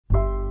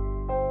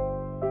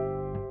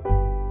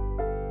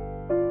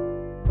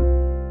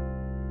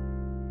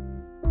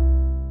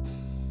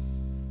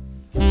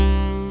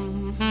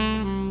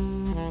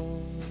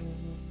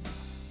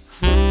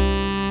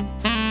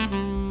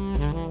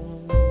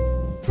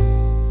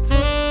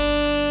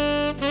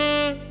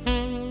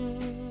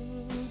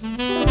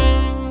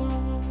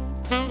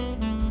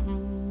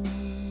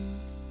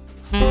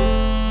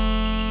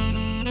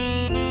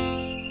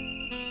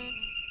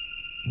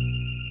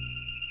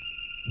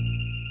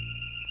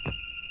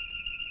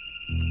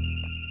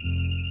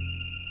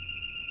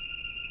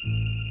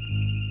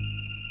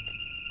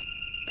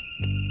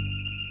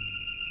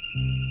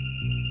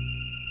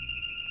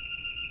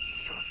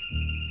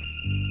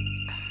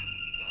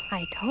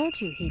I told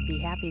you he'd be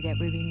happy that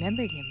we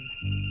remembered him.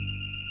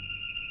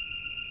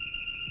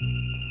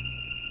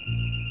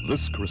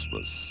 This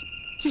Christmas,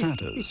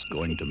 Santa's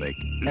going to make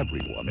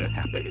everyone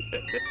happy.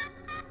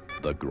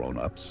 The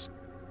grown-ups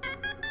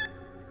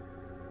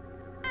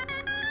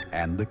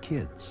and the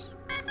kids.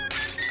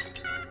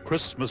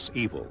 Christmas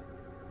Evil,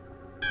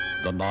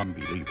 the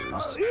non-believers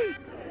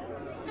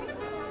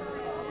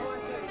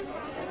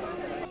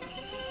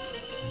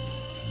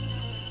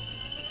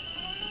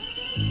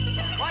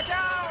Watch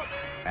out!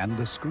 and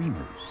the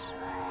screamers.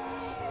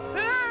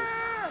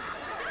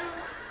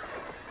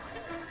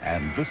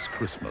 And this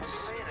Christmas,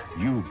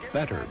 you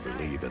better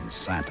believe in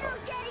Santa,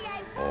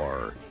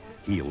 or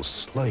he'll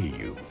slay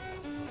you.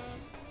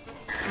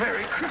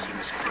 Merry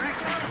Christmas, Frank.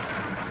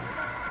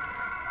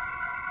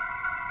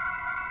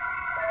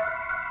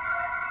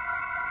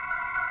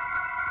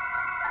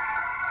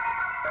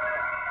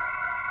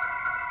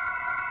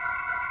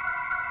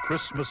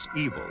 Christmas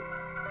Evil,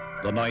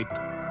 the night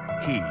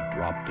he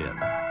dropped in.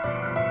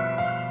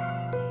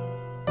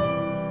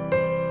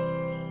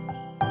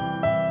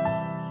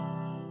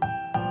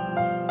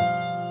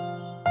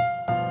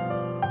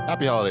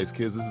 Happy holidays,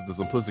 kids. This is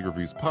the Simplistic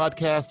Reviews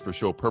podcast for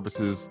show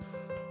purposes.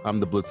 I'm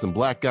the Blitzen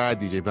Black guy,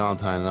 DJ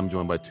Valentine, and I'm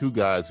joined by two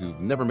guys who've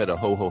never met a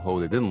ho-ho-ho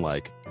they didn't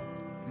like.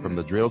 From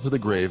the Dreidel to the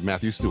Grave,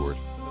 Matthew Stewart,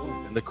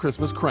 and the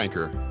Christmas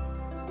Cranker,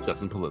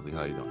 Justin Polizzi.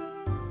 How you doing?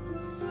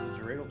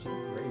 Dreidel to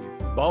the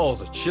grave.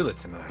 Balls are chilly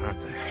tonight,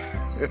 aren't they?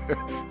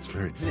 It's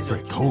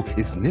very cold.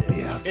 It's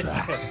nippy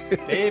outside.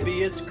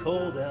 Baby, it's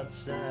cold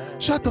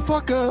outside. Shut the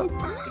fuck up.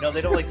 You know,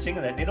 they don't like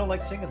singing that. They don't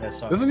like singing that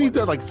song. Doesn't he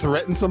like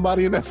threaten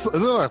somebody in that? Isn't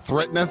there a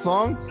threat in that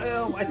song?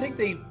 Well, I think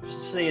they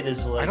say it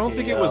as like. I don't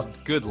think it was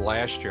good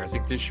last year. I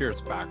think this year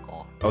it's back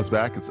on. Oh, it's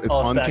back. It's back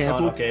on,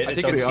 uncanceled. okay. I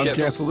It's think They it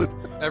skips. uncanceled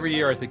it. Every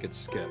year I think it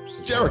skips.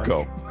 It's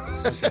Jericho.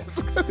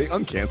 They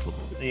uncanceled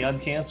it. They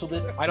uncanceled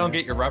it. I don't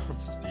get your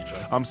references,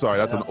 DJ. I'm sorry.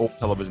 That's an old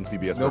television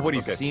CBS.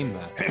 Nobody's reference. seen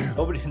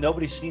that.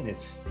 Nobody's seen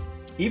it.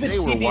 Even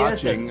Today CBS we're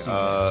watching.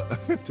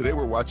 hasn't seen Today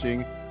we're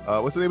watching.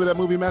 What's the name of that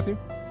movie, Matthew?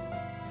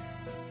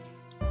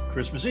 it.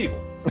 Christmas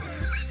Evil.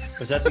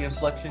 Was that the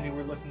inflection you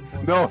were looking for?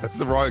 No, that's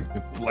the wrong.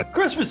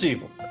 Christmas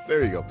Evil.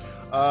 There you go.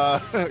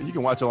 You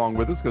can watch along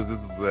with us because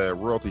this is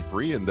royalty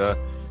free and it's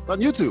on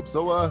YouTube.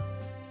 So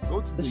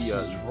go to This the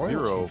is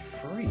royalty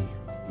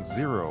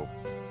zero.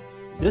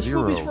 This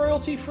movie's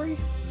royalty free.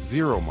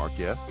 Zero mark.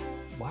 Yes.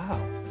 Wow.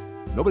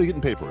 Nobody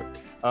getting paid for it.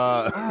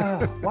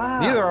 Wow.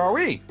 Neither are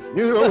we.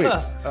 Neither are we.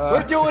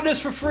 We're doing this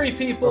for free,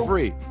 people. For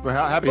free. For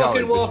happy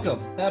Fucking holidays.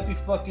 welcome. Happy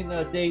fucking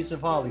days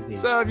of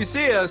holidays. So if you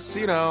see us,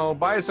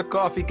 buy us a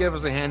coffee, give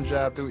us a hand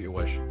job, do what you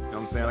wish. You know what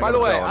I'm saying? I By got the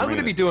a way, bell, I'm going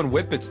to ringing be doing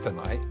whippets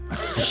tonight.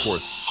 it. Of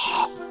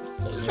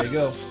course. There you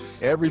go.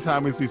 Every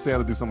time we see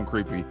Santa do something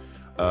creepy,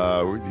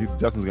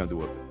 Justin's gonna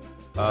do it.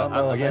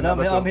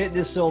 I'm hitting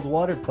this old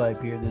water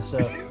pipe here. This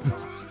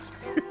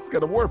He's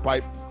got a water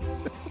pipe.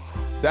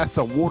 That's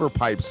a water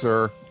pipe,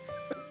 sir.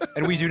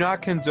 And we do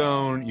not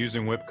condone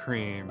using whipped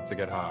cream to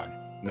get high.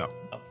 No.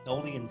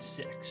 only in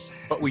 6.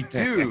 But we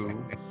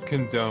do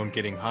condone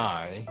getting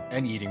high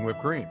and eating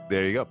whipped cream.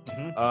 There you go.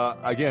 Mhm.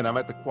 Again, I'm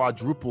at the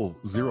quadruple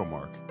zero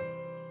mark,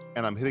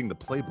 and I'm hitting the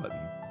play button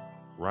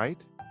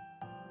right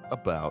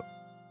about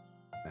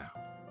now.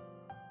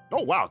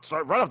 Oh wow! It's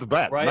right off the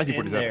bat. Right in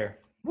 1947. there.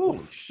 Holy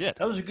Woo. shit!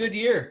 That was a good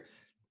year.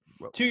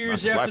 Well, 2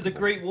 years not after the delightful.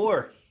 Great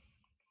War.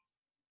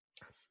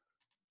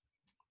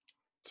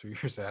 2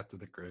 years after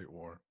the Great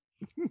War.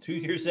 2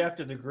 years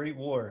after the Great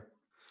War.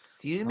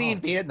 Do you mean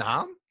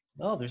Vietnam?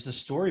 Oh, there's a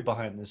story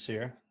behind this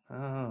here.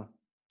 Oh.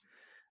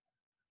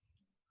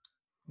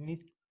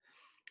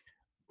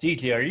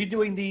 DJ, are you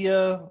doing the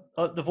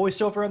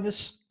voiceover on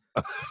this?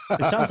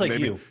 It sounds like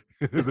Maybe. you.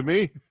 Is it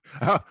me?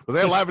 Was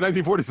I alive in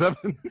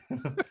 1947?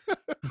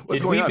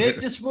 What's Did going we on make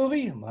here? this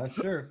movie? I'm not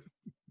sure.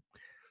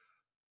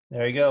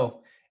 There you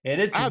go.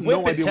 And it's I have no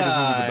whippet idea what this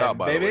movie's time, about.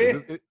 By the baby.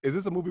 way, is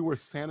this a movie where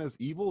Santa's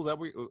evil?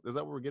 Is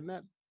that what we're getting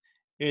at?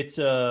 It's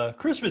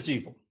Christmas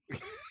Evil.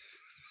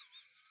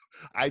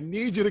 I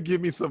need you to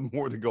give me some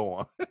more to go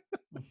on.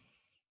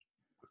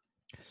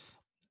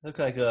 Look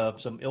like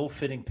some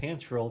ill-fitting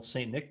pants for old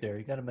Saint Nick there.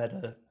 You got him at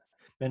a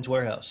Men's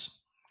Warehouse.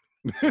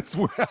 It's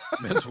where-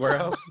 Men's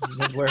Warehouse?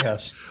 Men's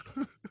Warehouse.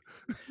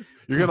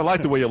 You're gonna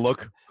like the way you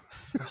look,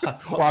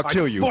 or I'll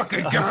kill you.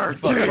 Fucking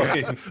guarantee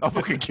it. Fucking- I'll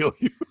fucking kill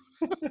you.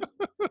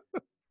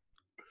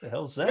 the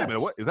hell's Wait that? a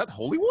minute, what is that?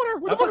 Holy water? I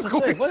What the was fuck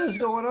going is to say, going what is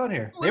going on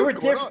here? What They is were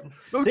going different. on?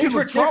 Those Things kids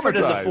were are different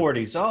in the traumatized.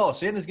 40s. Oh,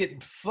 Santa's getting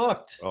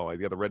fucked. Oh, I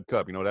got the red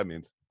cup. You know what that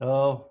means?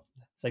 Oh,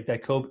 it's like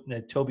that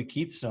Toby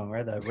Keith song,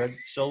 right? That red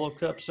Solo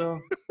Cup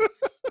song.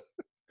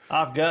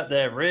 I've got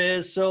that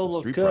red Solo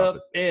Street Cup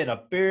Prophet. and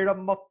a beard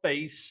on my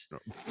face.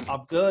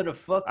 I'm gonna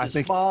fuck I this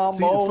think- mom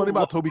see, it's funny all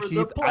about Toby over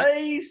Keith. the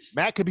place.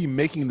 Matt could be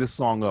making this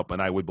song up,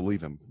 and I would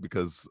believe him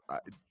because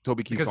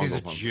Toby Keith. Because he's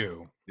a songs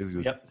Jew. Is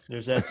a- Yep,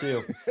 there's that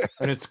too.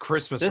 And it's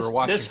Christmas. this We're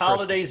watching this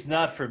holiday's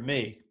not for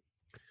me.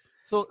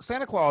 So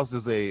Santa Claus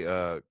is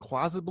a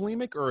closet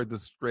bulimic or the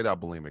straight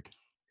out bulimic?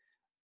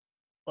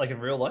 Like in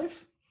real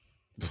life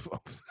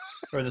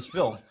or this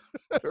film.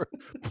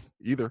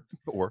 Either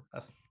or.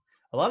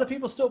 A lot of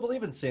people still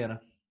believe in Santa.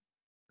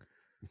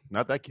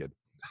 Not that kid.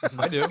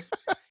 I do.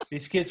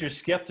 These kids are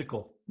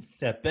skeptical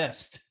at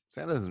best.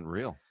 Santa isn't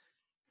real.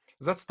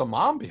 'Cause that's the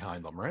mom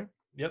behind them, right?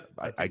 Yep.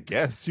 I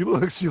guess she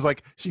looks. She's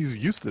like she's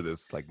used to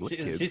this. Like, look, She,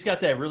 kids. she's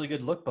got that really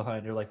good look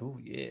behind her. Like, oh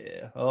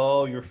yeah.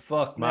 Oh, you're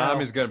fucked now.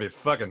 Mommy's gonna be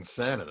fucking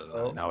Santa tonight.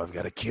 Oh. Now I've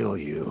got to kill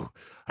you.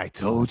 I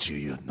told you,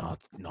 you're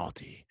not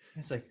naughty.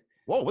 It's like,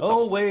 Whoa! What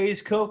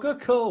always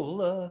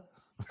Coca-Cola.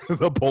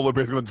 the polar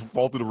bear's gonna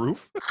fall through the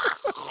roof?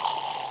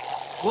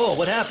 Whoa,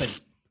 what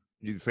happened?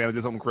 Santa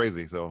did something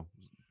crazy. So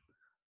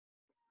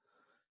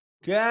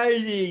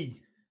Crazy.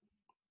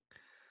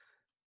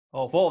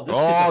 Oh, whoa! This oh,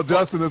 kid's a fuck-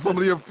 Dustin, there's some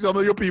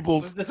of your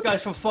peoples. This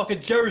guy's from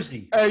fucking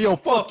Jersey. Hey, yo,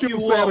 fuck you,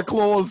 you Santa up.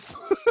 Claus.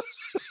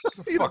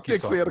 You fuck you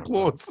dick talking Santa about?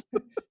 Claus.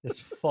 This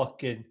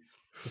fucking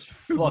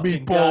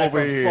meatball guy over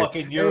from here.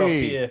 fucking Europe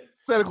Hey. here.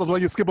 Santa Claus, why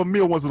you skip a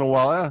meal once in a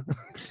while, huh?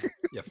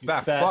 You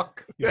fat fat-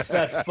 fuck. You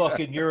fat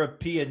fucking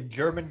European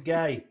German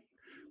guy.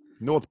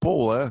 North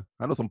Pole, huh?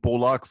 I know some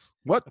Polacks.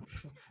 What?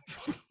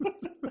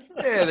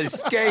 Yeah, they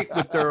skate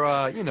with their,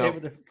 They know, were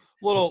the-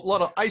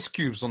 little ice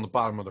cubes on the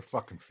bottom of their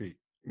fucking feet.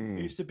 I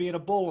Mm. used to be in a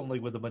bowling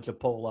league with a bunch of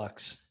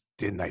Polacks.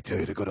 Didn't I tell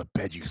you to go to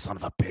bed, you son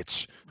of a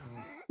bitch?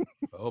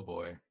 Oh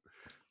boy.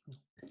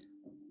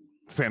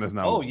 Santa's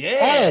now. Oh,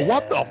 yeah. Oh,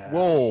 what the?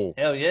 Whoa.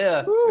 Hell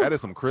yeah. That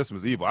is some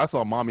Christmas evil. I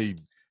saw mommy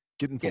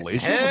getting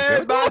fellatio. from Head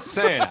Santa by Claus.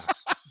 Santa.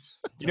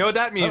 You know what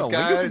that means, Lingus from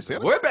guys?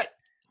 Santa? Whip it.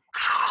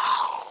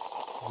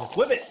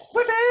 Whip it.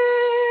 Whip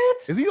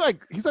it. Is he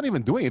like? He's not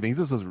even doing anything.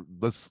 He's just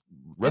this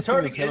resting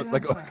hard his to head,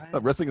 get-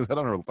 like resting his head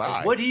on her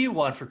thigh. What do you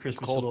want for It's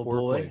Christmas, called little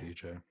foreplay, boy?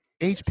 DJ.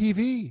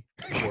 HPV.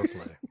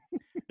 Foreplay.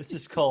 This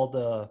is called,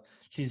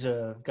 she's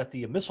got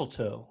the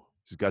mistletoe.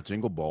 She's got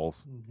jingle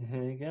balls.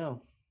 There you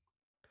go.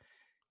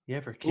 You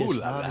ever Ooh kiss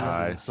la la. mommy?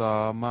 I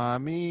saw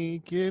mommy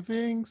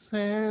giving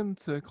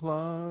Santa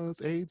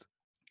Claus AIDS.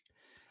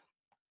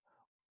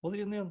 Well,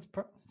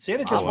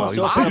 Santa just Oh, wants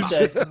well, to open up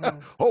he's-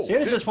 that. Oh,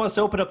 Santa shit. just wants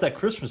to open up that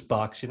Christmas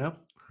box, you know.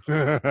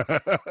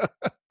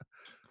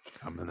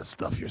 I'm gonna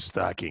stuff your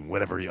stocking.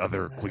 Whatever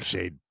other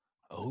cliched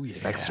Oh yeah.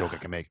 sex joke I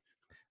can make.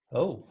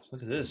 Oh,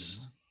 look at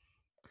this.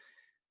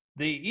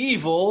 The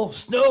evil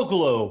snow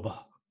globe.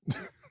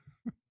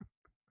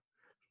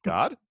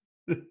 God,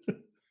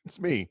 it's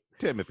me,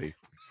 Timothy.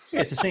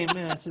 Yeah, it's the same.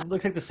 It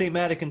looks like the same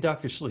attic in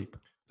Doctor Sleep.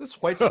 This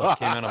white stuff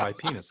came out of my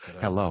penis today.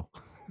 Hello,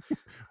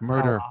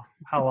 murder.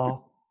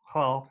 Hello.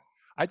 Hello.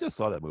 I just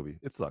saw that movie.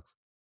 It sucks.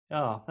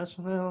 Oh, that's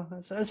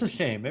a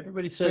shame.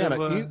 Everybody said Santa, it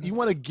was. you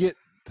want to get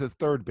to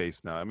third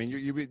base now. I mean,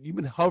 you've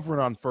been hovering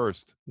on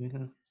first.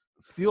 Mhm.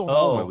 Steal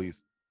home at Oh.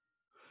 least.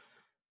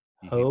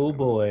 He hates Oh Santa.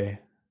 boy.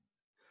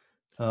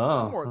 Some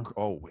Oh. more-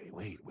 Oh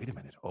wait a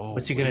minute. Oh,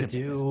 What's he wait gonna a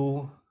minute.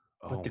 do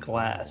Oh, with the no.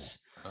 glass?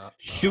 Uh,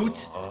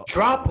 Shoot! Uh-oh.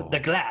 Drop the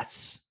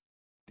glass.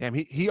 Damn,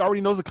 he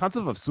already knows the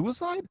concept of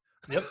suicide.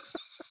 Yep.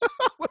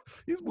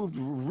 He's moved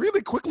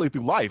really quickly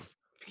through life.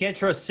 If you can't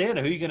trust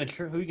Santa, who you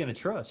gonna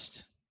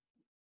trust?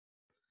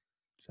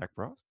 Jack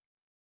Frost.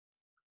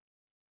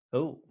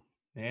 Oh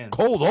man.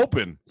 Cold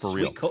open for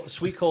sweet, real.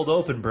 Sweet cold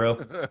open, bro.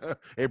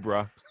 Hey,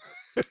 bro.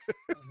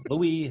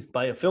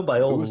 A film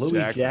by old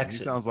Louis Jackson.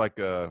 He sounds like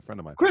a friend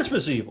of mine.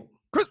 Christmas Evil.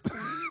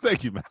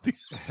 Thank you, Matthew.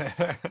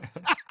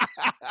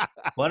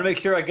 Want to make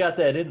sure I got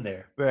that in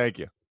there. Thank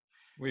you.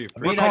 we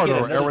Reed, I get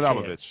Ricardo another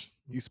Aronovich. chance.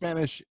 You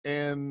Spanish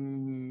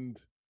and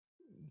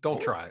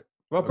don't try it.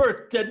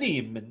 Roberta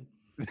Neiman.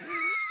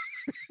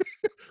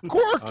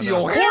 Corky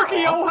Oh, no. O'Hara.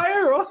 Corky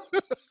O'Hara.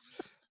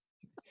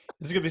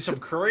 There's gonna be some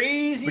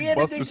crazy Like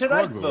Buster editing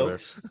tonight, Scruggs over there.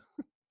 folks.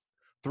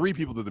 3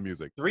 people did the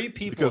music 3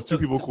 people because 2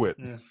 took- people quit.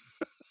 Yeah.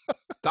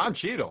 Don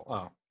Cheadle.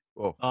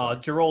 Oh. Oh,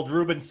 Gerald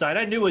Rubenstein.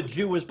 I knew a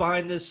Jew was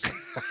behind this.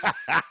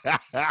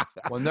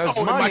 When there's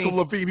and money. Michael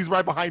Levine, he's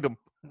right behind him.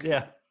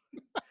 Yeah.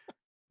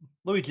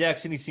 Louis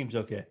Jackson, he seems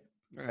okay.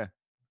 Eh,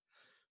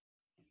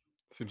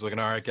 Seems like an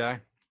alright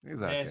guy. he's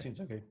Yeah, okay. he seems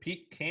okay.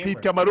 Pete Cameron.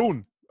 Pete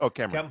Cameroon. Oh,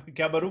 Cameron.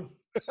 Cameron.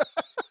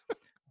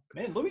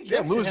 Man, Louis Damn,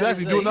 Jackson. Louis has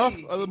Jackson a- do enough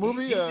he- of the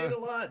movie? He did a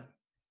lot.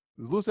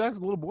 Is Louis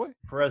Jackson a little boy?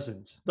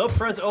 Present. The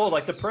present. Oh,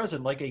 like the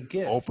present, like a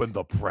gift. Open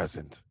the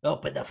present.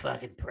 Open the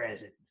fucking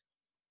present.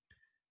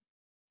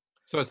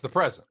 So it's the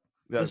present.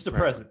 This is the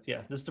present.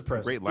 Yeah, this is the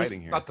present. Great This-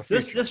 lighting here. Not the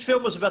This future. this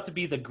film was about to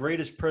be the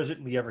greatest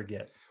present we ever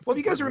get. Well,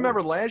 if you guys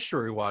remember last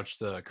year we watched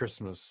the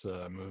Christmas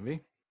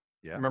movie.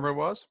 Yeah. Remember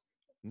what it was?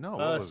 No, what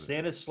was it?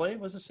 Santa's Sleigh?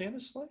 Was it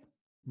Santa's Sleigh?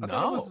 I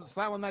thought it was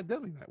Silent Night,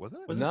 Deadly Night,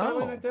 wasn't it? Was it No.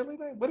 Silent Night, Deadly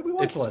Night? What did we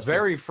watch It's last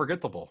very week?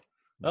 forgettable.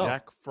 Oh.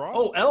 Jack Frost.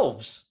 Oh,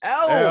 Elves.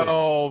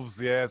 Elves.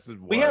 Yes, it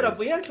was. We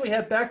actually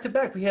had back to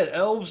back. We had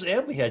Elves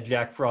and we had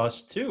Jack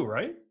Frost too,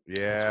 right?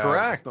 Yeah, That's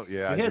correct.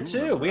 Yeah, we I had do two.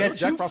 remember. We I had know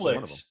Jack 2 Frost was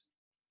one of flicks.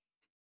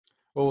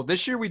 Well,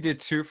 this year we did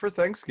 2 for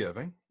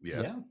Thanksgiving.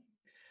 Yes. Yeah.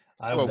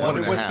 I Well, one wonder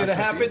and a what's half, going to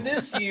so happen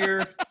this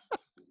year.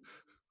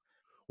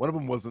 One of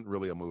them wasn't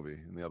really a movie,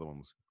 and the other one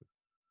was.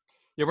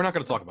 Yeah, we're not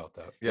going to talk about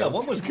that. Yeah,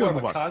 one was we more gotta of a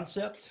move on.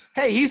 concept.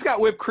 Hey, he's got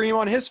whipped cream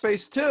on his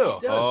face too.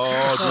 It does.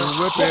 Oh,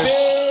 dude, whip it.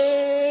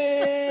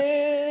 Whip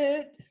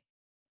it!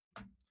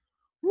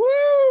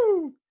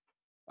 Woo!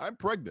 I'm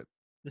pregnant.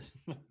 This-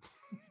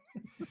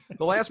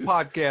 The last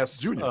podcast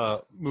Junior.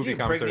 movie You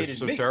commentary is impregnated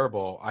so me.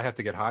 terrible. I have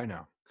to get high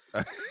now.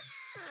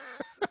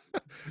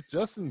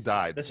 Justin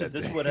died. This that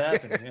is day. what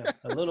happened. Yeah.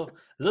 A little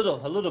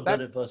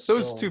bit of us.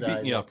 Those two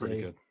beat me up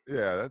pretty good.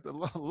 Yeah,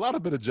 a lot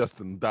of bit of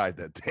Justin died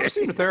that day. I've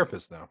seen a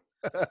therapist now.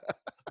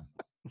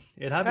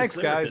 Thanks,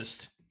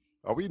 guys.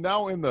 Are we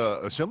now in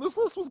the Schindler's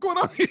List? What's going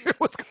on here?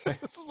 What's going?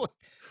 This is like,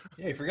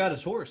 Yeah, he forgot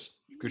his horse.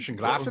 Guten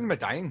Grafen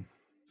mit ein.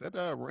 is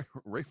that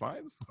Ray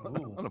Fiennes? I Ooh.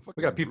 don't know, fucking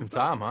We got Peeping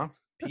Tom, huh?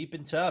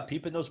 Peeping Tom,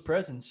 peeping those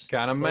presents.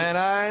 Kind of man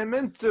I'm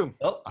into.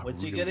 Oh, I'm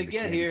what's he really gonna into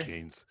get candy here?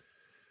 canes.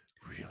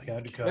 Really?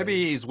 Candy cane.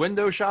 Maybe he's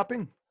window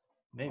shopping.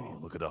 Maybe. Oh,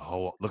 look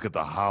at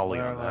the holly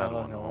on that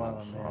one.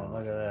 Oh, man,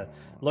 look at that.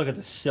 Look at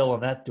the sill on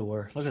that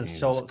door. Look at the Jesus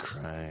sill.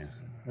 Christ.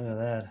 Look at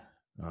that.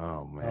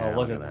 Oh man.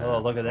 look at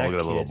that Look at that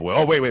little kid. boy.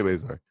 Oh wait,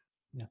 sorry.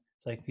 Yeah,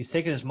 it's like he's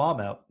taking his mom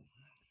out.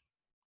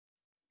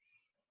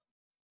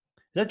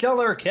 Is that John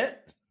Larroquette?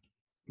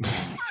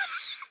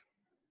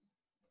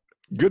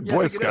 Good Yeah, I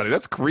boy, think it Scotty. is.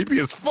 That's creepy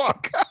as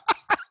fuck.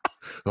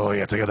 Oh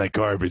yeah, take out that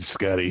garbage,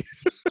 Scotty.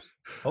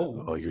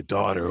 Oh, Oh, your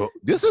daughter.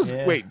 This is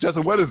Yeah. wait,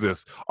 Justin. What is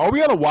this? Are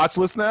we on a watch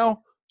list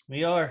now?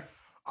 we are.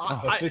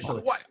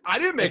 Officially. I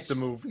didn't make It's- the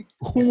movie.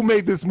 Who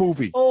made this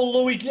movie? Oh,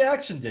 Louis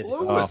Jackson did. it.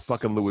 Louis. Oh,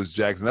 fucking Louis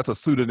Jackson. That's a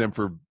pseudonym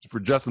for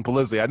Justin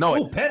Polizzi. I know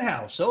Oh, it.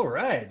 Penthouse. All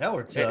right. Now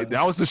we're talking.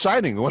 Now it's The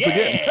Shining once yeah,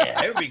 again.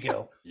 there we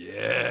go.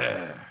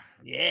 Yeah.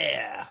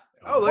 Yeah.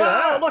 Oh, look Wow,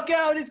 at that. look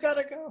out. He's got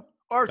to go.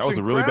 Arts That was a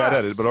and really bad crafts.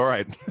 edit, but all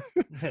right.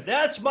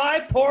 That's my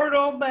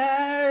porno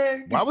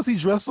mag. Why was he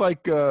dressed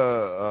like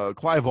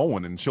Clive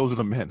Owen in Children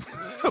of Men?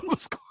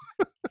 What's go-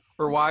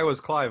 Or why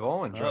was Clive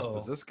Owen dressed Oh.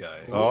 as this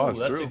guy? Oh, Ooh, that's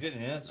a true. good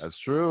answer. That's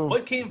true.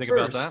 What came Think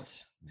first? about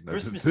that.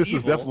 Christmas This is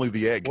Evil definitely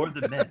the egg. or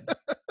the men?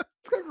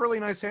 It's got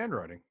really nice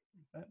handwriting.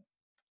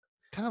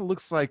 Kind of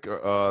looks like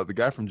the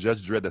guy from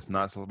Judge Dredd that's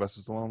not Sylvester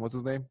Stallone. What's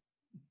his name?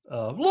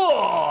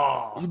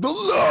 Law. The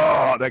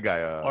Law. That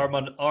guy.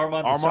 Armand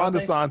Armand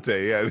Assante?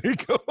 Asante. Yeah, there you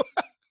go.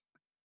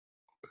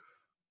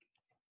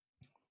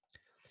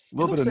 A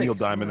little bit looks of Neil like,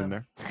 Diamond in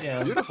there.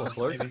 Yeah, Beautiful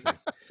flirt. maybe.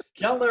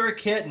 John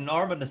Larroquette and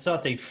Armand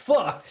Assante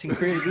fucked and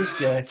created this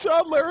guy.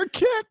 John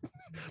Larroquette.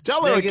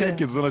 John They're Larroquette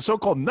gonna- is on a show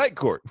called Night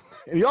Court.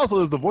 And he also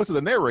is the voice of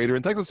the narrator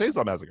in Texas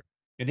Chainsaw Massacre.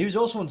 And he was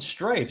also in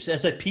Stripes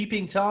as a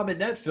peeping Tom in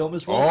that film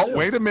as well. Oh, too.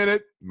 wait a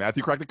minute.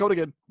 Matthew cracked the code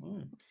again.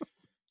 Mm.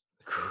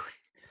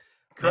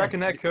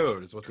 Cracking that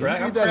code is what's Can you Crack-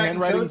 read I'm that cracking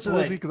handwriting, codes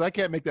tonight. Because I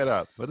can't make that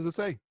up. What does it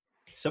say?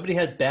 Somebody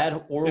had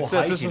bad oral It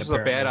says hygiene. this was a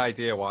bad apparently.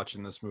 idea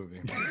watching this movie.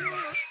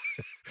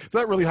 It's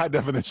not really high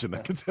definition. I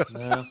can tell.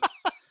 No.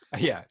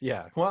 Yeah.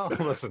 Well,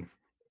 listen.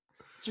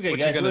 It's okay, What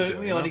you guys. gonna We, do,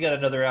 we you only know? got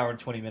another hour and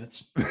 20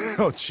 minutes.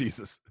 Oh,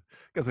 Jesus.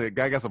 Because the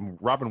guy got some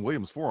Robin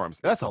Williams forearms.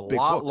 That's A a big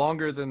lot book.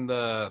 longer than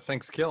the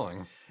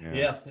Thanksgiving.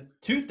 Yeah.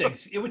 Two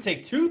things. It would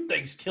take two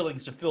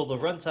Thanksgivings to fill the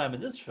runtime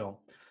in this film.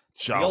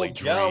 Jolly The old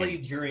Dream. Jolly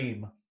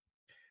Dream.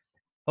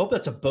 Hope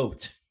that's a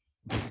boat.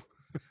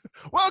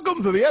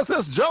 Welcome to the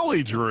SS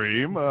Jolly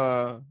Dream.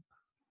 Gonna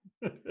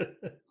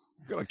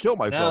kill No,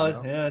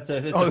 myself. now. yeah, it's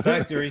a Oh,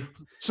 factory.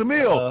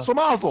 Shamil,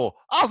 Shamazel,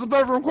 Awesome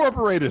Pepper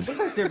Incorporated. Looks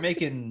like they're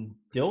making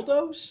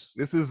dildos.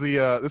 This is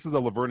a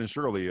Laverne and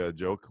Shirley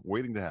joke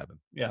waiting to happen.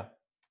 Yeah.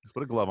 Just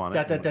put a glove on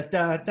Da, it. da, da,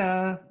 da,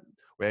 da.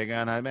 We're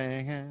gonna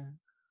make it.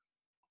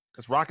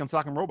 That's Rockin'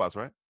 Sockin' Robots,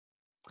 right?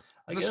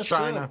 I Is this guess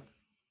China?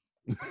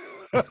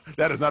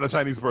 That is not a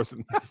Chinese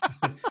person. So.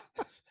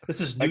 This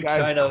is That New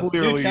guy's China,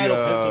 clearly New China,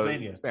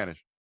 Pennsylvania.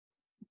 Spanish.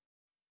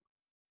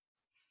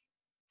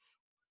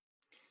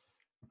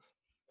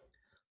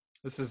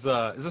 This is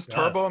this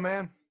Turbo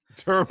Man?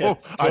 Turbo. Yeah,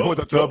 I want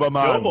the Turbo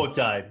Man. Turbo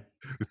time.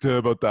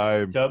 Turbo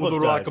time. Turbo Well,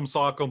 the time. Rock'em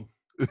Sock'em.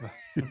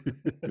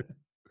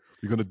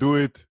 You're gonna do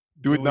it.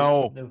 Do it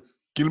now. No.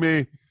 Kill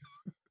me.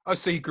 Oh,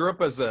 so he grew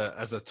up as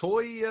a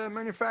toy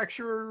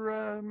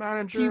manufacturer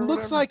manager. He or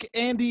looks whatever? like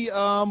Andy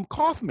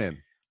Kaufman.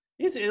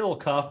 He's a little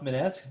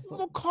Kaufman-esque. A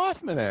little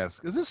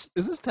Kaufman-esque. Is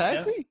this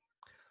Taxi?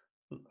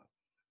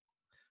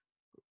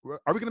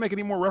 Are we gonna make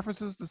any more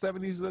references to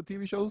 70s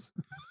TV shows?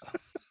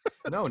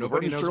 No, Laverne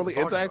nobody and knows. Shirley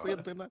what and we're Taxi talking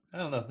at the same time. I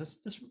don't know.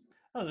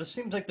 This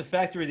seems like the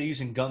factory they're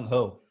using Gung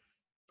Ho.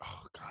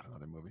 Oh God,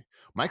 another movie.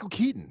 Michael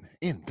Keaton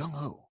in Gung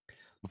Ho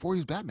before he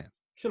was Batman.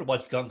 Should have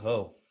watched Gung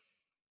Ho.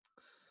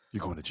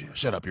 You're going to jail.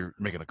 Shut up. You're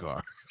making a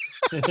car.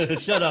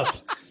 Shut up.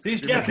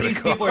 These You're making a Japanese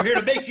call. people are here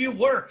to make you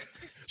work.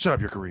 Shut up.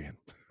 You're Korean.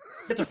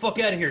 Get the fuck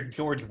out of here,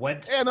 George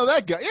Wendt. Yeah, no,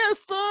 that guy. Yeah,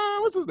 it's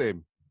what's his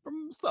name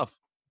from stuff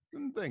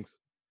and things.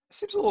 It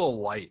seems a little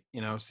light,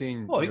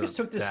 seeing. Oh, he your just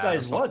took this dad or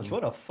guy's lunch. something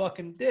What a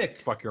fucking dick.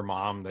 Fuck your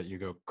mom that you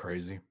go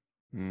crazy.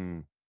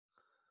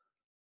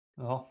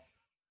 Oh,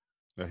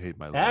 I hate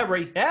my life.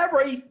 Harry.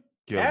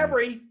 Kill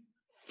me.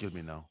 Kill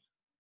me now.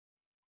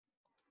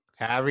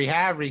 Harry.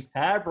 Harry.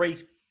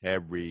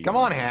 Come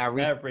on,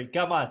 Harry. Harry.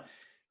 Come on.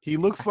 He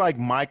looks like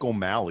Mike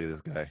O'Malley,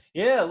 this guy.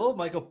 Yeah, little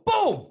Michael.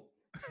 Boom.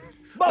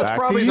 That's Back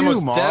probably to the you,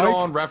 most Mike.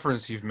 dead-on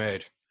reference you've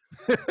made.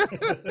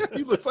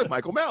 He looks like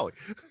Mike O'Malley.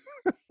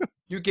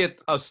 You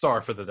get a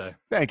star for the day.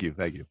 Thank you.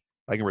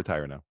 I can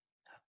retire now.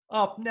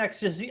 Up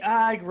next is the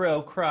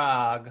Aggro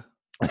Krog.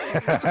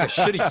 It's like a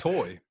shitty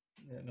toy.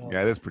 No.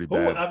 Yeah, it is pretty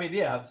Who- bad. I mean,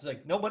 yeah, it's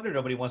like no wonder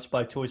nobody wants to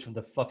buy toys from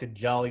the fucking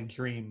Jolly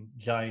Dream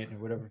Giant or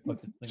whatever the fuck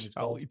the thing is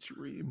called. Jolly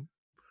Dream.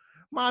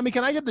 Mommy,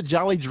 can I get the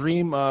Jolly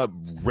Dream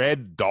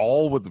red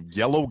doll with the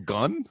yellow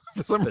gun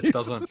for some That reason?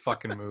 doesn't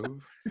fucking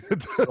move. It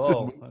doesn't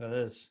Oh, move. look at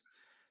this.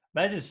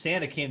 Imagine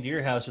Santa came to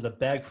your house with a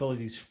bag full of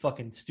these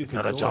fucking stupid It's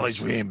not a Jolly toys.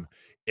 Dream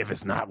if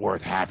it's not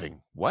worth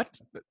having. What?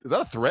 Is that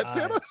a threat, I-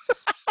 Santa?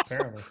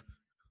 Apparently.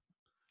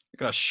 You're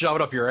gonna shove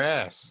it up your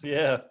ass.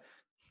 Yeah.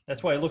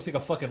 That's why it looks like a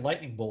fucking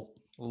lightning bolt.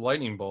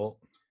 Lightning bolt.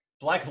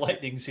 Black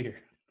lightning's here.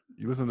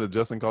 You listen to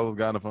Justin call this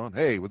guy on the phone.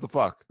 Hey, what the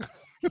fuck?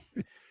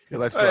 Your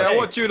life Hey, I sucks.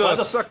 want you why to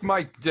the- suck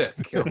my dick,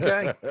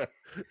 okay?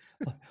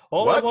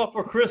 All I What? want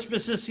for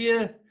Christmas this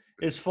year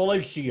is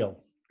fellatio.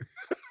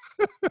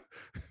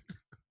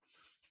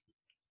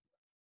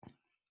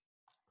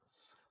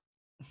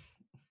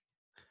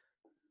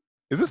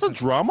 Is this a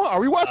drama? Are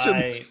we watching?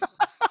 Are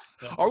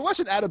Are we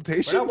watching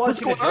adaptation? We're not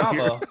What's watching a going on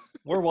here? drama.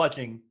 We're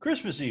watching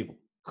Christmas Evil.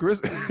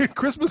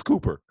 Christmas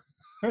Cooper.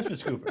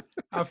 Christmas Cooper.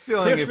 I'm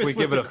feeling if Christmas we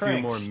give with it a the few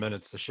more cranks.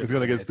 minutes, the shit's It's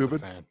gonna get hit the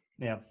stupid? fan.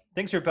 Yeah.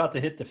 Things are about to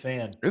hit the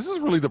fan. This is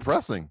really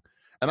depressing.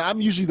 And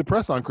I'm usually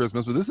depressed on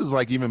Christmas, but this is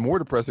like even more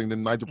depressing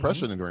than my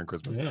depression during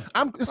Christmas.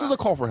 Yeah. This is a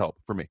call for help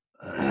for me.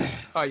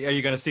 Are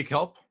you gonna seek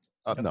help?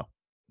 No.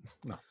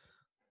 No.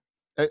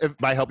 If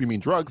by help you mean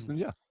drugs, then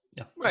yeah.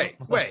 Yeah. Wait.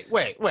 What?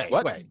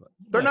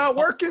 They're Yeah. not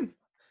working?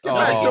 Get Oh,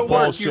 back to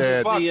work, you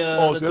bullshit. fucks.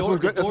 Oh, that's what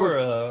good- that's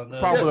what- the-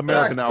 problem with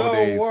America Get back to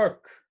nowadays.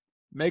 work.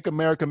 Make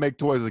America make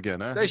toys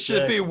again, huh? They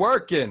should be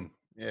working.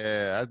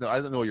 Yeah,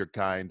 I don't know you're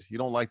kind. You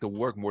don't like to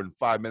work more than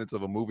 5 minutes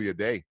of a movie a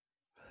day.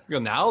 You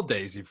know,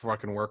 nowadays, you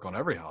fucking work on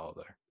every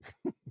holiday.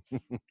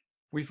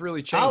 We've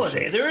really changed.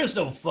 Holiday. this. There is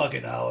no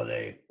fucking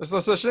holiday. There's no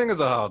such thing as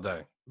a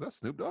holiday. Is that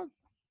Snoop Dogg?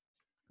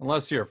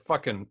 Unless you're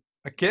fucking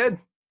a kid.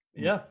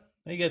 Yeah.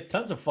 You get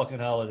tons of fucking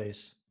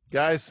holidays.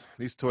 Guys,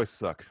 these toys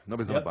suck.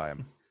 Nobody's Yep. gonna buy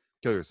them.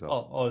 Kill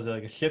yourselves. Is it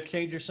like a shift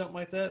change or something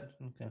like that?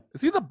 Okay.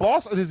 Is he the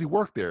boss or does he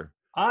work there?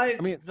 I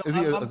mean, is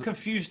he I'm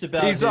confused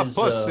about He's a his,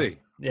 pussy.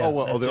 yeah, oh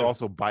well, that they're too.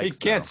 also bikes. He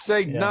can't now.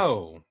 say Yeah.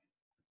 no.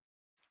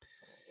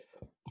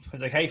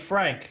 It's like, hey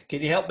Frank,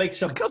 can you help make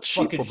some Look how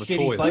cheap fucking of a shitty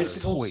toy this These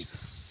is. toys bicycles?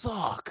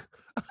 suck.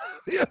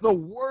 They're the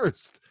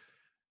worst.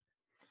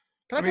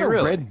 Can I, I mean, get a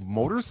really. red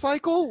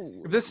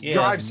motorcycle? If this Yeah,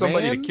 drives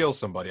somebody man. to kill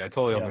somebody, I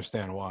totally Yeah.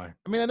 understand why.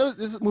 I mean, I know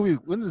this movie.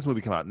 When did this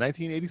movie come out?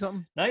 1980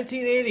 something.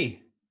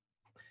 1980.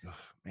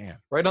 Man,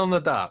 Right on the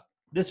dot.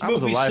 This I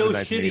was movie's alive so in shitty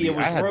 1980. it I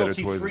was had better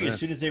royalty toys than free as this.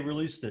 soon as they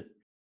released it.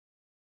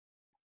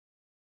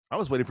 I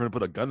was waiting for him to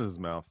put a gun in his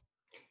mouth.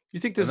 You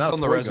think And this is not a on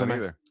the toy gun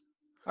resume?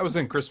 I was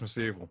in Christmas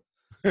Evil.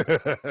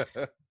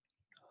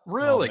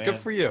 Really? man. Good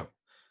for you.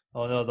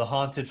 Oh no, the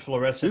haunted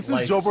fluorescent This is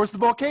lights. Joe versus the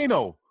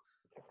volcano.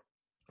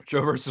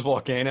 Joe versus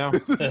Volcano.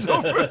 This is Joe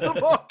versus the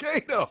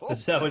volcano.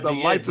 Is that what The the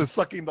lights end? are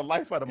sucking the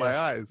life out of my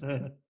eyes.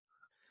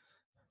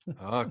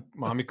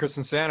 Mommy Chris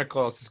and Santa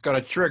Claus has got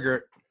to trigger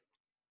it.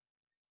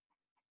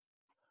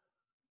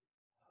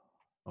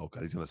 Oh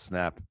god, he's gonna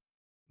snap.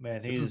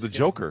 Man, This he's is the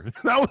Joker.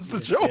 That was the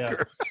Yeah.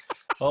 Joker.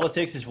 All it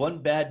takes is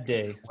one bad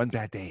day. One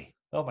bad day.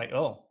 Oh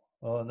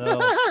no.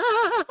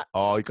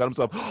 Oh, he cut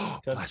himself.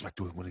 Cut- Flashback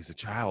to when he's a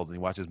child and he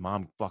watches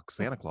mom fuck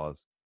Santa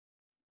Claus.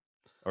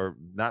 Or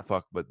not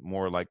fuck, but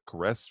more like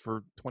caress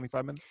for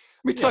 25 minutes.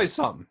 Let me tell you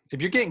something.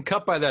 If you're getting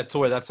cut by that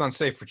toy, that's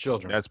unsafe for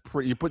children. That's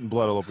pretty. You're putting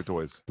blood all over your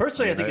toys.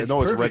 Personally, I mean, think it's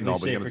know it's red perfectly and all,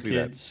 but you're safe gonna for see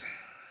that. kids.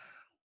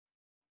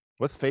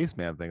 What's Face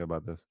Man think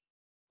about this?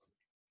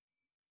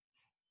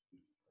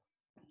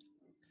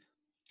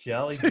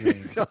 Jolly Dream.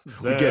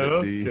 We get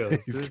it.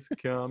 D. is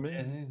coming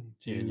in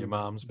your Dream.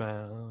 mom's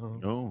mouth.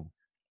 No.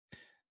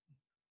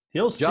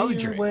 He'll see Jolly you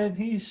Dream. when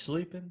he's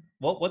sleeping.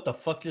 What the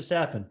fuck just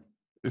happened?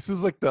 This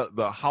is like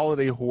the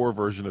holiday horror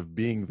version of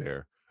Being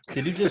There.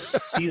 Did you just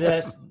see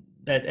that?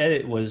 That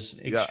edit was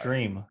Yeah.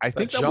 extreme. I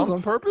think that jump? was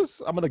on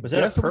purpose. I'm gonna Was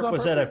that guess it was on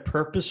was that a purpose.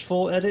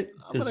 purposeful edit?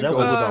 I'm Because gonna that go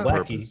was with on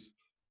wacky. purpose.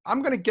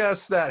 I'm going to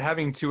guess that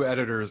having two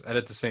editors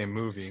edit the same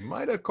movie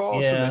might have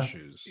caused Yeah. some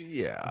issues.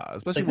 Yeah,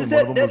 especially Like, when this one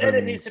of them that was edit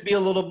in, needs to be a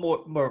little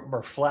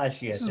more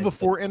flashy. I This is think,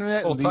 before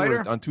internet, little and they were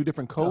tighter? on two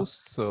different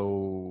coasts.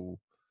 So,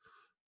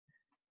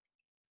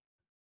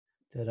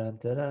 Dun, dun,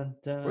 dun,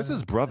 dun, where's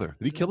his brother?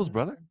 Did he kill his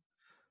brother?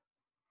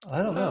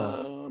 I don't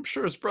know. I'm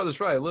sure his brother's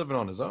probably living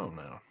on his own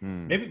now.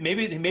 Hmm.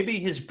 Maybe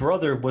his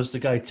brother was the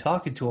guy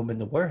talking to him in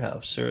the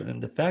warehouse or in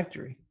the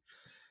factory.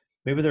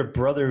 Maybe they're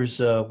brothers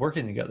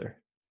working together.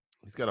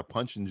 He's got a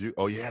punch and juice.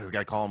 Oh yeah, this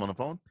guy call him on the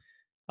phone.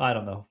 I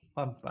don't know.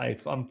 I'm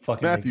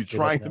fucking Matthew making shit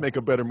up trying to now. make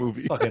a better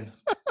movie. Fucking.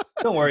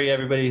 Don't worry,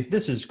 everybody.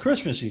 This is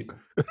Christmas Eve.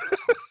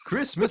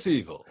 Christmas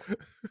Evil.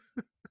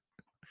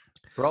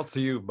 Brought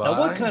to you by Now,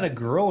 what kind of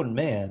grown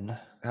man?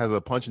 Has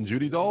a Punch and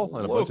Judy doll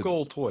and a bunch of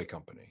local toy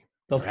company.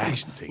 The They're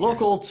action figures.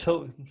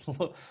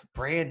 local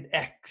brand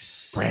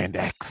X. Brand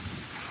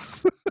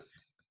X.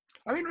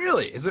 I mean,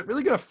 really, is it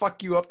really going to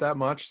fuck you up that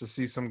much to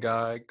see some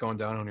guy going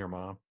down on your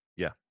mom?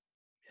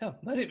 Yeah,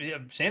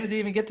 Santa didn't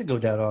even get to go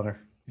down on her.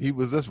 He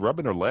was just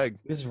rubbing her leg.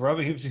 He was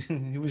rubbing.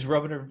 He was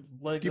rubbing her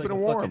leg, Keeping like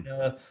her a warm.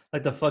 fucking,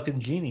 like the fucking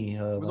genie.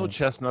 There was no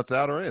chestnuts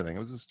out or anything. It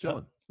was just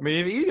chilling. I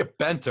mean, if you get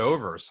bent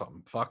over or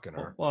something, fucking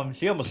her. Well,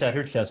 she almost had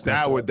her chest.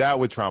 That would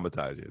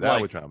traumatize you.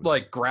 That would traumatize.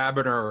 Like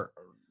grabbing her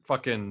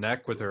fucking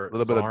neck with her a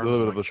little bit arms,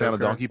 of like a Santa choke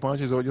her. donkey punch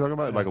is what you're talking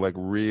about? Like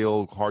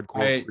real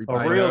hardcore. creepy-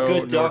 A real know,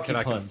 good nor donkey can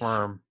I punch.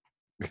 confirm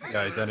the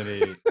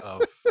identity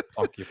of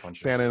donkey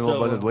punches. Santa in a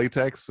little So, bunch of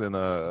latex and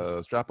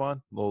a strap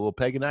on, little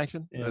pagan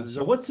action. Yeah.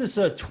 So what's this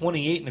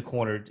 28 and a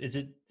quarter? Is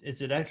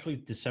it actually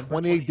December?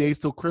 28 days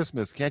till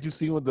Christmas. Can't you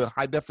see with the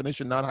high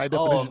definition, not high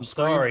definition? Oh, I'm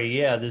sorry.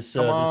 Yeah, this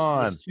Come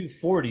on. this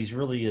 240 is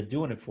really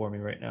doing it for me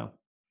right now.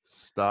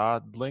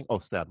 Stadling. Oh,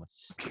 Stadling.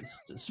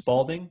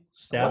 Spalding.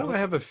 Why do I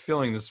have a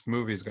feeling this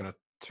movie is going to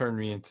turn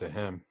me into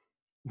him?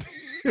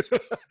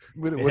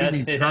 What do you mean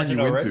it turn hasn't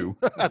you already? into?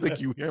 I think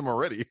you hear him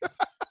already.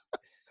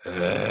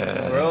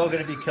 We're all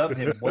going to become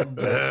him one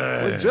day.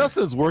 Well,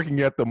 Justin's working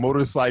at the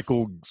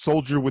motorcycle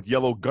soldier with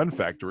yellow gun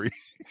factory.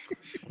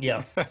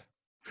 Yeah.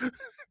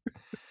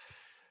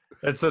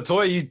 It's a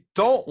toy you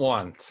don't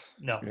want.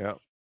 No. Yeah.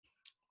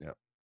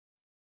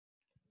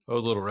 Oh, a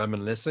little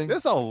reminiscing.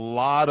 There's a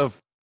lot of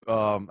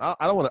I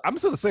don't want to. I'm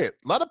just gonna say it.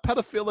 A lot of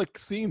pedophilic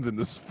scenes in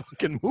this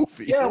fucking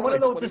movie. Yeah, I There were want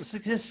to like know what 20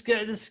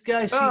 this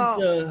guy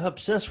seems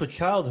obsessed with The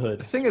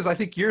childhood. thing is, I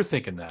think you're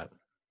thinking that.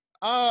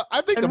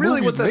 I think And the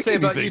really, movie's what's that say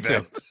making me about you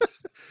think that.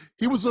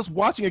 He was just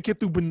watching a kid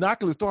through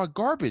binoculars throw out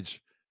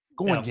garbage,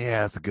 going, Yeah.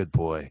 "Yeah, that's a good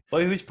boy."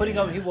 Well, he was putting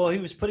he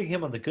was putting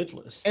him on the good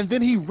list. And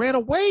then he ran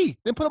away.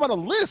 Then put him on a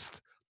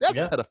list. That's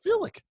Yeah.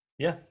 pedophilic.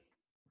 Yeah.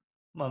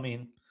 I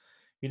mean,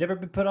 you never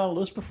been put on a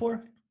list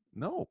before?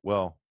 No,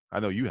 well,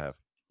 I know you have.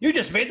 You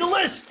just made the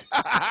list.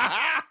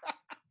 Uh-oh.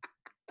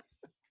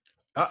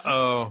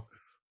 Oh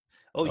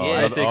Oh, yeah.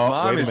 I think wait a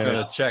mommy's minute.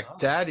 going to check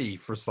daddy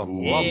for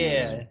some lumps.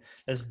 Yeah.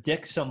 Let's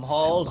deck some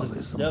halls and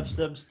Symbolism. stuff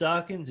some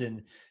stockings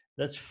and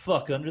let's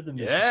fuck under the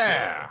mistletoe.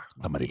 Yeah.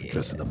 I'm not even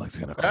dressing up like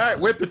Santa Claus. All right,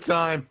 whip it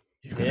time.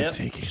 You're gonna Yep.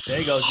 take it. There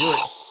you go, do it.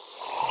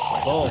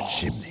 Right Boom. up the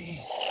chimney.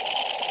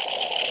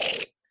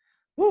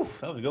 Woo,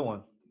 that was a good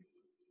one.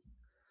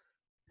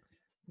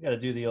 We got to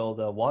do the old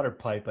water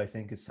pipe. I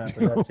think it's time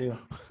for that too.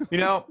 You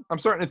know, I'm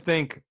starting to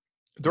think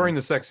during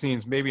the sex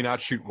scenes, maybe not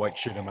shoot white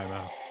shit in my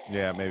mouth.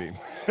 Yeah, maybe.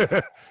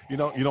 you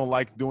don't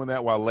like doing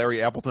that while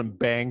Larry Appleton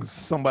bangs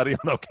somebody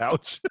on a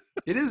couch.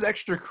 It is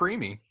extra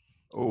creamy.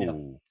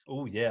 Oh,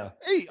 Oh yeah.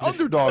 hey, But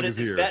Underdog is is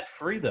it here. fat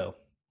free though?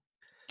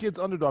 Kids,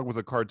 Underdog was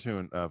a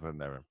cartoon. But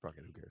never. Fuck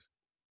it. Who cares?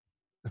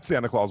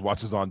 Santa Claus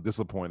watches on,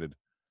 disappointed.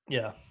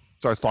 Yeah.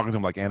 Starts talking to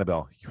him like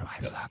Annabelle. Your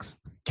life sucks.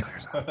 Kill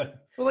yourself.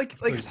 Well, like,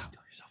 Kill yourself.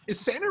 is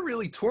Santa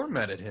really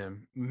tormented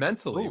him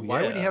mentally? Oh,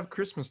 Why would he yeah. have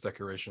Christmas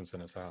decorations in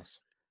his house?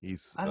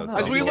 He's I don't know.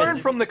 As we He learned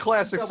has- from the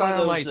classic he's got one of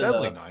Silent Night, those,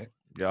 Deadly Night,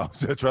 yeah.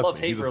 Trust Love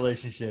me. hate He's a,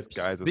 relationships.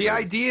 guy's a the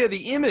sadist. idea,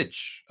 the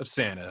image of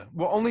Santa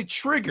will only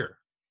trigger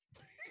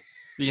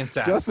the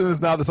insanity. Justin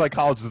is now the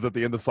psychologist at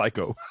the end of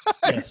Psycho.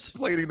 Yes.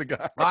 Explaining the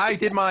guy. I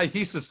did my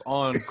thesis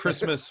on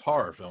Christmas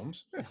horror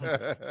films.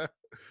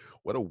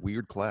 What a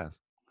weird class.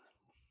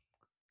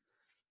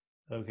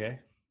 Okay.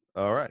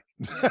 All right.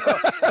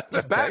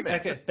 He's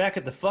Batman. Back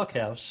at the fuck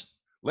house.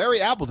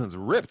 Larry Appleton's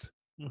ripped.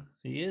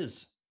 He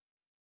is.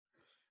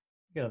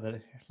 You got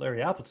that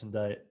Larry Appleton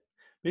diet.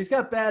 But he's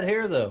got bad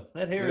hair though.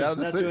 That hair Yeah, is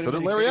not doing so him did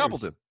any Larry favors.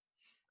 Appleton.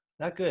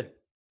 Not good.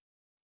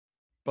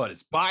 But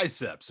his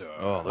biceps are.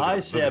 Oh, look at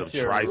Biceps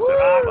them are triceps.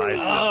 hard.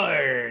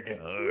 Hard.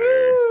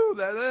 Woo,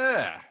 that's Wait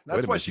a why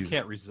minute, she she's-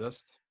 can't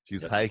resist.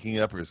 She's hiking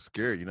up her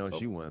skirt. You know what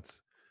she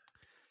wants?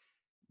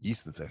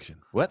 Yeast infection.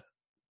 What?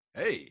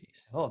 Hey,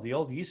 Oh, the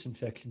old yeast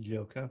infection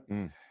joke, huh?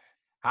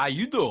 how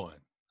you doing?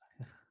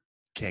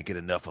 Can't get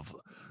enough of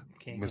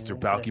Can't Mr. get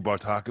Balky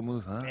that.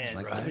 Bartakamus, huh? Man,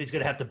 Like somebody's that?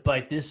 gonna have to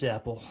bite this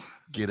apple.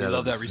 Get You out love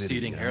of that the city,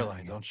 receding huh?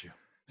 hairline, don't you?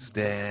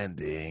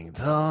 Standing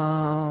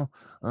tall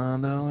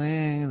on the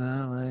wings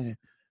of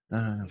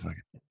my... fuck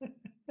it.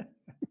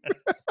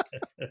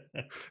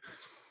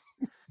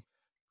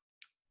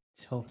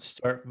 Don't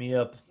start me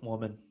up,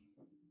 woman.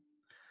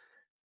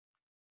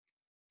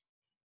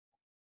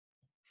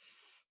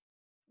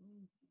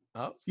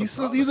 Oh, He's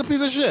a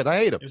piece of shit. I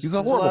hate him. There's, He's a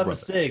there's horrible lot of brother.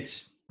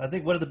 mistakes. I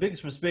think one of the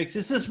biggest mistakes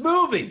is this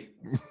movie.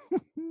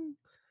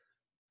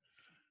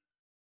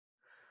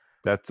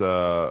 That's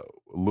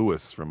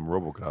Lewis from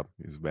RoboCop.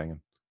 He's banging.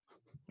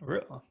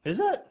 Is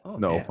that? Oh,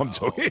 No, damn. I'm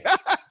joking.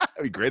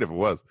 It'd be great if it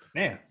was.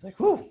 Man, it's like,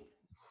 whew,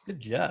 good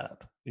job.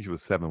 I think she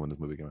was 7 when this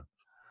movie came out.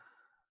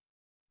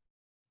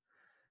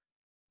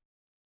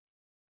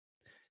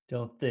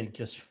 Don't think,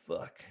 just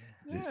fuck.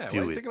 Just Yeah, do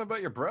why are you it. thinking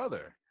about your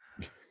brother?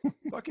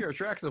 Fuck your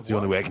attractive It's the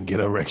only wife. way I can get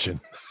an erection.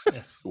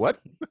 Yeah. What?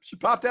 She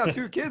popped out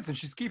 2 kids and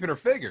she's keeping her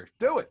figure.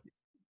 Do it.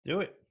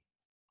 Do it.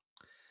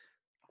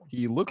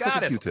 He looks God,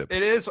 like a it's- Q-tip.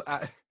 it is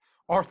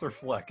Arthur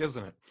Fleck,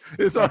 isn't it?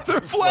 It's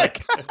Arthur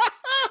Fleck.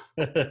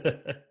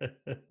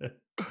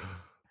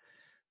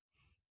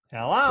 Hello.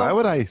 Why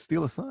would I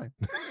steal a sign?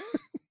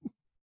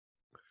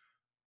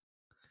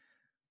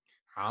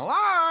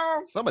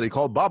 Hello. Somebody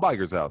called Bob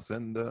Iger's house,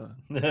 and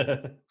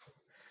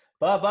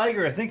Bob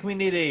Iger, I think we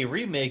need a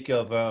remake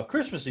of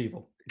Christmas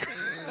Evil.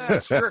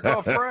 It's Jerk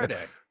Off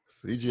Friday.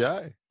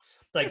 CGI.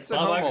 Like Sit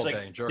Bob home Iger's all like,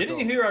 day and jerk didn't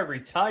you off." hear I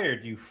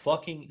retired? You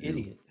fucking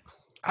idiot.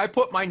 I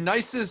put my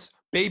nicest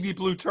baby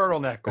blue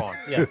turtleneck on.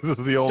 Yeah. This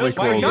is the only Just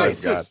my clothes I've got.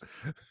 nicest.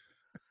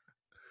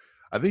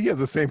 I think he has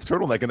the same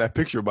turtleneck in that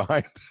picture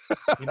behind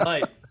You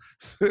might.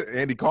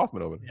 Andy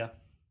Kaufman over there. Yeah.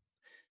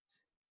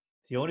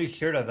 It's the only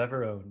shirt I've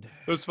ever owned.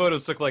 Those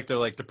photos look like they're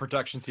like the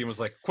production team was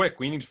like, quick,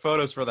 we need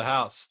photos for the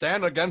house.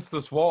 Stand against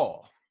this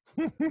wall.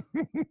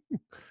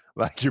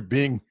 Like you're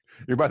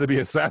about to be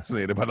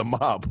assassinated by the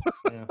mob.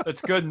 Yeah.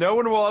 It's good. No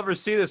one will ever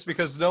see this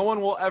because no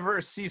one will ever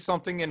see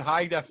something in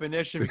high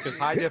definition because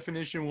high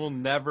definition will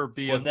never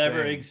be Will a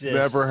never thing. exist.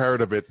 Never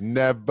heard of it.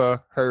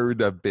 Never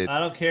heard of it. I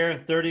don't care.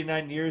 In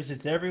 39 years,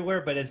 it's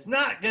everywhere, but it's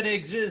not going to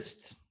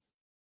exist.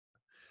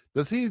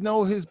 Does he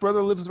know his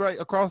brother lives right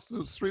across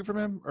the street from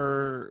him?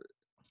 Or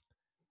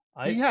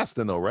he has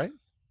to know, right?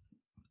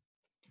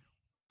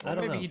 I don't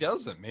Maybe know. he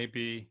doesn't.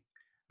 Maybe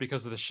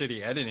because of the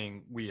shitty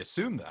editing, we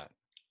assume that.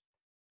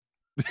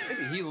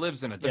 Maybe he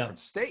lives in a different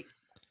state.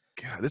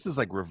 God, this is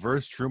like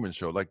reverse Truman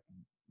Show. Like,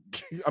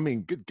 I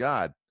mean, good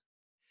God.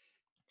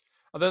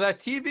 Although that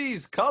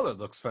TV's color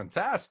looks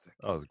fantastic.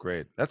 Oh, it's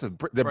great. That's the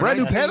For brand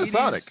new 1980s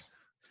Panasonic.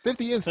 It's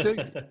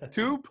 50-inch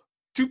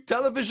tube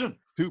television.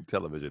 tube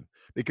television.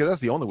 Because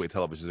that's the only way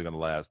televisions are going to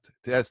last.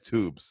 It has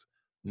tubes.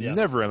 Yeah.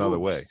 Never another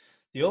Tubes. way.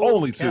 The old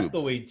Only tubes.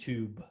 Hathaway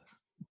tube.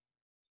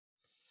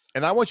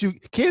 And I want you,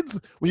 kids,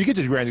 when you get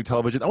your brand new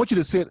television, I want you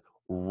to sit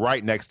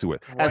right next to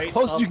it. As Right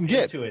close as you up can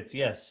get. into it.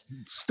 Yes.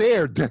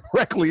 Stare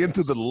directly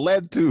into the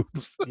lead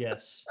tubes.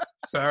 Yes.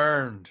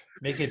 Burned.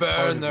 Make it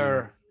part Burn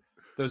of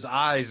those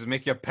eyes and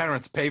make your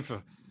parents pay for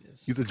you.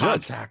 Yes. He's a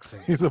judge.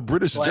 contacting. He's a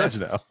British judge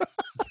Glasses.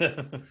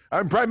 now.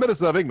 I'm Prime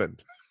Minister of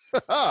England.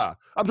 I'm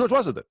George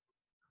Washington.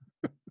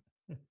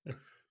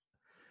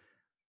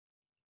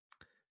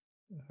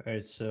 All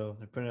right, so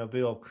they're putting out a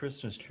big old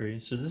Christmas tree.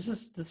 So does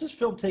this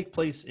film take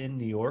place in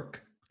New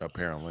York?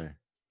 Apparently.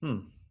 Hmm.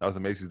 That was a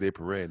Macy's Day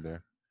Parade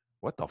there.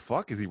 What the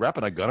fuck? Is he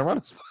wrapping a gun around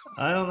his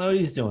I don't know what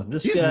he's doing.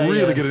 This He's guy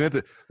really getting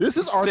into this.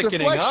 Is He's Arthur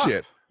thickening Fleck up.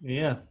 shit.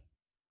 Yeah.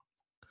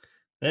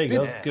 There you Did,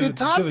 go. did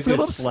Todd give a good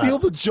Phillips slap. steal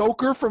the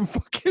Joker from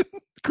fucking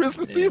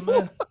Christmas Yeah,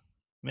 Evil?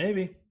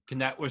 Maybe. Can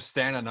that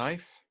withstand a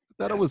knife?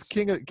 I thought it was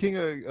Yes. king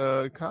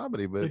of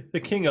comedy, but The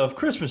king of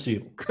Christmas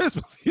Evil.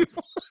 Christmas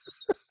Evil.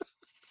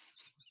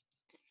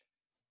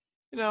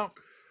 You know,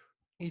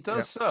 he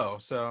does so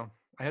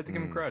I had to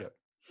give him credit.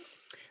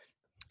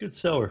 Good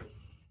seller.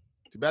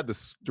 Too bad the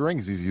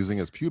strings he's using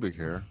as pubic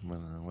hair.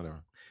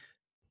 Whatever.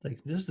 Like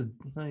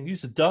I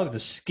used a dog to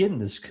skin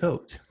this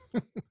coat.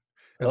 There's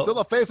Oh. still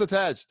a face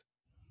attached.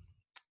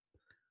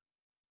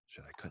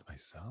 Should I cut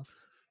myself?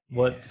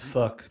 What Yes. the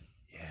fuck?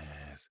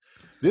 Yes.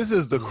 This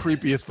is the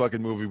creepiest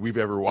fucking movie we've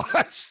ever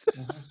watched.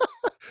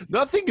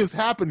 Nothing has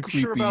happened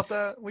creepy, Sure about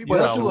that? We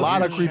but have a to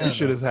lot of appreciate creepy it.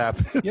 shit has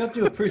happened. You have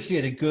to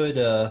appreciate a good.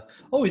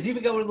 Oh, he's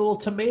even got one of the little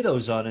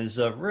tomatoes on his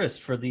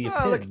wrist for the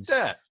Oh, look at pins.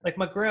 that. Like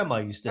my grandma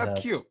used to How have.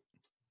 cute.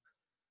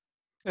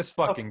 This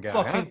How fucking guy.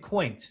 fucking Huh?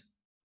 quaint.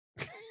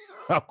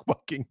 How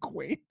fucking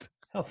quaint.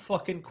 How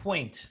fucking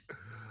quaint.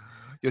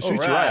 You'll shoot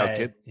your eye out, Alright.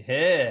 kid.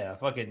 Yeah,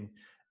 fucking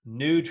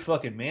nude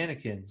fucking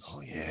mannequins.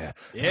 Oh yeah.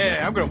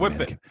 Yeah, I'm gonna whip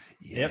it.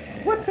 Yep.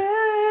 Yeah. Whip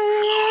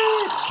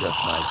it! Just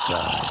my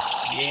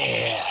size.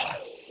 Yeah.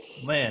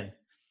 Man.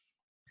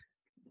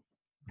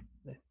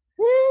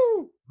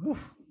 Woo!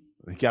 Oof.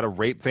 You got a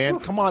rape fan?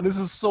 Come on, this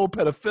is so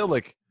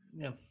pedophilic.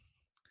 Yeah.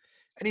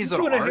 And he's an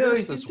doing it, artist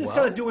he's as just well.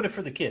 kind of doing it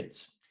for the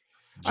kids.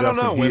 I don't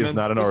know, Justin, he women. is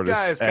not an this artist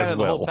guy is kind as of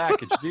the well. whole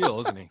package deal,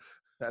 isn't he?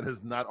 That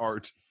is not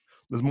art.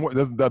 There's more.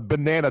 There's the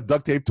banana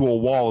duct tape to a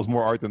wall is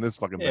more art than this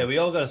fucking Yeah, thing. we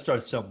all got to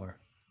start somewhere.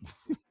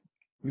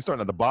 We're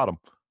starting at the bottom.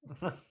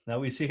 Now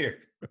we see here.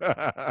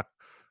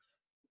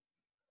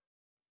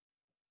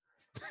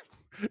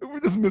 We're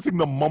just missing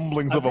the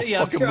mumblings of a fucking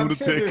I'm sure lunatic.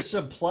 there's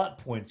some plot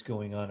points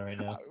going on right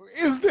now.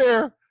 Is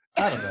there?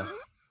 I don't know.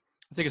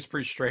 I think it's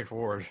pretty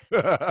straightforward.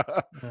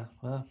 Yeah,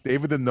 well,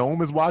 David the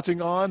Gnome is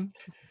watching on.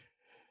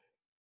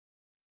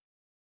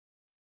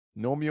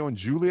 Gnomeo and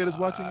Juliet is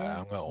watching on.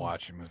 I'm gonna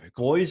watch a movie.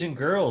 Boys and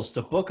Girls,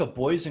 the book of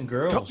Boys and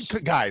Girls.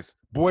 Guys,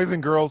 boys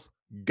and girls,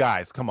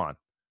 guys, come on.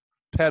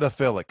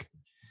 Pedophilic.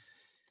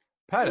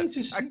 Pettit. It's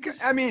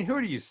just- I mean, who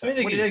do you say? I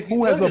mean, What do you like, say?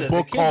 Who has look a at it, the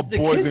book kids- called the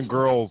Boys kids- and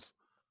Girls?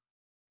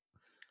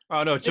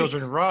 Oh no,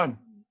 children run.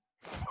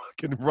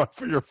 Fucking run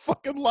for your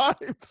fucking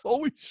lives.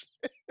 Holy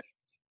shit.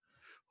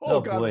 Oh, Oh,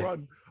 God, boy.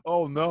 run.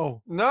 Oh,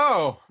 no.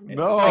 No.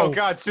 No. Oh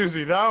God,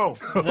 Susie, no.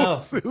 No.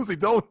 Susie,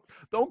 don't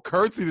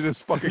curtsy to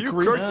this fucking You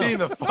creep. curtsying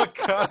the fuck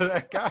out of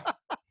that guy.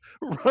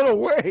 Run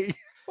away.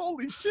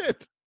 Holy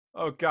shit.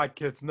 Oh God,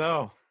 kids,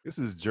 no. This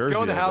is Jersey.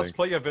 Go in the I house, think.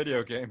 play your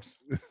video games.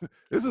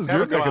 This is Never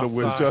your go neck of the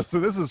woods, outside.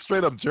 Justin. This is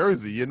straight up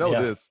Jersey. You know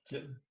Yeah. this.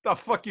 The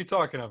fuck you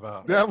talking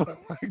about? That look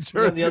like On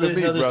Jersey the other, to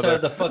me, the other brother. side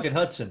of the fucking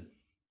Hudson.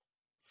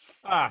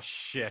 Ah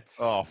shit.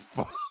 Oh,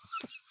 fuck.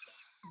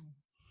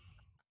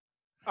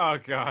 Oh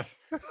God.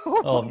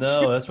 Oh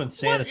no, that's when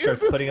Santa What is starts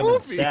this putting them in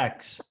movie?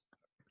 sacks.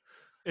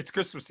 It's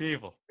Christmas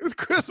Evil. It's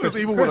Christmas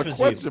Evil Christmas with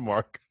a question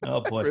mark.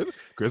 Oh boy,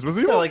 Christmas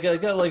got Evil. like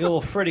a little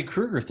Freddy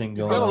Krueger thing He's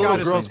going got a on. little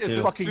God, girl's is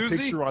it fucking Susie?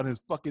 picture on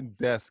his fucking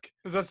desk.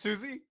 Is that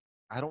Susie?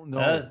 I don't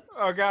know.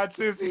 Oh God,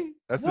 Susie.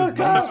 That's Oh, his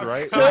God. niece,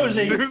 right?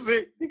 Susie.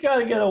 Susie. You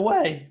gotta get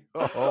away.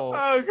 Oh.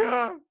 Oh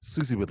God.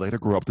 Susie would later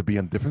grow up to be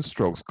on Different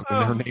Strokes,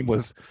 and her name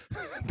was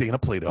Dana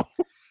Plato.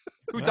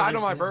 Who Well, died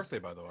on my there's- birthday,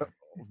 by the way?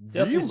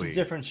 Definitely some Really?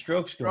 different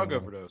strokes going Drug on.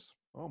 overdose.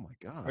 Oh my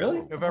god. Really?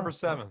 Oh, November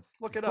 7th.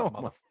 Look it up,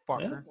 Oh, my-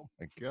 motherfucker. oh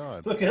my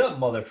god. Look it up,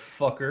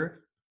 motherfucker.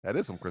 That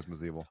is some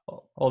Christmas Evil.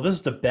 Oh, this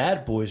is the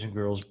Bad Boys and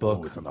Girls book.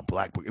 Oh, it's in the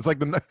black book. It's like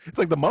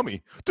the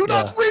Mummy. Do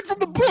not read from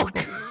the book.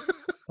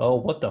 Oh,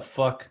 what the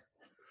fuck?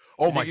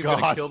 Oh You my think he's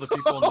gonna god. kill the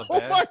people in the Oh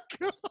bed? my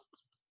god.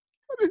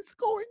 What is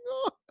going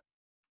on?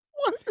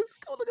 What is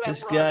going on? Look at This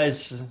that rug.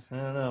 guy's, I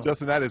don't know.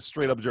 Justin, that is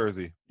straight up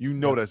Jersey. You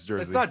know that's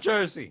Jersey. It's not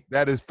Jersey.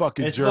 That is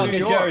fucking It's Jersey. fucking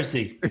New York.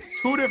 Jersey.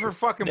 Two different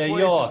fucking New places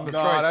York. in the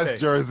No, that's tri-state.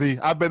 Jersey.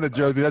 I've been to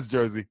Jersey. That's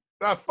Jersey.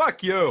 Ah,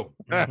 fuck you.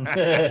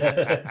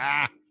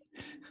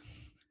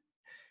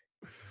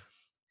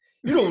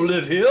 You don't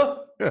live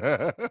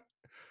here.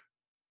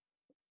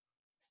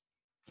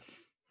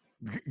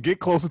 Get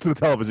closer to the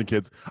television,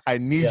 kids. I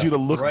need Yeah, you to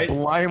look right.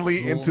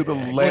 blindly into the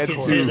Yeah, lead Look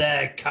into tube.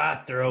 that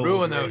cutthroat.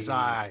 Ruin those rays.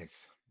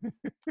 eyes.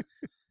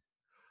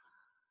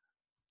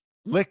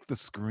 Lick the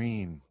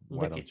screen.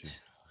 Why Lick don't it. you?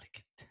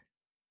 Lick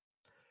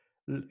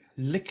it.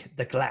 Lick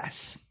the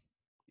glass.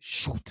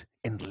 Shoot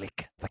and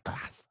lick the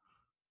glass.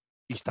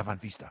 Ista van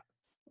Vista.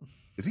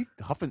 Is he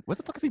huffing? What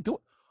the fuck is he doing?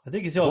 I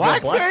think he's all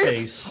about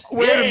Blackface? blackface.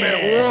 Wait a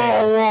minute.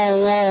 Yeah.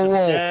 Whoa.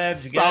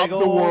 Sometimes you gotta Stop go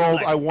the world.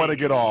 I want to blackface.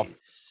 get off.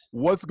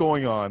 What's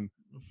going on?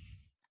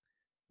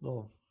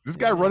 Oh, This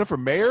guy running for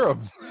mayor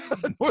of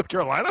North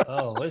Carolina?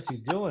 oh, what is he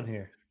doing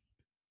here?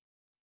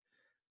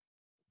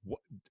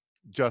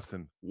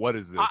 Justin, what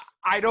is this?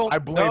 I don't I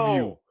blame know.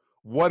 you.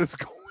 What is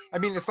going I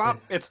mean, it's not.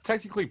 It's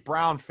technically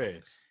brown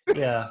face,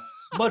 Yeah,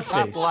 not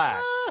mudface.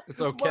 black.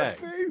 It's okay.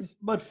 Blackface.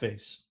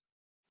 Mudface.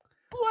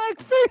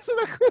 Blackface in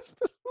a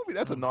Christmas movie.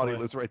 That's a naughty boy.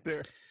 list right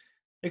there.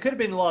 It could have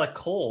been a lot of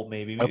coal,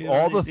 maybe. Of Maybe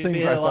all the they things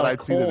had I a lot thought of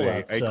I'd see coal today, a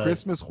outside.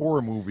 Christmas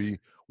horror movie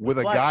with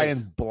a guy in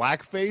Blackface.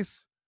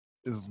 blackface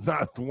is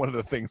not one of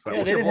the things that Yeah,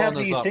 would they You're didn't have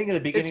blowing this the up. thing at the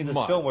beginning It's of this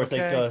mud, film where it's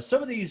okay? like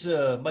some of these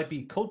might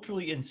be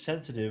culturally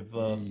insensitive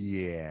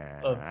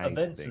yeah, I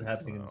events think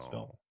happening in this so.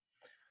 film.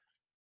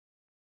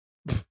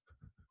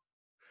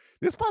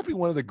 This might be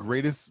one of the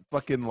greatest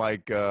fucking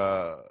like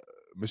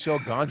Michelle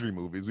Gondry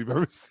movies we've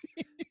ever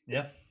seen.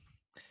 Yeah.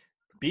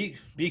 Be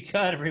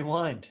kind and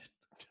rewind.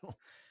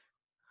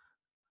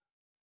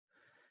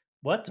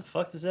 What the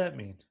fuck does that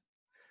mean?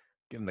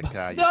 Get in the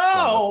car, you son of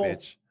No! a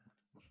bitch.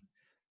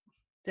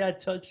 Dad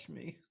touched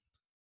me.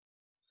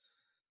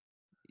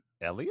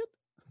 Elliot?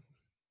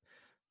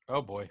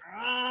 Oh boy.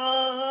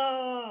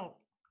 Oh!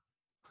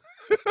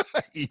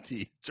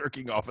 E.T.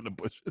 jerking off in the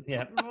bushes.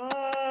 Yeah.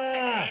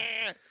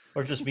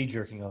 Or just me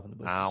jerking off in the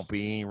bushes. I'll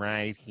be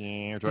right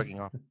here jerking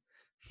off.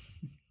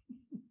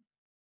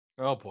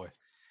 Oh boy.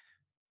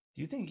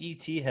 Do you think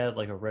E.T. had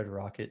like a red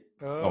rocket?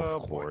 Oh,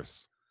 Of boy.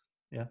 course.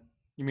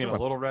 You mean a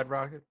little red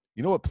rocket?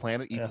 You know what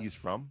planet Yeah. E.T. is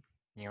from?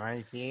 You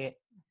want to see it?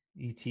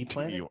 E.T.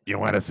 planet? You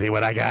want to see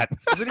what I got?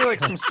 Isn't he like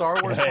some Star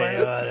Wars Hey,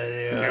 planet? what is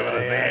it? You wanna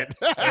see it?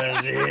 What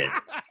is it?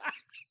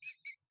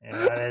 You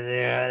want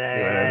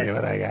to see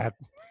what I got?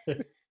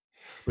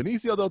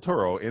 Benicio del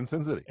Toro in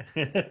Sin City.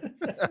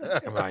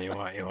 Come on, you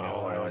want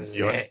to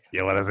see it?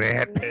 You want to see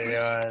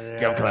it?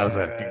 Come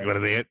closer. You want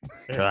to see it?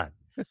 Come on.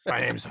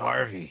 My name's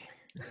Harvey.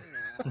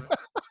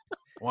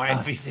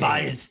 Harvey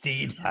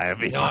Feinstein.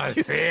 You want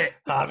to see it?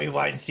 Harvey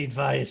Weinstein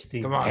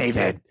Feinstein. Come on,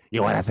 David,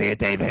 you want to see it,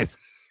 David?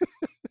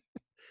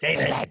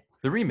 David.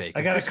 The remake. I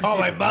of gotta Christmas call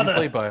my Evil, mother.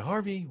 Played by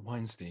Harvey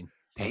Weinstein.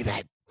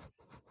 David,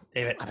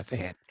 David. want to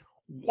see it?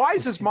 Why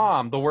is his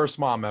mom the worst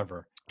mom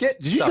ever?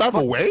 Get Did you the drive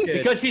fuck away? kid.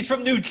 Because she's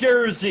from New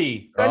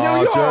Jersey. New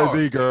Oh, York.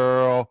 Jersey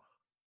girl.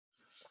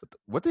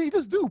 What did he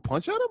just do?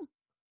 Punch at him?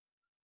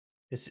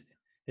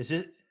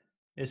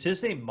 Is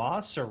his name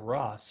Moss or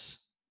Ross?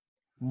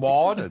 He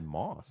Maud. said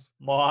Moss.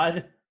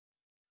 Maud.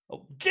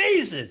 Oh,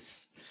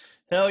 Jesus.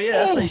 Hell yeah,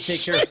 that's how you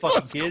take care of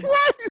fucking Jesus kids.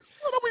 Christ,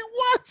 what are we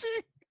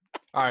watching?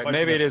 All right, Watching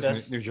maybe it is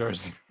Macbeth. New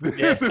Jersey.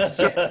 This is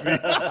Jersey.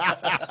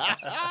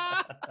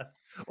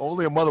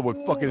 Only a mother would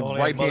fucking Only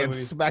a right mother hand would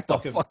smack the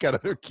fucking- fuck out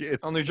of her kid.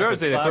 On New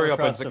Jersey, they slap throw you up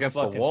across the against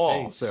the fucking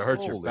wall, face. so it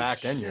hurts your Holy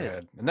back and your shit.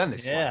 head, and then they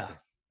slap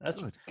Yeah, you.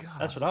 Good God.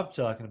 that's what I'm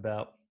talking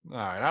about. All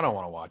right, I don't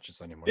want to watch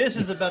this anymore. This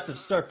is about to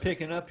start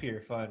picking up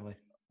here finally.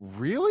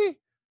 Really?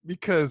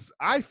 Because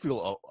I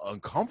feel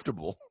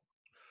uncomfortable.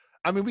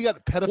 I mean, we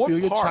got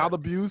pedophilia, part? child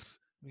abuse,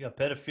 We got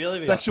pedophilia,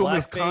 we Sexual got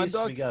blackface, we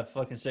misconduct? got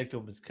fucking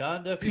sexual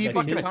misconduct, we Pee got,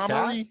 fucking kids, a cat?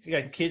 Tommy. we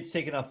got kids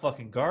taking out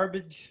fucking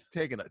garbage.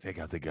 Take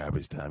out the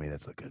garbage, Tommy.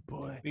 That's a good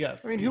boy. We got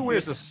I mean, who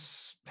wears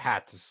a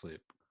hat to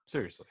sleep?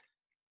 Seriously.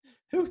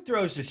 who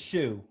throws a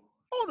shoe?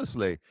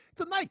 Honestly,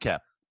 it's a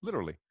nightcap,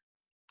 literally.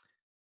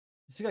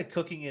 Is this guy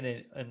cooking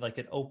in like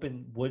an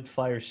open wood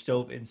fire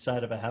stove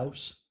inside of a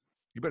house?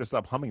 You better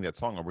stop humming that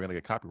song or we're going to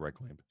get copyright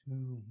claimed.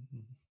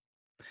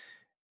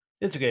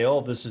 It's okay. All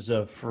of this is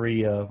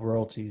free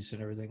royalties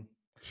and everything.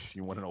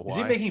 You want to know Is why?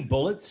 he making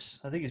bullets?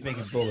 I think he's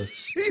making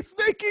bullets. He's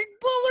making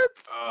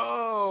bullets.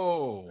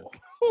 Oh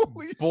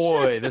Holy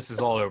boy, this is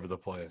all over the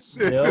place.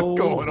 This is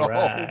going on. Oh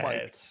my!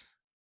 Right.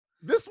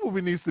 This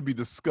movie needs to be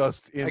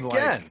discussed in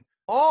Again,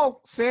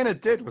 all Santa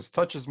did was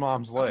touch his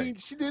mom's Like, leg. I mean,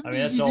 she didn't. I mean,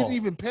 that's he all. didn't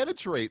even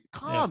penetrate.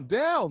 Calm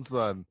down,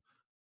 son.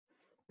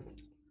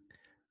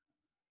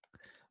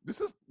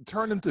 This is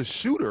turned into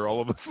shooter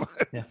all of a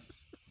sudden.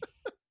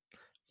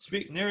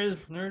 Speak. There it is.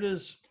 There it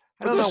is.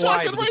 I don't There's know a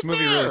why, shotgun but this right movie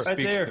there. really Right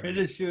speaks there. to It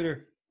me. is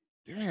shooter.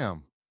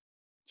 Damn.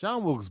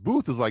 John Wilkes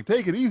Booth is like,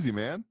 take it easy,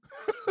 man.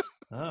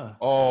 Ah.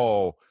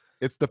 Oh,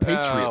 it's the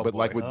Patriot, Oh, but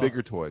like boy. with Oh.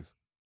 bigger toys.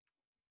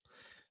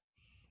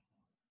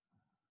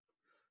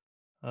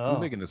 Oh. He's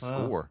making the oh,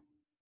 score.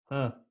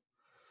 Huh.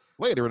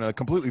 Later in a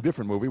completely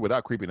different movie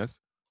without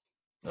creepiness.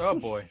 Oh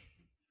boy.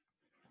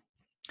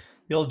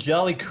 The old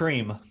Jolly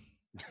Cream.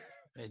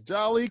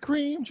 Jolly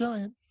Cream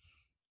Giant.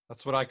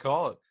 That's what I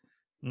call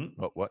it.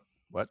 Oh, what?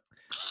 What?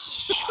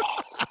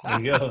 There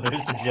you go.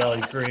 There's the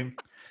Jolly Cream.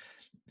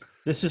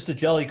 This is the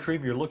Jolly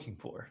Cream you're looking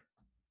for.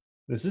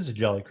 This is a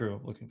Jolly Cream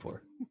I'm looking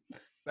for.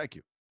 Thank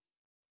you.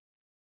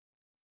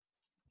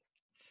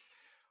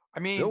 I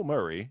mean, Bill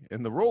Murray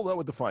in the role that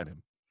would define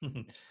him.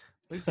 at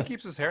least he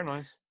keeps his hair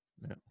nice.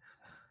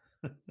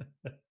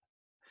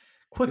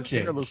 Quick His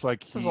hair change. looks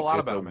like Says a lot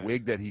it's about a him, man.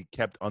 wig that he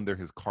kept under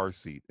his car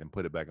seat and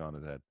put it back on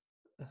his head.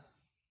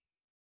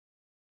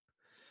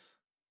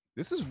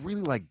 This is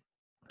really like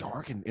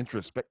dark and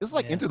introspective. This is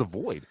like Yeah. Into the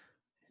Void.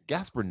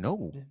 Gasper,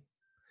 no.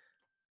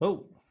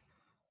 Oh.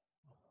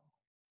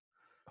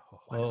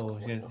 What is Oh,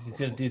 going he's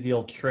gonna do the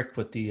old trick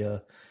with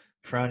the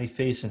frowny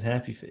face and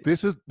happy face.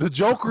 This is the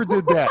Joker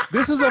did that.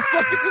 This is a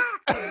fucking.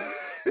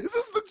 This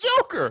is the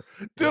Joker,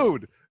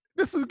 dude.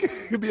 This is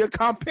gonna be a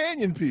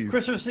companion piece.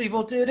 Christmas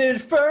Evil did it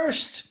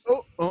first.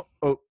 Oh!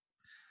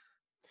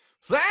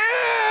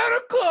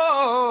 Santa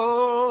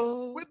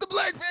Claus With the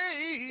black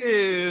face.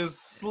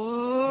 is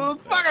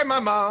fucking my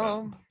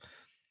mom.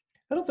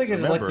 I don't think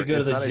I'd like to Remember, go to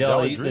it's the not a Jolly,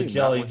 Jolly Dream, the not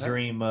Jolly with that.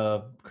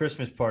 Dream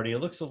Christmas party. It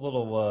looks a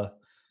little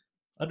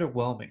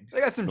underwhelming. They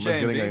got some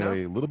Somebody's J&B, getting you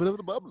know? a little bit of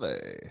the bubbly.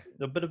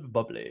 A bit of a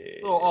bubbly.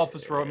 A little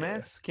office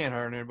romance. Can't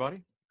hurt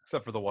anybody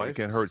except for the It wife.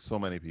 can hurt so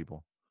many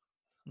people.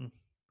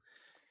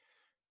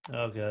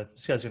 Oh god,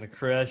 this guy's gonna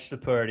crash the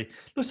party.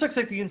 This looks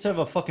like the inside of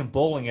a fucking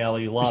bowling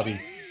alley lobby.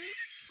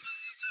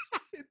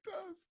 It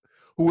does.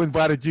 Who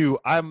invited you?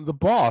 I'm the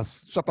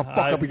boss. Shut the fuck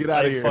up and get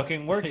out of I here.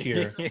 fucking work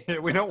here.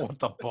 We don't want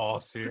the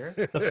boss here.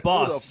 The Who the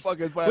boss. fuck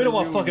We invited don't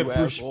want you, fucking you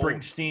Bruce asshole?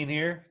 Springsteen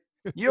here.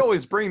 You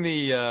always bring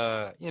the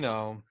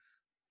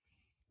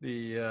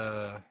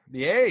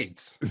the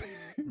AIDS.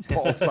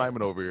 Paul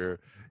Simon over here.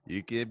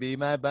 You can be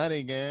my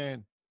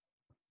bodyguard.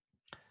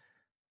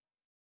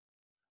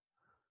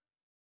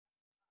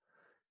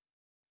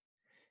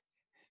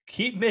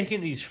 Keep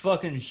making these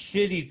fucking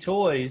shitty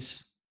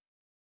toys.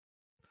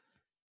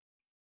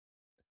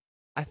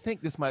 I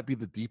think this might be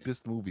the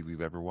deepest movie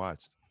we've ever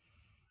watched.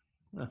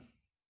 Huh.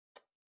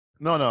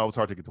 No, it was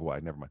hard to get to why.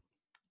 Never mind.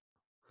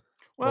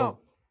 Well,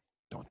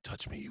 Don't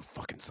touch me, you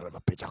fucking son of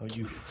a bitch. I'll Oh, kill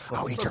you you.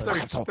 I'll fucking eat your son of a-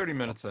 fucking soul. 30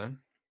 minutes in.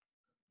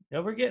 Yeah,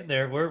 we're getting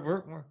there.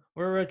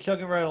 We're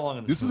chugging right along.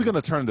 In This is going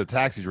to turn into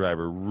Taxi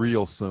Driver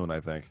real soon,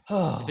 I think.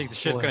 to. You think the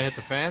shit's gonna hit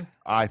the fan?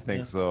 I think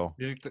Yeah. so.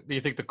 Do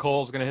you think the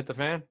coal's gonna hit the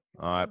fan?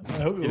 All right. You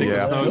think the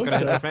Yeah. snow's gonna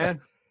hit the fan?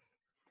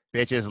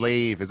 Bitches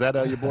leave. Is that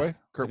your boy? You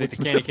Kurt think the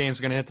Wood candy cane's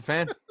gonna hit the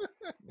fan?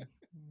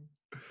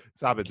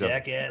 Stop it,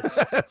 Jeff.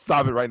 Jackass.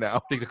 Stop it right now.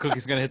 Think the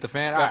cookie's gonna hit the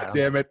fan? I God don't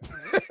know. damn it.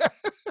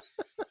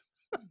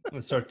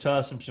 Let's start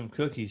tossing some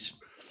cookies.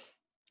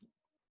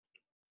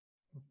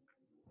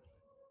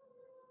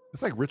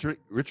 It's like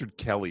Richard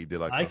Kelly did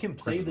like I a can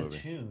play the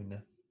Christmas movie.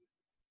 tune.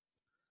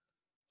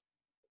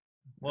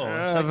 Whoa,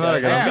 Ah, this fuck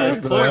it, guy's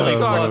I'm clearly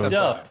talking fucked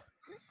about-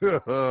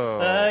 up. Oh,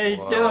 I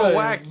fuck. do little it,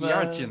 wacky,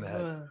 aren't you, in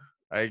that? man.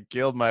 I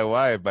killed my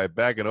wife by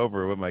backing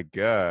over with my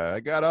gun. I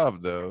got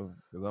off though,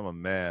 because I'm a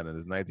man and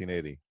it's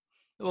 1980.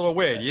 A little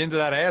weird. You into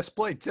that ass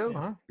play too,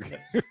 huh?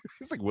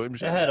 It's like William I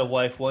Shatner. had a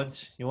wife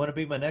once. You want to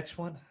be my next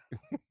one?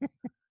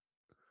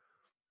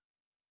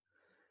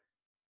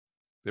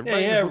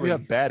 Everybody yeah, in this movie have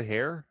Reed. bad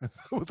hair.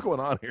 What's going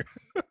on here?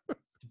 It's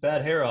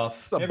bad hair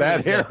off. It's a bad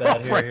Everybody's hair got bad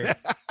off hair right here.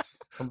 now.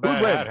 Some Who's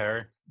bad winning? hat,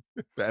 Harry.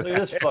 Bad Look at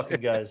this hair.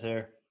 fucking guy's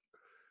hair.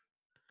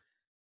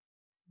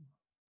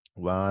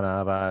 One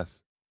of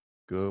us.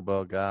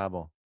 Google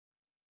gobble.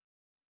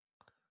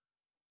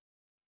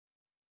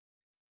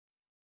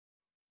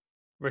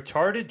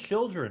 Retarded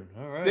children.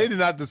 All right. They did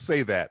not just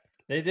say that.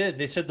 They did.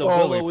 They said the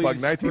Holy Willowy fuck,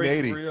 Spring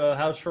 1980.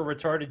 House for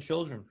Retarded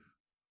Children.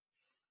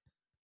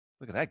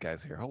 Look at that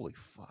guy's hair. Holy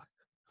fuck.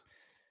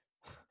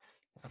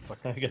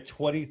 I got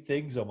 20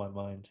 things on my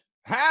mind.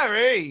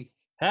 Harry,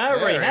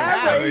 Harry,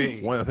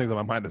 Harry. One of the things on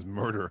my mind is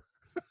murder.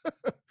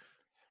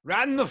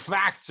 run the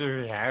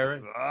factory,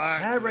 Harry.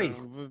 Harry.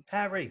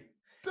 Harry.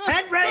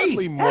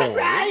 Definitely moral.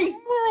 There's a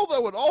moral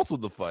that would also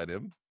define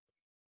him.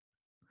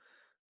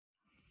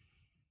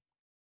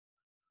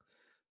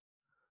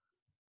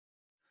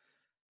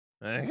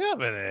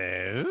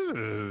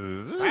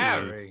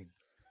 Harry.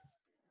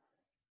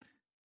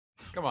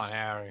 Come on,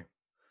 Harry.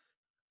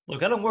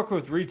 Look, I don't work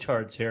with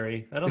retards,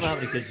 Harry. I don't know how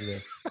many kids are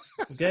there.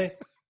 Okay?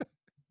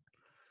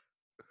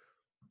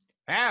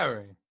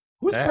 Harry.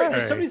 Who's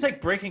Hey. somebody's like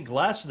breaking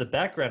glass in the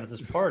background at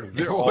this party.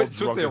 They're all What's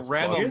drunk the as fuck.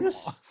 random Hear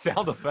this?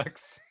 sound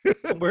effects?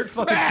 Some weird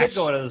fucking Smash! shit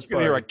going on at this You're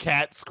gonna hear a party.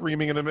 cat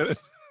screaming in a minute.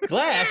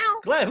 Glass?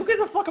 Glass? Who gives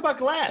a fuck about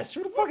glass?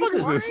 Who the fuck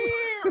is this?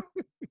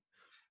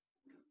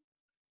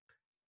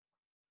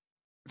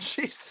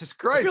 Jesus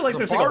Christ! I feel like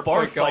there's like a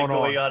bar fight going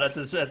on. on at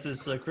this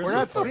Christmas We're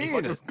not party. seeing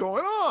What it. is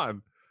going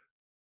on?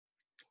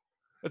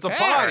 It's a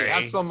party. Harry.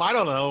 Have some, I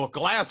don't know,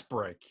 glass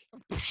break.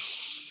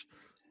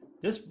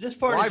 This party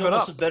is Live it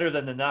almost up. better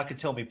than the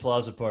Nakatomi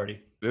Plaza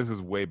party. This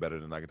is way better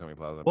than Nakatomi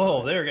Plaza.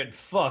 Whoa, they're getting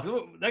fucked.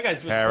 That guy's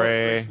just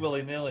Harry.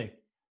 willy nilly.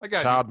 That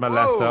guy's Child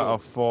molester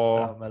of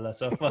Oh, 4.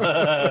 Melissa.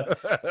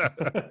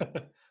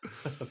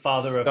 The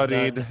father of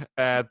Studied none.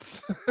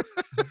 at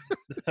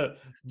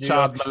New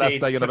Child York molester State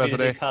Community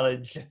University.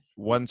 College.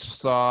 once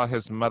saw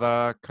his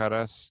mother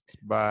caressed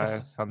by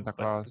Santa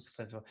Claus.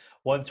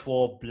 Once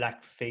wore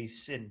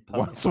blackface in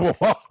public. Once wore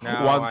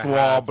Now once I wore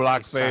have a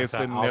blackface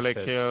Santa and nearly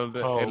outfit. killed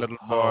Ho, a little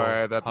ho,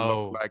 boy that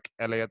ho. looked like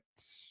Elliot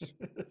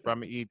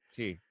from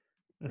E.T.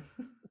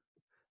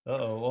 Uh-oh.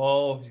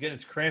 Oh, he's getting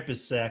his Krampus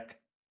sack.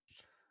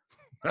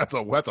 That's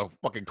a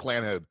fucking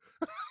clan head.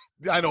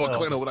 I know a Oh.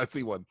 clan head when I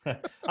see one.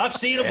 I've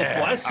seen him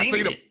before. I've seen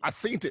him. it. I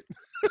seen it.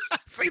 I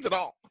seen it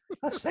all.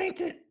 I've seen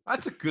it.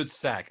 That's a good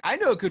sack. I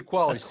know a good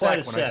quality That's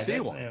quite sack a when I sack. see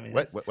That- one. I mean,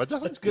 What? Justin?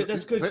 That's good.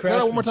 That's good. Say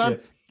that one more time.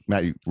 craftsmanship.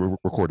 Matt, you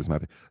record this,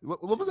 Matthew.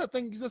 What was that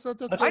thing you just said?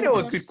 That's I know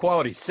a Yes. good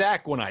quality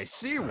sack when I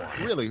see one.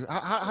 Really?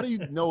 How do you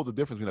know the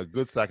difference between a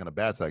good sack and a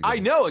bad sack? I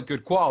know a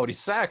good quality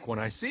sack when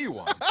I see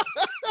one.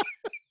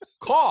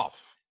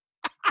 Cough.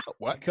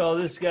 What? We call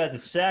this guy the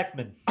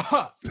Sackman.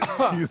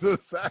 He's a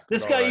sack.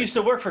 This all guy right. used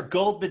to work for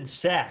Goldman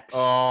Sachs.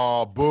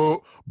 Oh,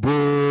 boo,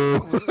 boo.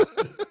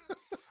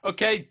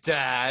 Okay,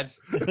 Dad.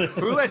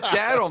 Who let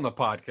Dad on the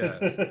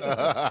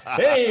podcast?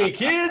 Hey,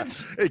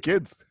 kids. Hey,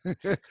 kids.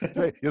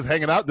 Hey, just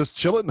hanging out, just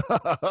chilling.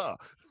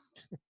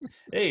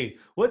 Hey,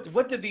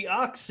 what did the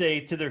ox say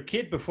to their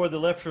kid before they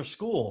left for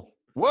school?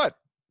 What?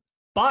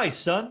 Bye,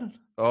 son.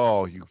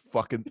 Oh, you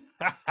fucking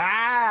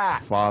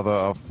father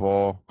of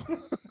 4.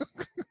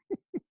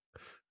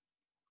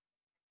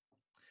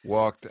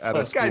 Walked out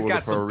of This guy's school got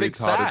for some big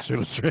retarded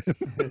sacks.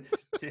 children.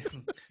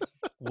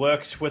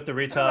 Works with the I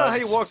don't know how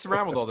he retards. walks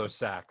around with all those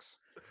sacks.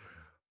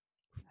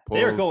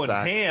 They're Pulls going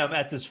sacks. ham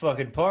at this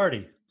fucking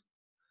party.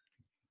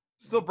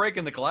 Still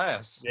breaking the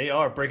glass. They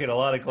are breaking a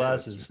lot of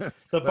glasses. The A lot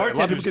of people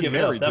bartender's getting giving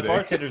up. married That today.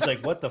 bartender's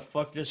like, "What the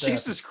fuck just happened?"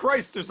 Jesus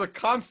Christ, there's a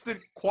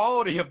constant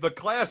quality of the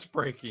glass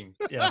breaking.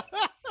 Yeah,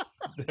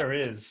 there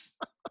is.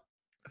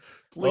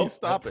 Please Oh,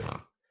 stop it.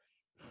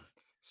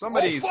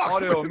 Somebody's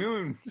fuck.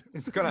 autoimmune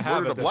is going to have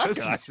a Murdered a black guy.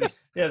 deficiency.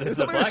 Yeah, Did there's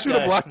a somebody black shoot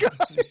guy. a black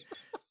guy?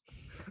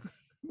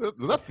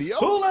 Was that Theo?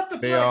 Who let the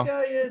Theo. black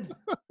guy in?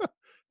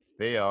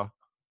 Theo.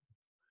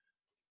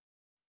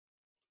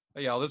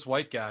 Hey, y'all, this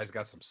white guy's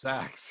got some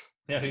sacks.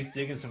 Yeah, he's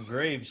digging some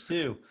graves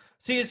too.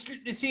 See,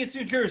 it's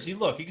New Jersey.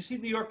 Look, you can see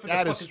New York from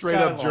That the is fucking straight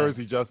up skyline.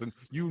 Jersey, Justin.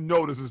 You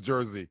know this is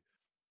Jersey.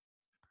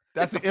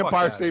 That's Get the the fuck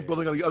Empire outta State here.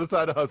 Building on the other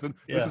side of Hudson.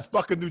 This Yeah. is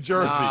fucking New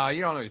Jersey. Nah,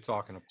 you don't know what you're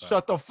talking about.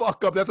 Shut the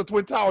fuck up. That's the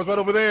Twin Towers right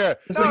over there.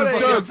 It's No, like, they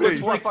fucking, ain't. Jersey.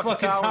 it's like Fucking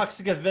fucking towers.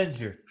 Toxic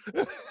Avenger.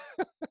 It's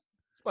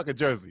fucking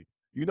Jersey.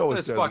 You know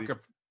it's This Jersey.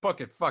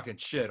 fucking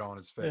shit on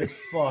his face. This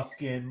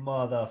fucking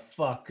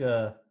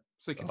motherfucker.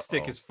 So he can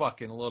stick Uh-oh. his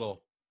fucking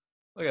little.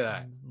 Look at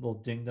that. Little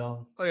ding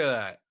dong. Look at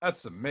that.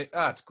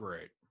 That's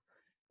great.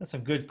 That's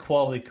some good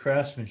quality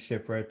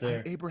craftsmanship right there.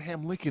 Like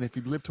Abraham Lincoln if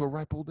he lived to a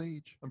ripe old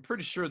age. I'm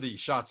pretty sure the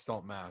shots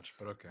don't match,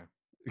 but okay.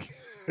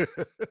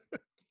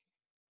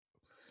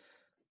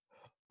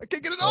 I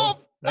can't get it Oh, off.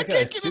 I that guy's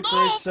can't get it super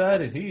off.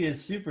 excited. He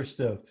is super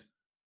stoked.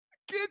 I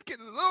can't get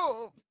it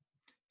off.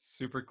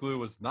 Super glue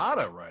was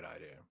not a right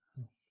idea.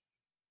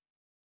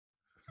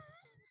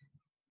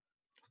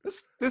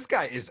 This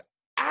guy is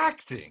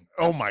acting.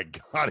 Oh my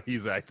God,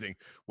 he's acting.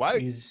 Why?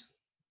 He's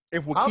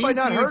If How have I Joaquin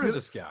not Phoenix heard of is-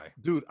 this guy?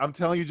 Dude, I'm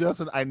telling you,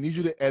 Justin, I need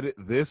you to edit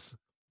this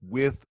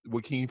with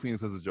Joaquin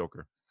Phoenix as a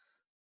Joker.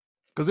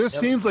 Because there's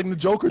Yep. scenes like the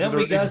Joker Then that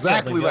we are got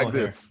exactly something like going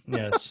here. this.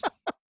 Yes.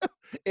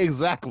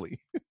 Exactly.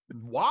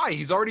 Why?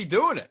 He's already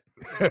doing it.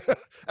 I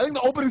think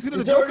the opening scene of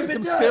It's the Joker already is been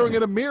him done. staring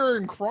at a mirror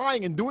and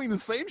crying and doing the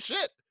same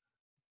shit.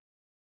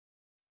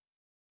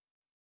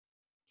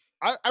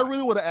 I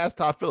really want to ask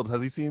Todd Phillips,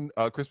 has he seen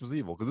Christmas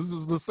Evil? Because this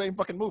is the same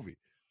fucking movie.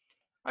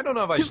 I don't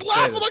know if I He's should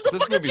laughing say this. like the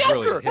This fucking movie's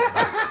really Joker.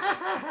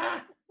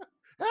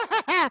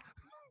 hit.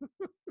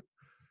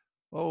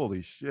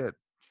 Holy shit.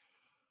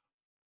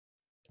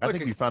 I Look,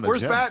 think we found a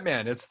where's gem.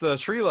 Batman? It's the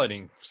tree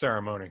lighting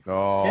ceremony.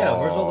 Oh, Yeah,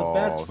 where's all the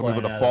bats Somebody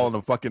would flying have out of fallen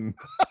and fucking.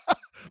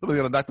 Somebody's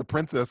gonna knock the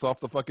princess off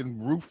the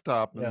fucking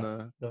rooftop Yeah.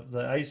 and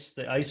The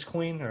ice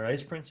queen or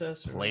ice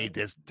princess. or- played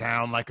this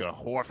town like a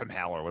whore from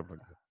hell or whatever.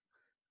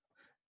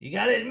 You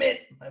gotta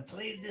admit, I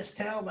played this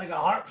town like a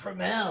harp from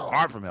hell.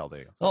 Hard from hell, there.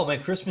 you go. Oh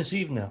man, Christmas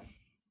Eve now.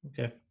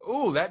 Okay,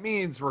 Ooh, that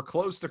means we're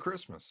close to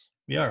Christmas.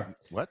 we are.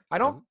 What? I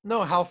don't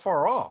know how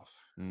far off.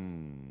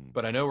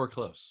 but I know we're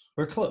close.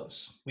 We're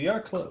close. We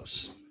are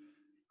close.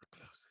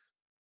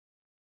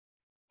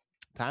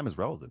 Time is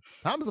relative.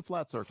 Time is a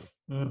flat circle.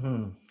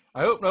 Mm-hmm.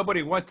 I hope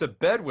nobody went to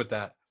bed with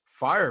that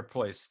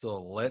fireplace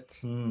still lit,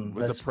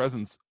 With the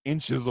presents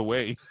inches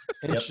away.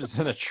 inches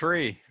in a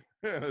tree,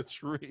 In a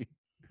tree.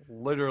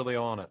 literally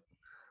on it.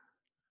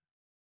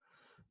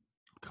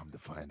 Come to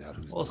find out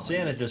who's Well, behind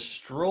Santa it. just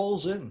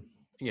strolls in.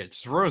 Yeah,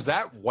 just ruins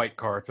that white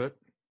carpet.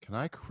 Can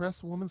I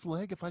caress a woman's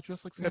leg if I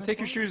dress like Now Santa? take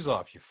your Claus? shoes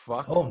off, you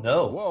fuck. Oh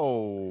no,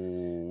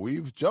 Whoa,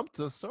 we've jumped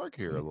to Stark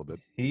here a little bit.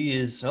 he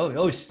is.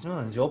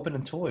 He's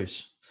opening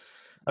toys.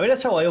 I mean,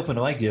 that's how I open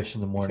my gifts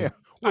in the morning. Yeah.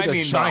 With I a mean,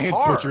 not giant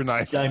hard. butcher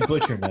knife. Giant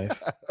butcher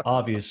knife,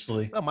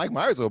 obviously. No, Mike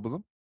Myers opens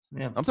them.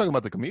 Yeah. I'm talking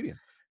about the comedian.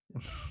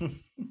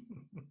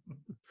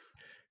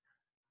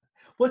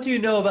 What do you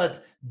know about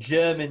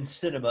German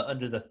cinema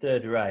under the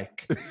Third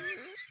Reich?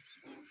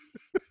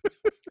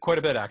 Quite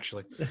a bit,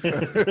 actually.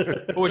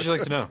 What would you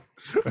like to know?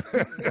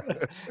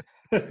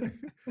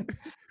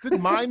 Is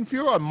it Mein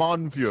Führer or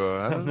Mon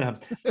Führer? I don't know.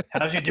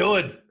 How's you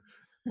doing?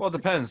 Well, it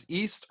depends.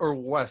 East or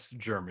West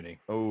Germany?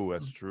 Oh,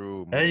 that's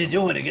true. How's you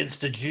doing against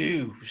the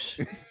Jews?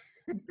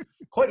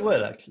 Quite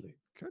well, actually.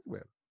 Good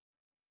win.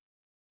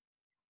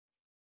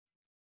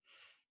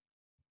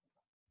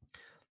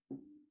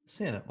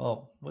 Santa,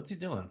 well, what's he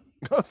doing?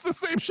 That's the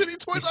same shitty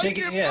toys He's I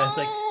taking- give. yeah, it's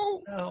like-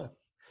 No! Oh,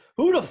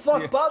 who the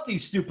fuck Yeah. bought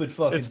these stupid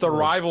fucking? It's the toys?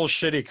 rival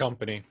shitty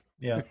company.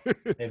 Yeah,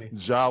 maybe.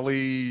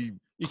 Jolly.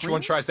 Each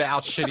one tries to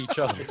outshit each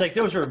other. It's like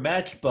those are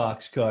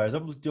Matchbox cars.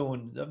 I'm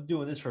doing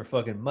this for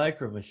fucking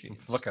Micro Some Machines.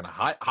 fucking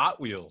Hot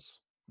Wheels.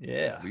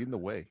 Yeah. leading the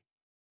way.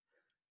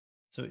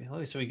 So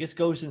he just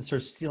goes and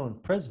starts stealing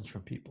presents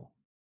from people.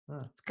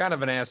 It's kind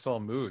of an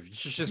asshole move. You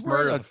should Is just he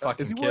wearing murder a- the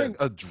fucking Is he kid. wearing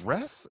a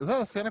dress? Is that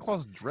a Santa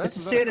Claus dress? It's a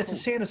Is that Santa. It's a coat?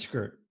 Santa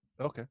skirt.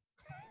 Okay.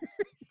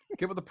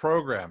 Get with the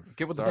program.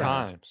 Get with the Sorry,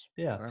 man. times.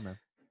 Yeah. Sorry, man.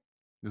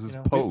 This is You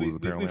know, pose,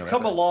 apparently. We've on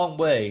come a FX. long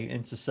way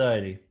in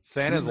society.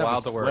 Santa's doesn't have a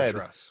allowed to wear a sled.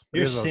 dress.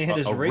 Here's There's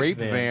Santa's a rape rape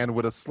van. van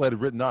with a sled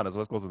written on it. So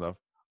that's close enough.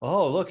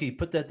 Oh, look, he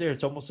put that there.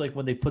 It's almost like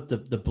when they put the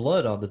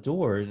blood on the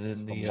door in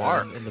It's the the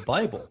mark. in the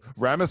Bible.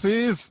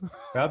 Ramesses,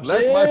 let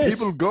my Ramses,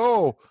 people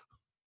go.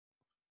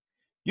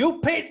 You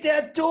paint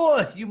that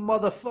door, you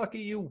motherfucker,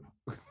 you.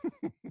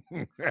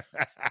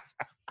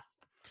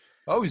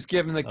 Oh, he's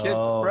giving the kid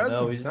Oh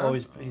presents. no, huh?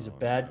 he's a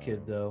bad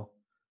kid though.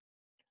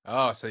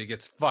 Oh, so he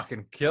gets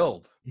fucking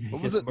killed. He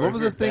What was gets it? What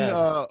was the murdered thing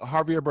bad.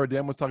 Javier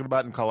Bardem was talking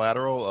about in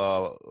Collateral?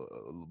 Oh,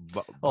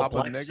 Papa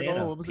Black Negro?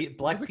 Santa. What was it?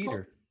 Black what was it called?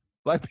 Peter.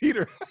 Black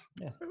Peter.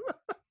 Black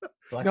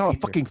You know how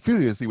Peter. fucking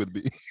furious he would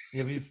be.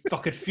 You'd be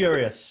fucking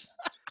furious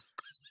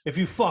if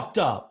you fucked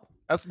up.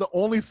 That's the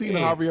only scene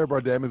Hey. Javier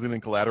Bardem is in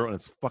Collateral, and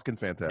it's fucking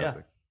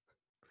fantastic.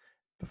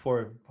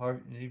 Before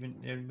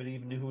anybody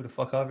even knew who the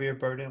fuck Javier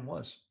Bardem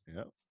was.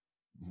 Yeah.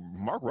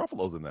 Mark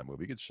Ruffalo's in that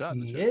movie. He gets shot.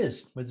 in the He chest.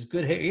 is, but it's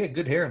good hair. He had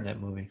good hair in that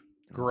movie.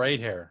 Great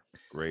hair.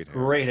 Great hair.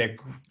 Great hair.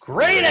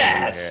 Great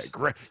ass. hair.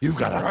 Great. You've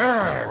got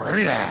a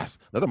great ass.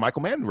 Another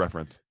Michael Mann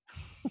reference.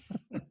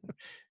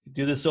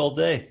 Do this all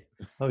day.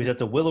 Oh, he's at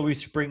the Willowy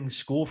Springs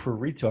School for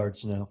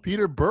Retards now.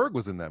 Peter Berg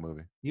was in that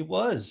movie. He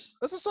was.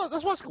 Let's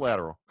watch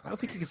Collateral. I don't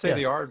think you can say Yeah.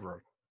 the R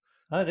word.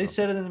 They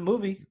said it in the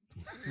movie.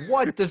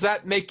 What does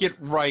that make it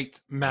right,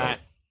 Matt?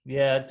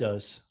 Yeah, it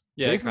does.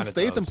 Yeah, it Jason kinda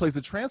Statham does. plays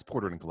the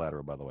transporter in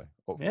Collateral, by the way.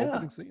 Yeah.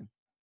 Opening scene.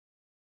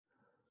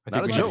 I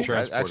Not think a we should joke. That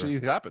transport actually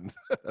happened.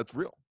 That's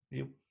real.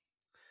 You,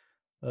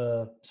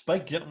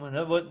 Spike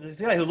Jones. This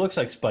guy who looks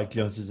like Spike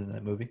Jones is in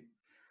that movie.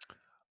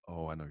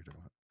 Oh, I know you're talking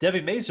about.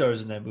 Debbie Mazar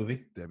is in that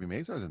movie. Debbie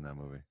Mazar's in that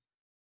movie.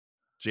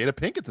 Jada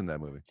Pinkett's in that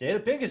movie.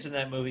 Jada Pinkett's in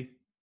that movie.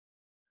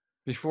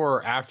 before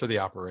or after the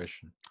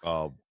operation.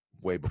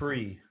 Way before.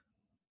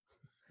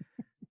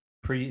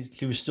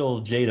 She was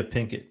still Jada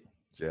Pinkett.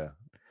 Yeah.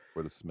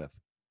 Or the Smith.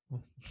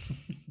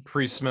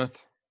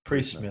 Pre-Smith.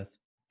 Pre-Smith.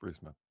 Bruce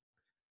Smith.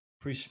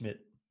 Pre-Schmidt.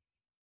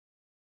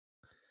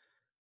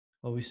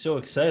 Well, we're so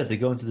excited to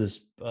go into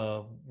this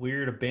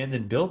weird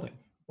abandoned building.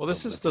 Well,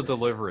 this is the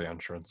delivery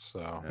entrance, so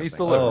Yeah, he's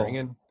thank delivering, you.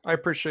 and I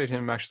appreciate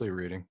him actually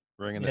reading.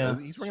 Yeah.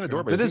 He's ringing the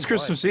doorbell. It is He's being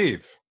Christmas polite.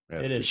 Eve. Yeah.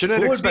 It is.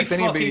 Shouldn't Who would expect be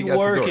anybody fucking at the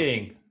door.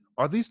 working?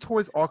 Are these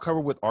toys all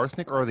covered with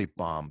arsenic or are they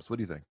bombs? What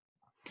do you think?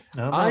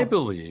 I don't I know.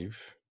 believe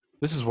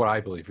this is what I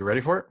believe. You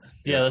ready for it?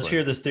 Yeah, let's go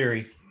hear this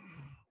theory.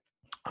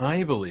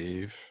 I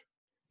believe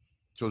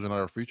Children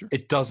are our future?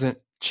 it doesn't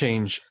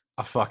change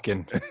a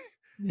fucking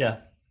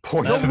Yeah.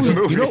 point That's of the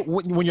movie. You know,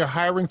 when you're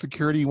hiring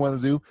security, you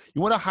want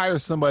to hire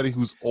somebody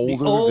who's older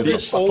than the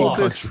oldest fuck.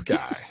 oldest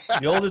guy.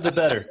 The older the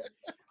better.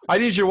 I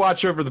need you to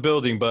watch over the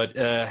building, but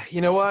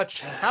you know what?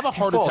 Have a If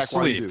you heart fall attack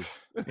while you asleep,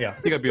 do. Yeah.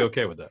 I think I'd be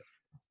okay with that.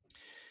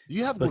 Do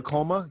you have But-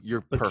 glaucoma?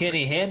 You're But perfect. can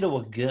he handle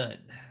a gun?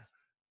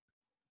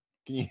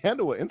 Can you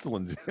handle an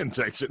insulin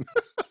injection?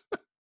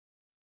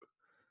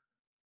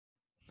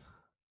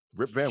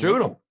 Rip Van Shoot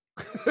Winkle. him.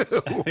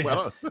 I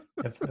don't-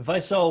 If I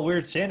saw a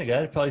weird Santa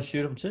guy, I'd probably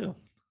shoot him too.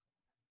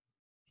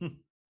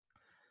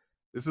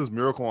 This is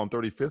Miracle on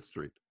 35th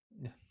Street.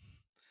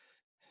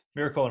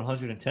 Miracle on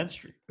 110th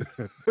Street.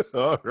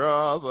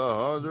 Across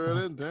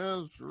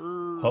 110th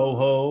Street. Ho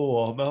ho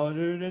on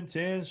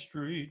 110th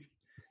Street.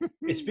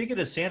 Hey, speaking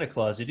of Santa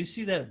Claus, did you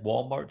see that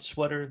Walmart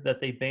sweater that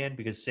they banned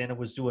because Santa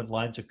was doing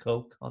lines of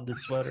coke on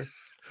this sweater?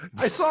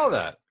 I saw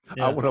that.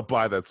 Yeah, I want to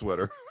buy that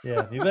sweater.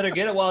 yeah. You better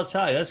get it while it's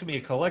hot. That's gonna be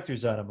a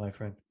collector's item, my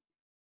friend.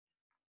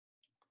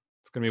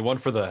 It's gonna be one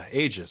for the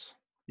ages.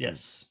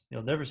 Yes,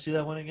 you'll never see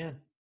that one again.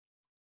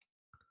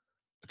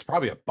 It's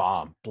probably a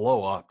bomb.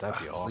 Blow up.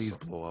 That'd be awesome. Please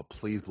blow up.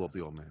 Please blow up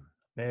the old man.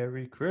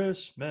 Merry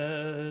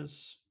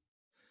Christmas,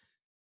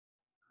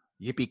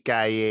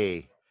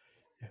 Yippee-ki-yay.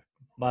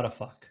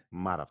 motherfuck.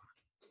 Mother.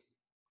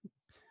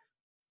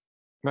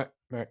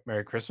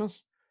 Merry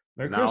Christmas.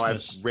 Merry Now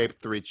Christmas. I've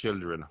raped 3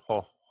 children.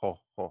 Ho, ho,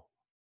 ho.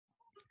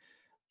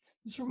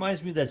 This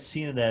reminds me of that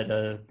scene of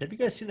that. Have you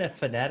guys seen that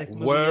Fanatic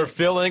movie? We're yet?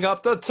 filling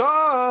up the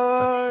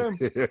time.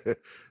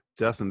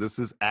 Justin, this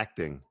is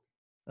acting.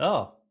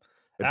 Oh,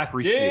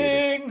 Appreciate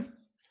it. acting.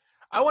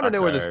 I want to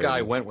know where this guy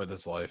Okay. went with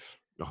his life.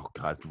 Oh,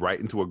 God. Right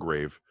into a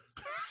grave.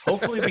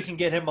 Hopefully, we can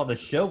get him on the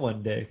show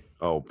one day.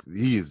 Oh,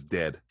 he is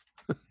dead.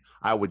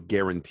 I would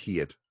guarantee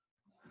it.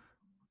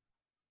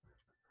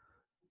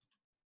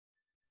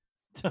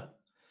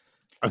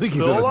 I think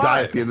he's Still going to die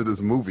alive. at the end of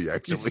this movie,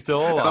 actually. He's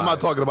still And alive. I'm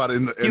not talking about it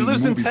in the He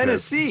lives in movie sense.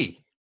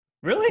 Tennessee.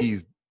 Really?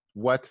 He's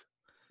what?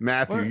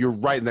 Matthew, Where- you're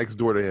right next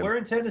door to him. We're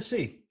in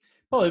Tennessee.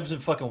 Probably lives in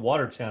fucking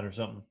Watertown or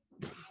something.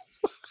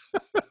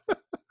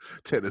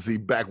 Tennessee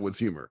backwoods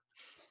humor.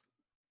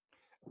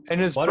 And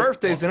his Water-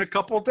 birthday's in a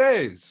couple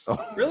days.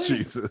 Oh, Really?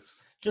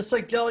 Jesus. Just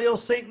like Jelly old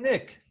Saint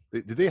Nick.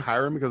 Did they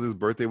hire him because his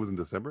birthday was in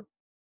December?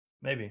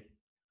 Maybe.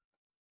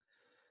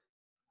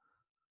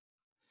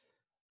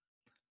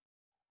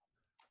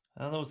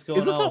 I don't know what's going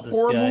Is this on a with this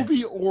horror guy.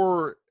 movie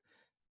or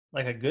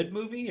Like a good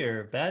movie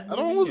or a bad movie? I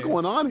don't know what's or-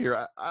 going on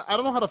here. I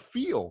don't know how to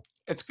feel.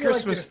 It's feel like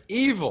Christmas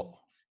evil.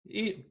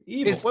 Evil.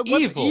 It's What's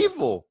evil.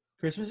 evil?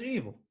 Christmas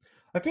evil.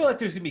 I feel like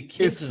there's gonna be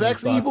kids. Is in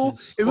sex these evil?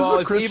 boxes. Is Well, this a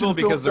it's Christian evil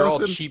film, because they're all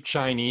Justin? cheap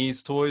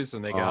Chinese toys,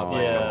 and they got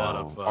like a lot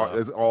of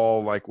It's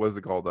all like what's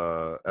it called? They're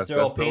all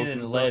Asbestos painted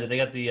and in stuff? lead. They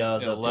got the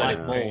black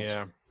lead, mold.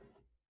 Yeah,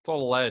 it's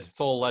all lead.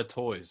 It's all lead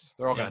toys.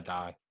 They're all Yeah. gonna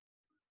die.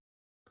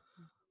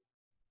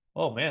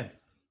 Oh man,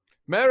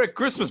 Merry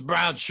Christmas,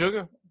 brown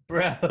sugar.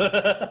 Brown.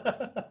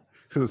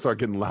 It's gonna start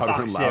getting louder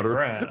and Foxy louder.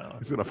 Brown.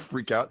 He's gonna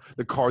freak out.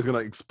 The car's gonna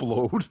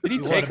explode. Did he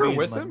You take wanna her be in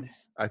with my- him?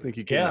 I think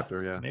he Yeah, kidnapped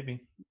her. Yeah. maybe.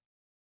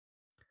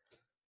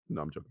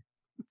 No, I'm joking.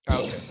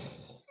 Okay.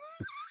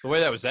 The way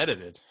that was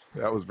edited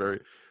That was very.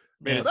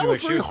 made it That seem was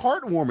like she very was.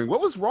 heartwarming. What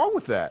was wrong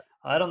with that?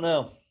 I don't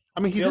know. I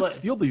mean, he Feel did like-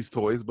 steal these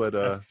toys, but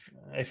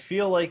I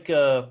feel like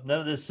none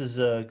of this is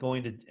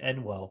going to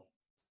end well.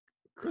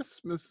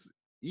 Christmas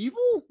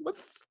evil?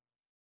 What's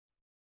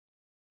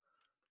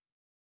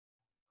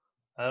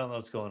I don't know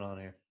what's going on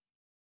here.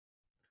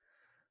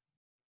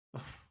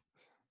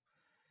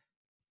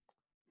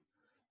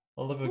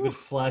 I'll look at a good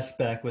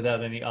flashback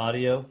without any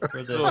audio for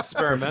A little the.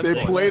 experimental.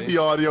 they I played think. the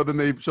audio, then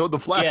they showed the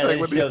flashback Yeah, they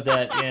with showed the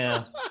that.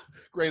 Yeah.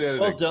 great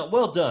editing. Well done.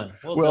 Well done.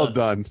 Well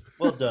done.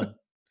 Well done.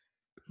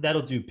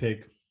 That'll do,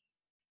 pig.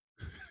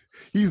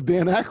 He's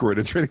Dan Aykroyd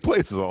in Trading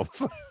Places all of a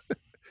sudden.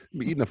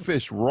 Be eating a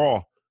fish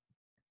raw.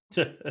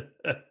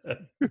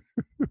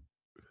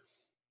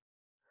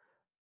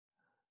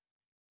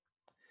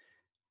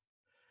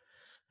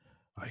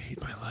 I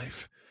hate my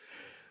life.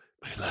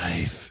 My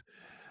life.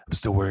 I'm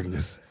still wearing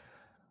this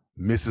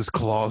Mrs.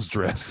 Claus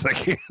dress. I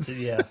can't.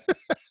 Yeah.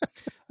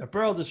 I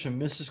borrowed this from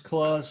Mrs.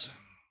 Claus.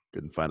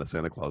 Couldn't find a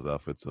Santa Claus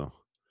outfit, so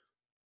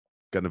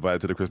got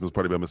invited to the Christmas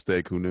party by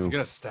mistake. Who Is knew? he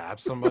gonna stab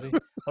somebody? I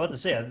was about to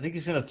say, I think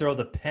he's going to throw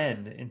the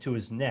pen into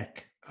his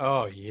neck.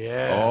 Oh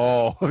yeah.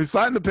 Oh, he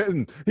signed the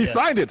pen. He Yeah.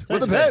 signed it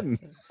with a Signed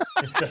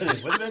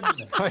pen. What did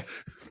I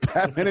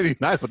Batman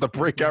 89 with the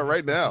breakout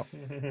right now.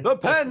 do? The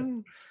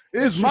pen.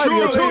 Is Surely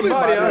mighty, totally mighty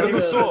mighty out of out the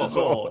of soul.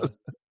 soul.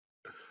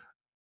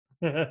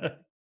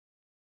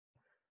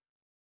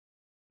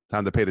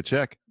 Time to pay the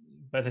check.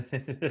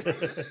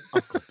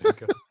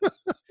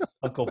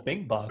 Uncle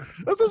Bing Bong.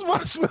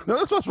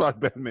 Let's watch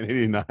Batman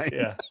 89.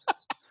 Yeah.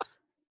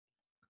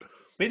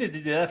 We need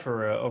to do that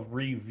for a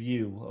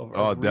review.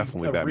 Oh,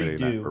 definitely a Batman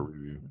 89 redo. for a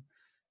review.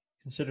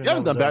 Considering You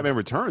haven't that done was our- Batman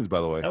Returns,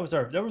 by the way. That was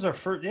our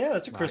first. Yeah,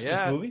 that's a Not Christmas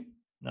yet. movie.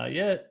 Not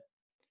yet.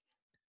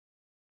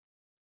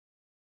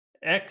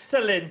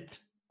 Excellent.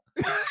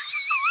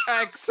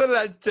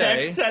 Excellent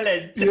day.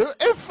 Excellent.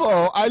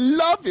 Beautiful. I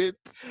love it.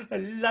 I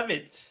love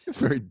it. It's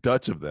very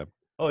Dutch of them.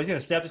 Oh, he's gonna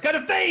stab this guy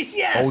in the face.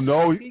 Yes. Oh,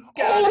 no. He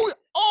got it.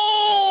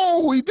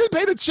 Oh, he did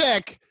pay the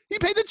check. He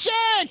paid the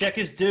check. Check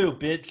is due,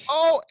 bitch.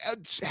 Oh,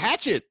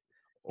 Hatchet.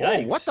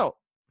 Oh, what Yikes. the?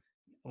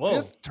 Whoa.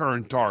 This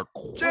turned dark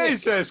quick.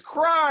 Jesus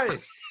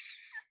Christ!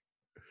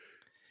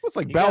 What's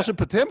like You got- Battleship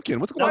Potemkin?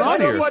 What's going No, Why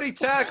on here? nobody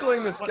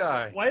tackling this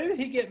guy? Why did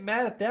he get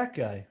mad at that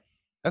guy?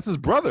 That's his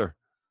brother.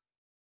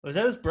 Was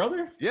that his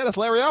brother? Yeah, that's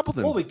Larry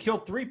Appleton. Oh, we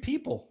killed 3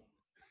 people.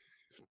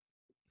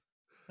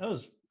 That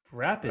was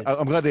rapid.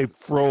 I'm glad they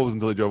froze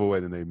until they drove away,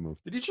 then they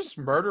moved. Did he just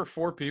murder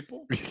 4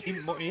 people? He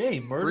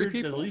murdered at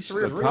people? least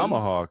 3 or The 3.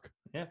 tomahawk.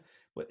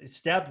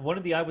 stabbed one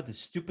in the eye with a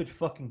stupid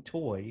fucking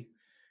toy,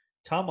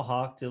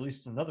 tomahawked at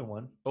least another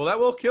one. Well, that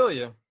will kill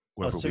you.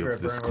 Whoever cigarette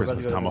wields this burn, we're about to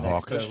Christmas go to the tomahawk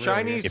next, Those really,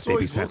 Chinese If they be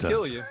toys will Santa.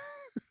 kill you.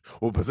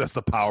 will possess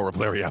the power of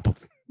Larry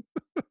Appleton.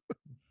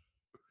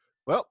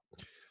 Well,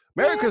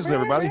 Merry Christmas,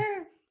 everybody.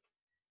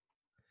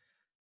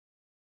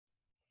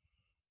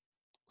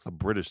 It's a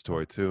British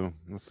toy, too.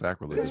 That's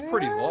sacrilege. It's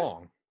pretty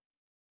long.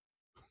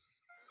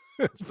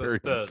 It's very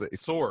The unsafe.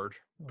 sword.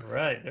 All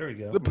right, there we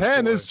go. The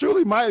pen is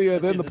truly mightier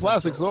than the Than the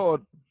plastic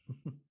sword.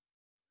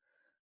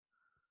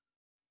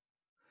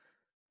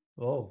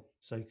 Oh,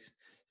 it's like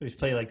he's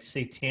playing like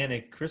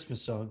satanic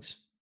Christmas songs.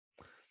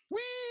 Whee!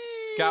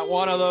 Got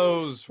one of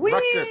those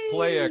record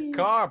player Whee!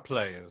 car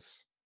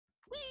players.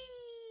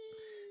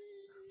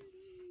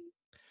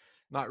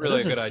 Not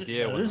really a good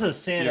idea. when This is a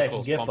Santa I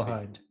can vehicle's get bumpy.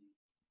 behind.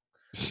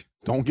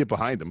 Don't get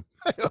behind him.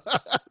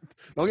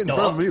 Don't get in No,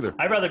 front of him either.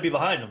 I'd rather be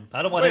behind him.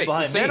 I don't want him Wait,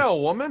 behind is Santa me. a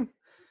woman?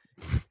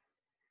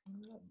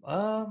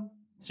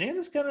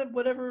 Santa's gonna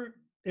whatever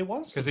it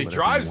wants. Because To he be.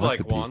 Whatever you drives want like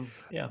to be. one.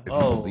 Yeah. If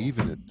Oh, you believe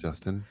in it,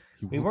 Justin,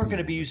 you we will weren't be going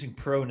to a be woman. using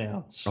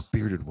pronouns. A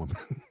bearded woman.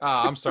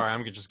 Ah, I'm sorry.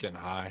 I'm just getting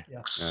high.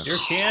 Yeah. Yeah. You're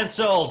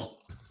canceled.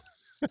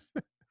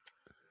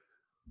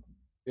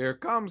 Here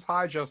comes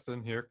Hi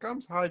Justin. Here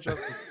comes Hi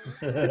Justin.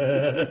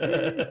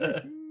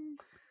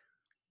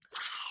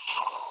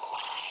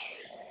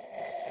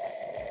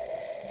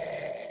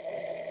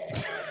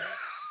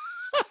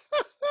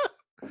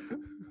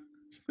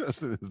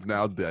 Justin is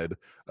now dead.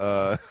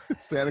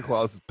 Santa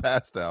Claus is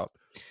passed out.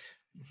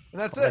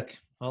 And that's it.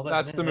 Well,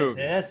 That's the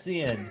movie. That's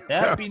the end.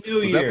 Happy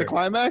New Was that Year. the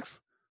climax?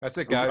 That's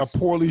it, A guys.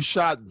 poorly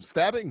shot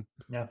stabbing?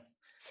 Yeah.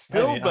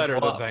 Still I mean, better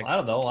well, than I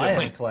don't know. I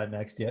haven't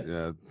climaxed yet.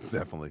 Yeah,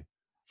 definitely.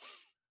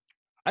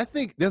 I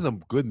think there's a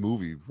good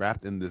movie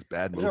wrapped in this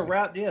bad There's movie. a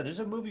rap. Yeah, there's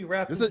a movie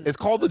wrapped. It's, into it's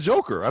called The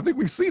Joker. I think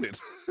we've seen it.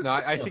 No,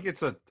 I think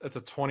it's a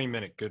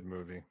 20-minute good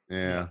movie.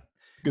 Yeah.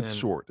 Good And-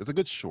 short. It's a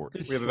good short.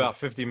 Good We have short. about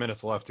 50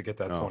 minutes left to get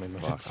that Oh, 20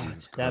 fuck. minutes.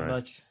 Jesus that Christ.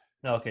 much.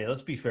 No, okay,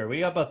 let's be fair. We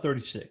got about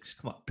 36.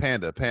 Come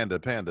Panda, panda,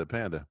 panda,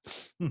 panda.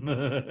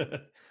 on.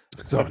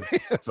 Sorry.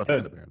 It's a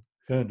panda, panda.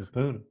 Panda,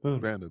 panda, panda.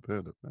 Panda,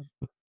 panda, panda.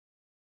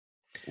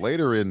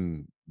 Later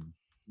in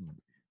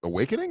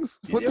Awakenings?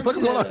 What the fuck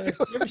is going on? You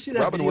ever see that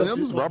Robin video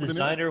Williams? of Robert De Niro?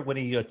 Designer when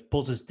he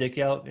pulls his dick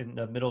out in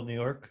middle of New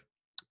York?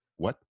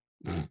 What?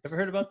 Ever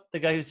heard about the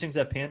guy who sings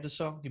that Panda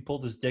song? He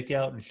pulled his dick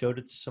out and showed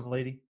it to some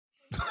lady.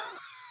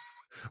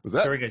 Was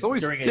that? During a, It's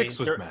always during dicks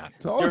a, with Matt.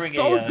 It's always, during it's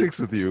always a, dicks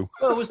with you.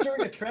 Well, it was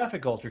during a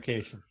traffic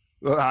altercation.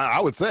 I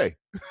would say.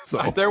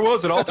 So There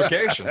was an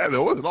altercation.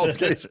 there was an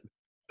altercation.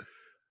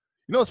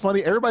 You know what's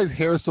funny? Everybody's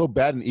hair is so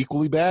bad and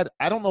equally bad.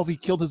 I don't know if he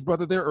killed his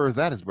brother there or is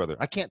that his brother.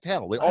 I can't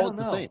tell. They I all don't look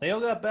the know. same. They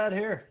all got bad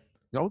hair.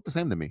 They all look the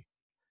same to me.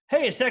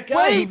 Hey, it's that guy.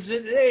 Wait! Who's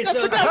in, hey, it's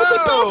That's the guy with the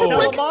belt from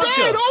Breaking Salamanca.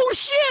 Bad. Oh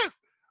shit!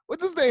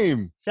 What's his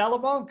name?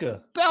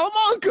 Salamanca.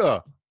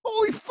 Salamanca.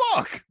 Holy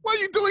fuck! What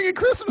are you doing in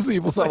Christmas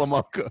Evil,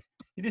 Salamanca?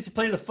 He needs to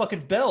play the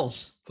fucking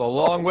bells. It's a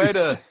long way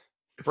to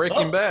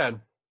Breaking Oh.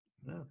 Bad.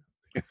 No.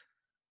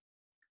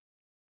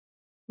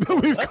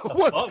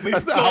 What? Oh, we've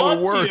That's not how it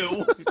got works.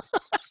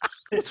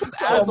 you.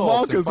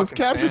 Salamanca's just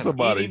captured Santa.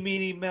 somebody. Eeny,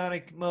 meeny,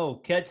 miny, mo.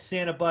 Catch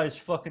Santa by his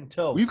fucking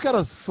toe. We've got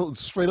a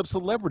straight up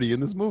celebrity in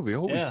this movie.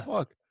 Holy Yeah.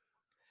 fuck!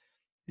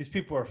 These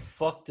people are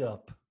fucked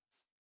up.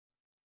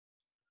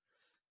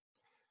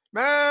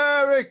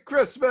 Merry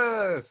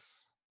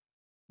Christmas!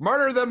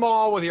 Murder them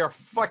all with your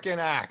fucking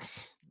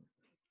axe.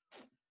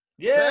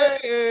 Yeah.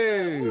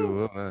 Hey,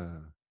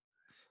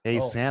 hey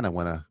Oh. Santa,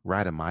 wanna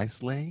ride in my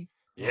sleigh?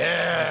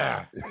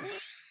 Yeah.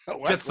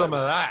 Get some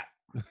of that.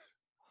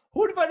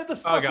 Who invited the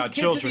fucking God, kids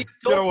to children,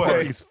 the get adult away. Get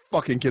party? these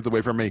fucking kids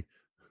away from me.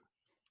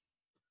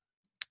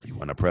 You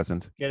want a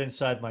present? Get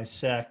inside my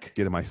sack.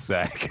 Get in my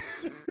sack.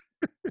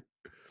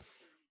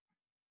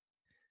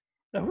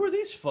 Now, who are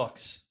these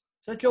fucks? Is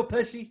that Joe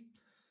Pesci?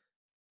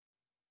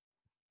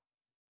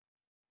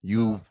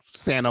 You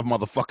Santa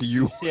motherfucker,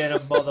 you. Santa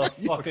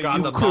motherfucker, forgot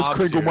you. the Chris mob's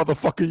Kringle here.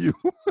 motherfucker, you.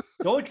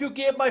 Don't you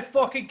give my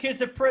fucking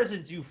kids a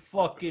presents, you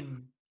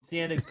fucking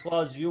Santa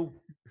Claus, you.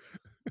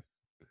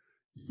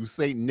 You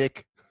Saint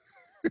Nick.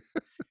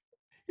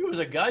 He was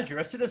a guy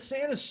dressed in a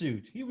Santa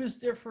suit. He was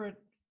different.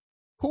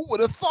 Who would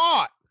have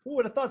thought? Who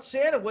would have thought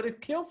Santa would have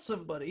killed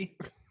somebody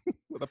With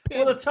a with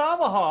pin. a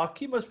tomahawk?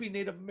 He must be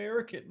Native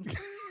American.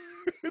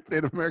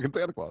 Native American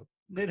Santa Claus.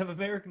 Native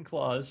American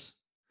Claus.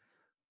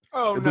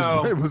 Oh It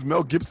no. was, it was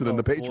Mel Gibson in Oh,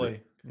 The Patriot.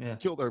 boy. Yeah.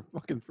 Killed our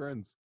fucking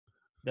friends.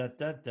 Da,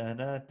 da, da,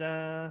 da,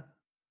 da.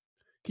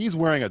 He's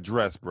wearing a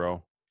dress,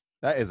 bro.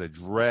 That is a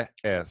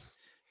dress.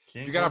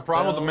 You got a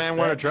problem with the man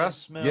wearing a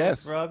dress?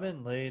 Yes.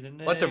 Robin laid an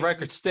Let the egg.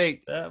 record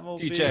state. That mobile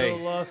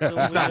DJ, lost the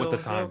he's not with the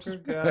wheel, times. Joker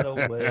got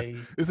away.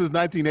 This is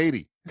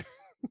 1980.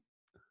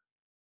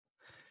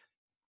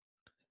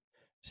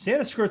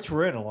 Santa skirts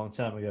were in a long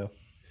time ago.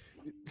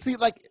 See,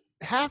 like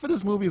half of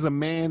this movie is a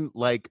man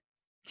like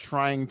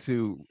trying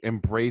to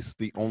embrace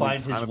the only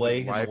Find time his of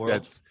way in his the life world.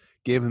 that's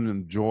giving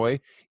him joy,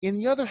 and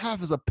the other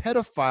half is a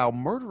pedophile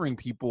murdering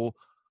people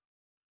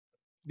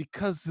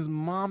because his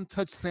mom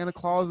touched Santa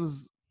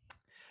Claus's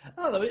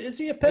I don't know. Is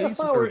he a Ace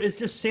pedophile or or is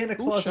just Santa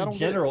Claus I in don't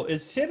get it. general?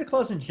 Is Santa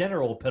Claus in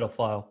general a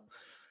pedophile?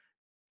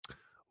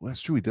 Well,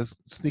 that's true. He does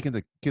sneak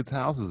into kids'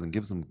 houses and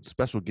gives them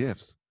special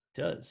gifts,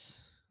 Does.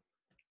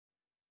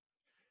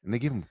 and they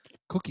give him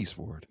cookies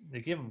for it. They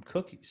give him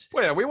cookies.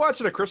 Wait, are we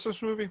watching a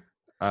Christmas movie?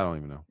 I don't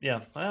even know. Yeah,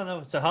 I don't know.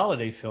 It's a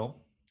holiday film.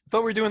 I thought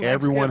we were doing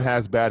Everyone Thanksgiving.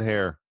 has bad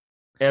hair.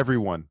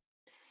 Everyone.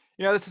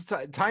 You know, this is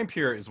time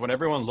period is when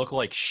everyone looked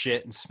like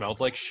shit and smelled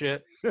like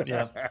shit.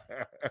 Yeah.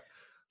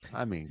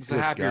 I mean, It's a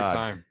good happier God.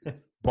 time.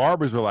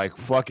 Barbers were like,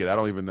 "Fuck it, I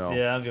don't even know."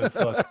 Yeah, I'm gonna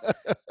fuck.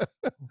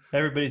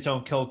 Everybody's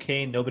on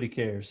cocaine. Nobody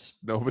cares.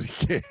 Nobody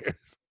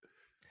cares.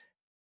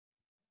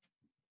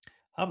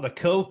 I'm the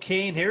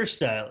cocaine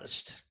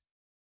hairstylist.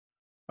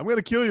 I'm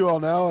gonna kill you all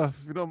now if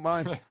you don't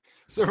mind.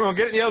 So everyone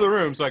get in the other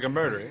room so I can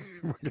murder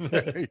you.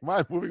 You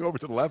mind moving over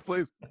to the left,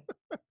 please?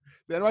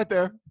 Stand right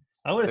there.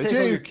 I'm gonna Hey, take all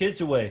your James. kids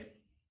away.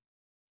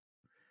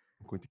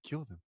 I'm going to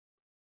kill them.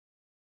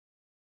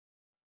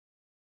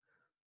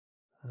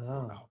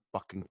 Oh, I'll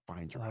fucking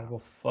find your I will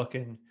house.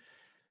 fucking.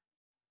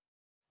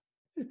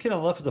 This kid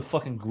on the left with the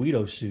fucking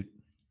Guido suit.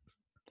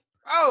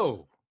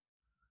 Oh,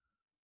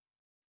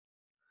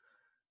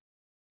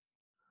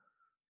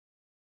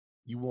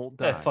 You won't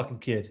die. That fucking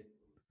kid.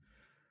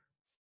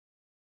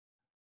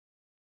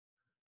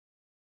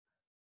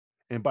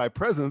 And by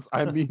presents,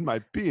 I mean my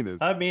penis.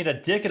 I mean,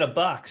 a dick in a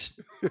box.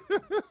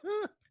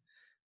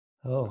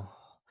 Oh.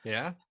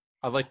 yeah.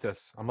 I like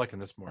this. I'm liking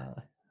this more.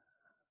 uh,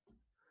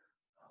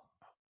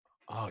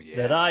 Oh yeah.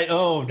 That I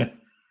own.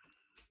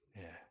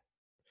 Yeah.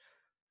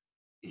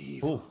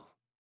 Evil. Ooh.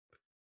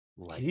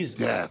 Like Jesus.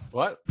 death.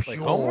 What? Like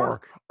Pure,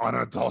 homework?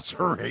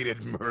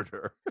 unadulterated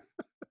murder.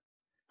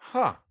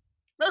 Huh.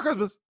 Merry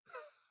Christmas.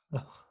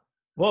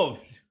 Whoa.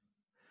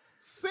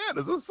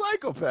 Santa's a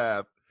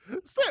psychopath.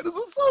 Santa's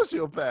a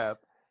sociopath.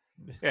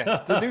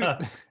 Yeah. The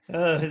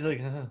new, He's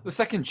like, the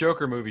second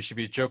Joker movie should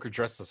be Joker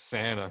dressed as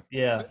Santa.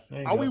 yeah.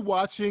 there you Are go. we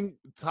watching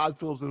Todd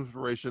Phillips'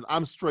 inspiration?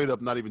 I'm straight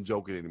up not even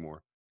joking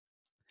anymore.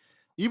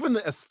 Even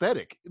the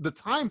aesthetic, the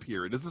time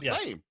period is the Yeah.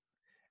 same.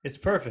 It's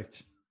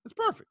perfect. It's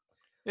perfect.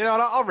 You know,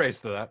 and I'll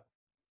raise to that.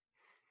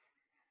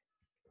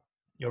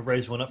 You'll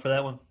raise one up for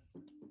that one.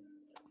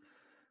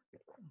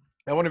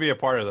 I want to be a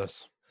part of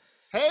this.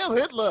 Hail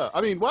Hitler.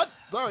 I mean, what?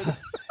 Sorry.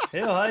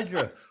 Hail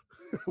Hydra.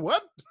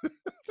 What?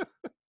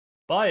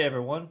 Bye,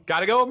 everyone.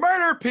 Gotta go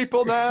murder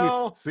people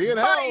now. See you in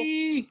hell.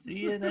 Bye. See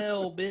you in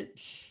hell,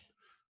 bitch.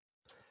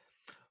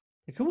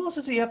 Like, who else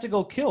does he have to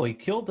go kill? He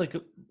killed, like,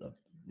 you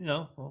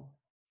know.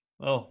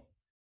 Oh,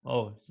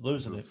 he's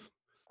losing it. This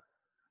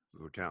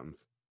is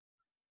accountants.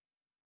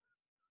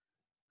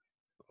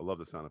 I love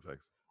the sound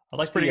effects. I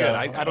like pretty the, good.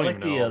 I don't like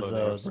even know all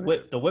the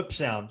names. the whip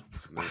sound.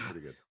 They're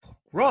pretty good.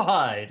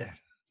 Rawhide.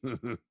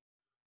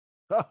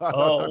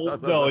 Oh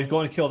no, he's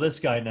going to kill this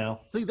guy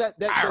now. See that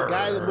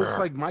guy that looks Arr.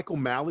 like Michael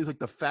Malley's like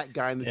the fat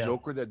guy in the Yeah.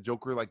 Joker that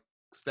Joker like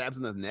stabs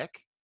in the neck,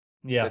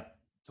 Yeah. That-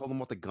 told him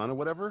about the gun or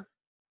whatever.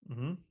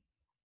 Mm-hmm.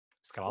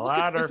 He's got a Look at-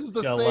 ladder. This is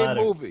the Got a same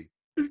ladder. movie.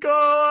 He's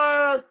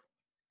got.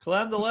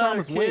 Climb the Who's ladder,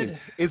 Thomas kid. Wayne?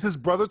 Is his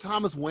brother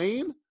Thomas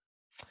Wayne?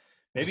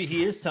 Maybe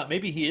he is.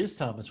 Maybe he is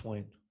Thomas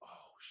Wayne. Oh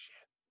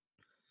shit!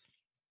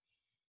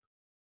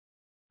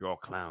 You're all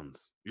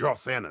clowns. You're all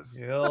Santas.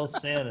 You're all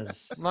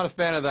Santas. I'm not a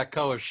fan of that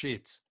color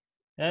sheets.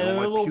 You And don't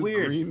they're a like little puke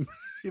weird. Green?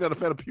 You're not a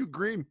fan of puke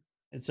green.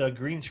 It's a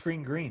green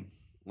screen green.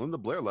 Linda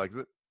Blair likes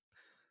it.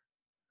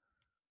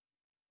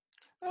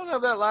 I don't know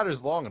if that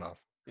ladder's long enough.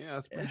 Yeah,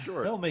 it's pretty Yeah,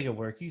 short. They'll make it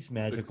work. He's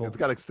magical. It's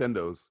got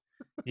extendos.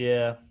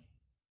 Yeah.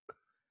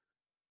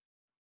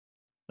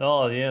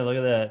 Oh yeah, look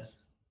at that.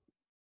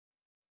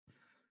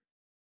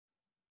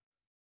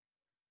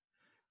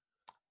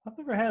 I've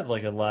never had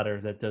like a ladder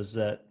that does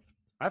that.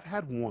 I've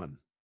had one.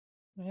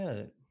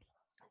 Yeah.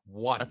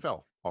 One. I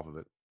fell off of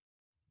it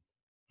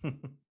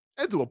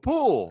into a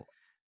pool.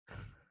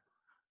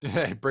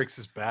 Yeah, he breaks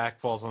his back,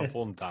 falls on a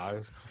pool, and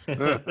dies.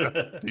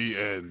 The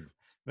end.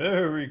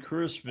 Merry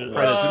Christmas.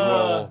 Credits Ah,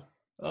 roll.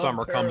 I'm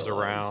Summer comes paralyzed.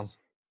 around.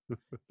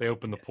 They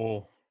open the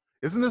pool.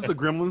 Isn't this a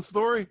Gremlin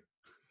story?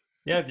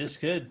 Yeah, this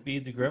could be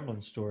the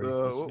Gremlin story.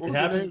 What was It her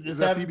happens. name? This Is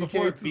that happened BB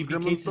before. Cates' BB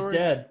Gremlin Cates' story?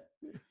 dad.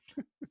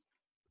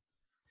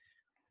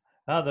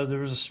 There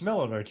was a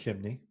smell in our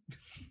chimney.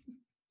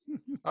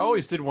 I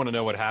always did want to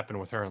know what happened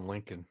with her and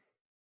Lincoln.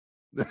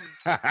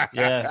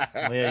 Yeah,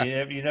 well,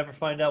 yeah. You never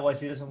find out why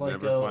she doesn't like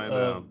Never find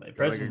out. Gotta make a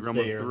President's Gremlins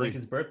Day or 3.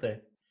 Lincoln's birthday.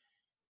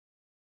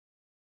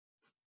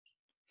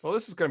 Well,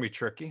 this is going to be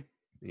tricky.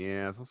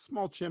 Yeah, it's a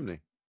small chimney.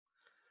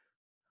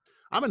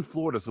 I'm in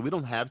Florida, so we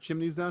don't have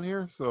chimneys down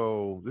here.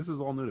 So this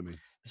is all new to me.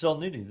 It's all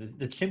new to you.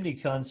 The chimney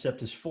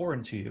concept is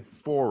foreign to you.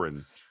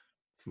 Foreign,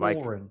 Like-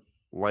 Foreign,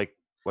 like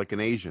an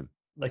Asian.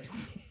 like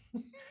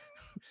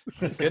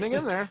Getting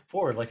in there.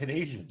 Forward, like an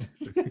Asian.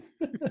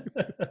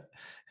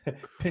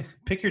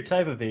 Pick your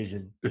type of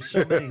Asian. There's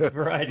so many I'm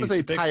varieties. gonna say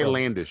to pick from.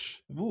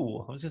 Thailandish,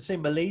 Ooh, I was gonna say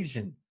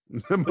Malaysian.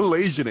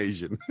 Malaysian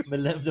Asian. The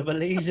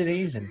Malaysian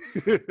Asian.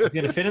 Is he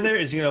gonna fit in there?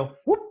 Is he gonna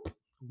whoop?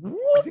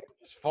 Does he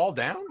just fall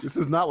down? This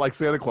is not like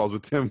Santa Claus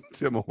with Tim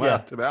Yeah.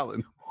 Tim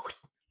Allen.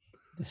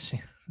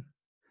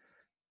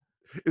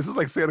 This is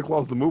like Santa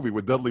Claus the movie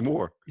with Dudley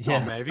Moore. Oh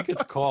Yeah. man, if he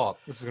gets caught,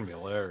 this is gonna be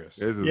hilarious.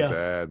 This is Yeah.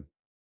 bad.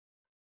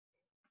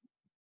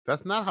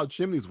 That's not how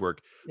chimneys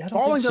work. Yeah, I don't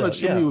Falling think down a so.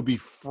 chimney Yeah. would be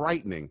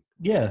frightening.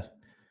 Yeah.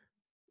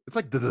 It's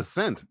like The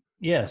Descent.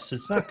 Yes,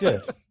 it's not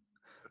good.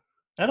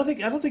 I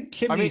don't think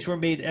chimneys were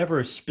made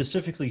ever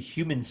specifically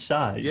human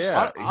size.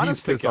 Yeah, Honest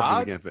he's to pissed off. God?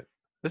 He can't fit.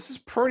 This is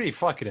pretty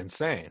fucking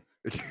insane.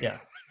 Yeah.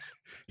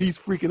 He's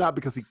freaking out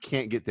because he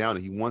can't get down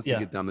and he wants to Yeah.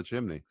 get down the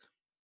chimney.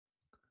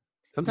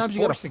 Sometimes you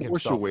gotta forcing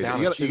force your himself way. down You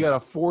the gotta, you chimney. gotta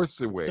force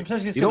your way.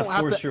 Sometimes you just You gotta don't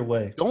have force to- your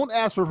way. Don't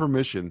ask for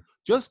permission.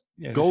 Just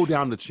Yeah, go just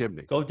down the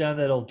chimney. Go down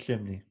that old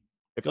chimney.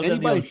 If Go down the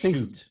anybody old thinks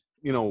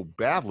chute.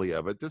 badly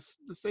of it, just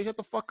say shut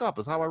the fuck up.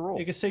 Is how I roll.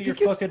 You can say If you're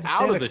he gets fucking out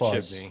Santa of the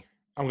Claus. chimney,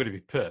 I'm gonna be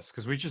pissed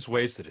because we just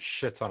wasted a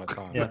shit ton of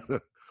time. Yeah. Oh,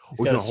 he's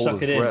gotta gonna hold suck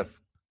his it in. breath.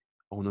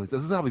 Oh no, this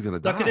is how he's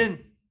gonna Suck die. it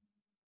in.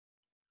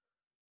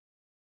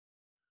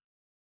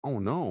 Oh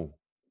no.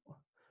 Oh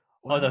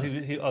What no, is-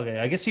 okay.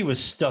 I guess he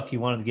was stuck. He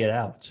wanted to get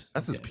out.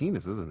 that's his Okay.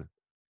 penis, isn't it?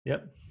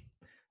 Yep.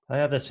 I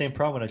have that same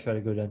problem when I try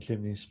to go down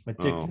chimneys. My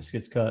dick Oh. just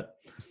gets cut.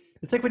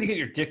 It's like when you get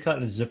your dick cut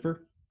in a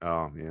zipper.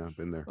 Oh yeah, I've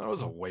been there. That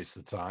was a waste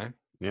of time.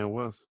 Yeah, it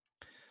was.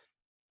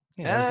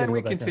 Yeah, I was gonna And we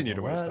go back down continue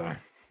the to waste ladder. time.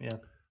 Yeah.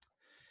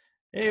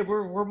 Hey,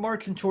 we're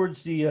marching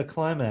towards the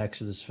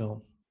climax of this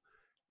film.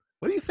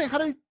 What do you think? How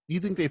do you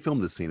think they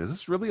filmed this scene? Is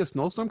this really a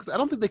snowstorm? Because I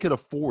don't think they could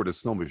afford a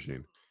snow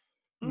machine.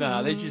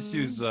 No, they just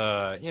use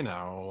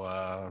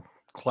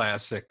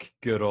classic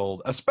good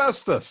old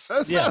asbestos.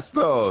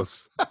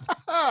 Asbestos.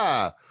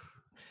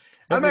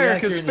 Every America's actor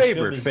in this film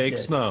favorite is fake dead.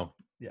 snow.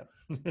 Yeah.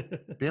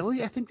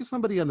 Billy, I think there's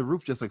somebody on the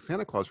roof just like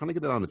Santa Claus trying to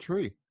get it on the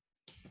tree.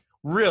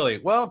 Really?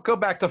 Well, go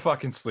back to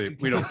fucking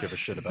sleep. We don't give a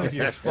shit about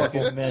Your you.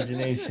 fucking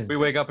imagination. We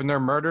wake up and they're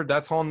murdered.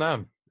 That's on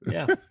them.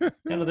 Yeah.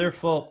 Kind of their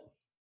fault.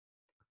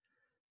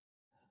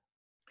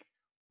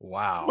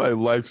 Wow. My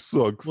life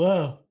sucks.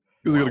 Wow.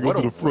 Because I gotta go What to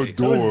a the front waste.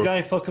 That was a door.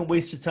 giant fucking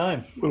waste of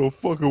time. What a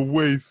fucking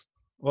waste.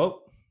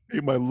 Well, Hey,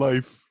 my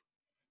life.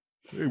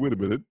 Hey, wait a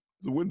minute.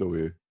 There's a window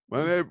here.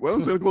 Why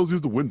don't Santa Claus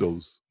use the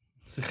windows?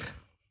 It's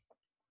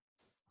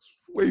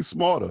way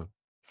smarter.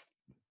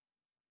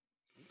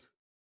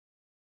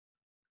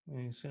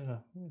 he's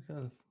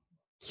gotta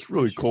It's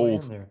really push your way in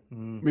cold. there. I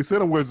mean,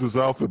 Santa wears this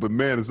outfit, but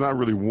man, it's not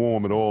really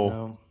warm at all.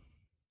 No.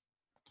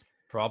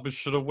 Probably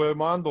should have worn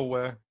my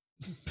underwear.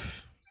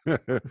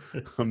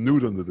 I'm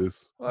nude under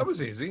this. Well, that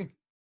was easy.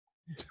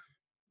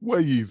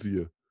 Way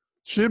easier.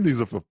 Chimneys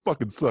are for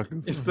fucking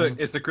suckers. Is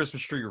the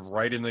Christmas tree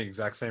right in the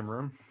exact same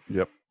room?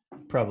 Yep.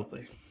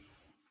 Probably.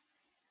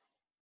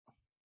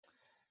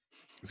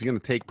 Is he gonna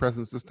take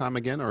presents this time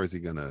again, or is he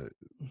gonna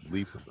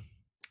leave something?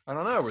 I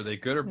don't know. Were they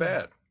good or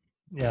bad?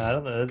 Yeah, I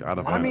don't know.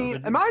 Gotta I be.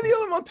 mean, am I the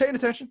only one paying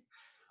attention?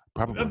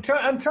 Probably. I'm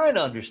trying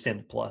to understand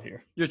the plot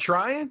here. You're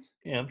trying?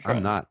 Yeah, I'm trying.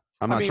 I'm not.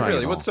 I'm I not mean, trying.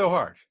 really, at what's all. so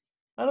hard?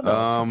 I don't know.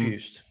 I'm Um,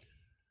 confused.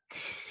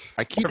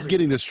 I keep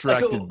getting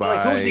distracted by.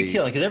 Like, who's he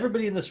killing? Because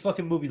everybody in this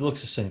fucking movie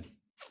looks the same.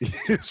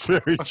 It's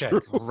very Okay,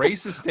 true.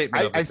 racist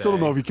statement. of the I still don't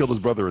day. know if he killed his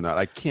brother or not.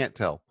 I can't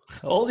tell.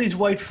 All these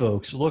white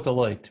folks look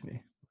alike to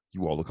me.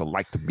 You all look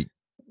alike to me.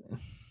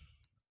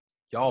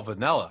 Y'all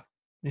vanilla.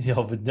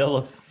 Yo,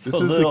 vanilla. This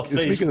is little the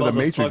face speaking of the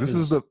Matrix.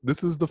 motherfuckers.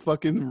 This is the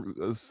fucking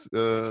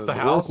the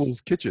house?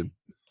 Oracle's kitchen.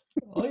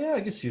 Oh yeah,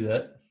 I can see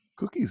that.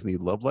 Cookies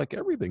need love like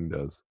everything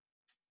does.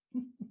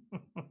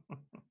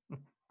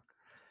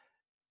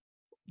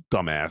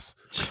 Dumbass.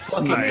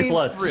 Fucking Nice.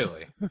 sluts.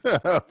 Really?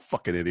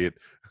 Fucking idiot.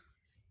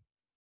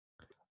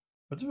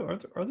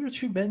 Are there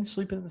two men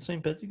sleeping in the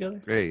same bed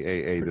together?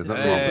 Hey, there's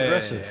nothing Hey, wrong with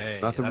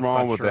progressive. Nothing that's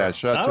wrong not with true. that.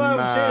 Shut I'm your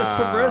not saying it's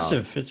mouth.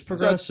 progressive. It's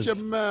progressive. Shut your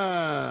Come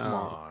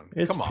mouth. on.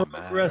 It's Come on,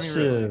 man. I mean, really.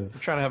 progressive. We're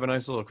trying to have a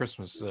nice little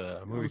Christmas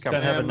movie. Trying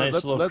to have a on, nice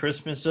let- little let-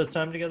 Christmas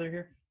time together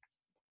here.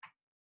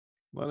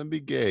 Let him be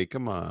gay.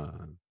 Come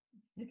on.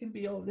 They can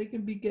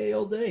be gay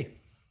all day.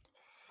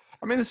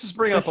 I mean, this is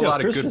bringing up a Especially on lot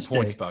of good Christmas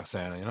points Day. about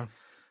Santa, you know?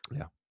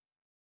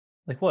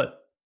 Like what?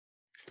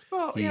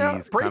 Well, He's yeah,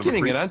 kind of a breaking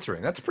freak. and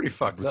entering. That's pretty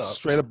fucked up.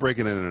 Straight up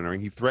breaking in and entering.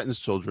 He threatens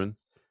children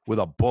with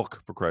a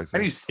book, for Christ's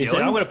And sake. he's He said,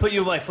 stealing. I'm going to put you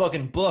in my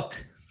fucking book.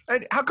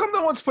 And how come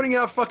no one's putting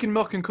out fucking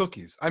milk and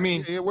cookies? I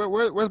mean, Yeah,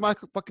 where's my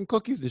fucking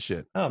cookies and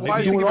shit? Oh, Why maybe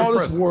is he Doing giving all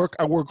this presents? work.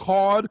 I work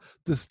hard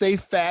to stay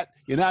fat.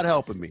 You're not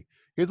helping me.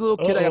 Here's a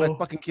little kid. I gotta Uh-oh.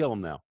 fucking kill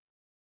him now.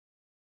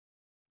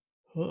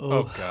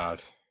 oh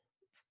God.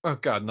 Oh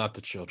God, not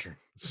the children.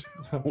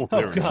 Oh,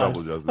 they're in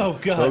trouble, Justin. Oh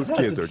God! Those not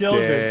kids the are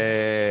children.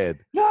 dead.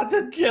 Not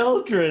the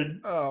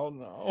children. Oh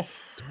no.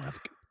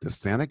 Does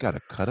Santa got to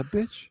cut a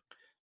bitch?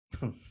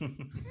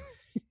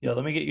 Yo,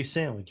 let me get your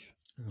sandwich.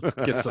 Let's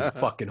get some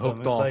fucking Let me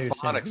hooked buy on your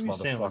sandwich. phonics, Give me a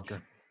sandwich.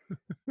 motherfucker.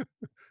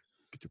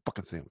 Get your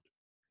fucking sandwich.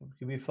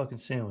 Give me a fucking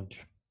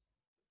sandwich.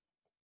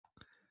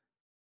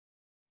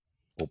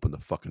 Open the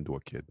fucking door,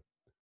 kid.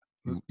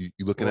 You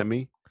looking at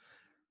me?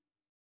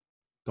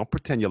 Don't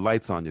pretend your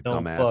lights on, you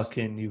Don't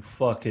dumbass. you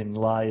fucking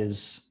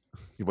liars.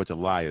 You bunch of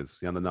liars.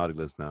 You're on the naughty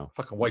list now.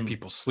 Fucking white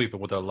people sleeping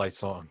with their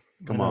lights on.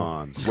 Come I know.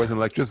 on. Where's the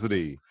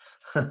electricity?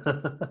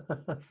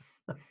 The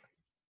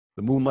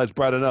moonlight's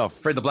bright enough.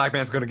 Afraid the black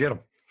man's gonna get them.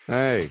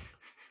 Hey,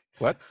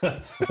 What? Wait,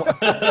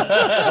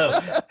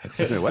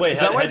 Is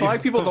that why had you-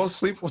 black people don't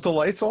sleep with the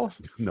lights off?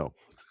 No.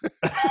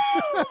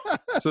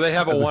 So they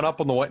have a one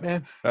up on the white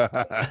man?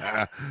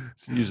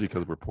 It's usually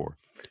because we're poor.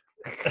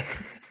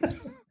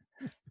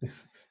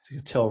 You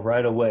can tell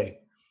right away.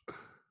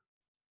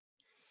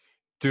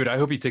 Dude, I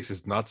hope he takes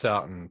his nuts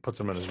out and puts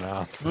them in his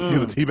mouth. You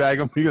gonna teabag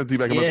him? You gonna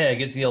teabag him? Yeah, it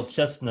gets the old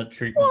chestnut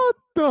treatment. What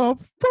the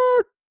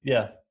fuck?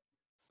 Yeah.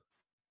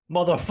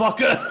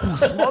 Motherfucker.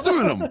 Who's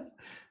smothering him?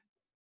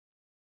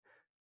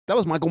 That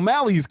was Michael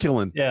Malley he's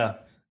killing. Yeah.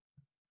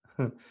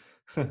 Mo!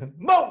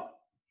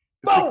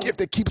 It's Mo! the gift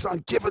that keeps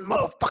on giving,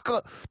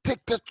 motherfucker.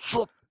 Take the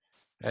truck.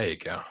 There you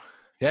go.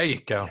 There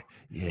you go.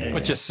 Yeah.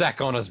 Put your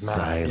sack on his mouth.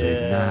 Silent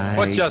Yeah. night.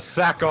 Put your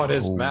sack on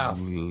his mouth.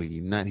 Holy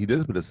night. He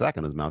did put a sack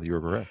on his mouth. You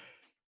were correct.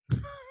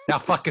 Now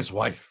fuck his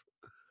wife.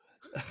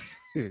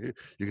 You're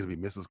gonna be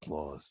Mrs.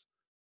 Claus.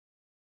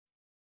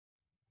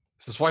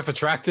 Is his wife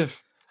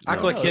attractive? Act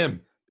No. like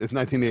him. It's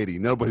 1980.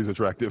 Nobody's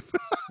attractive.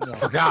 I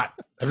forgot.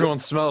 Everyone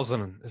smells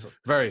him. Is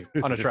very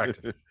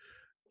unattractive.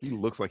 He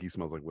looks like he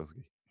smells like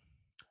whiskey.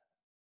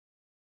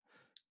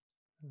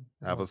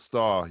 Have a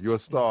star. You're a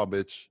star,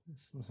 bitch.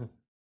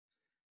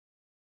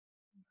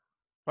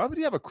 Why would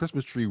he have a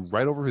Christmas tree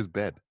right over his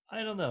bed?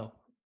 I don't know.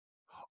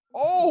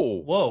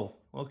 Oh, Whoa.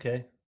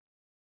 Okay.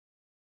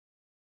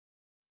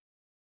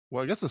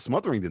 well, I guess the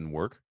smothering didn't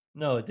work.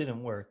 No, it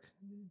didn't work.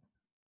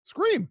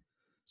 Scream.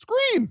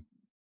 Scream.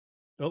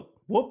 Oh,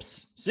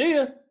 whoops. See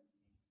ya.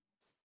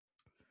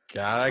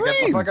 Gotta get the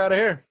Scream. fuck out of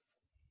here.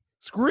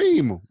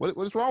 Scream. What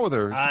is wrong with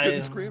her? She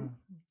couldn't scream.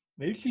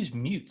 Maybe she's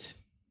mute.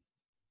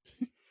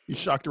 He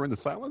shocked her into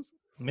silence.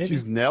 Maybe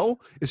She's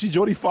Nell. Is she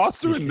Jodie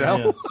Foster and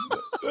Nell?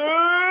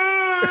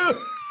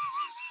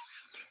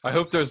 I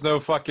hope there's no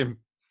fucking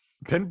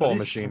pinball These-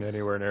 machine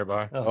anywhere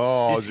nearby.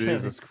 Oh, these kids-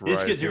 Jesus Christ.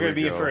 These kids are Here going to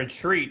we be in go. for a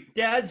treat.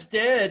 Dad's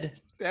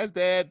dead. Dad's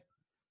dead.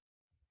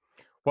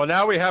 Well,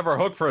 now we have our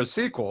hook for a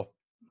sequel.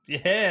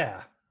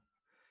 Yeah.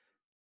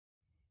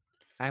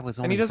 I was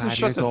And only he doesn't 5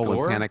 shut years the old when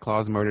door? Santa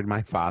Claus murdered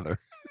my father.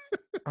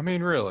 I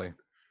mean, really.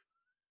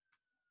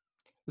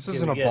 This Yeah,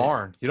 isn't we a get it.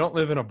 barn. You don't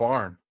live in a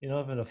barn. You don't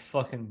live in a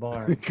fucking He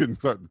barn. couldn't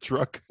start the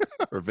truck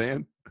or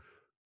van.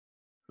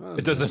 Oh,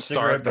 It doesn't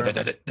start.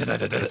 Cigarette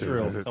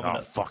True. Coming Oh,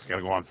 up. fuck. I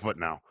gotta go on foot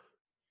now.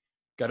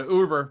 Got an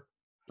Uber.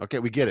 Okay,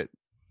 we get it.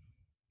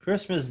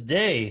 Christmas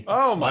Day.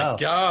 Oh my Wow. That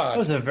god.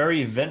 was a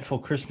very eventful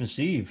Christmas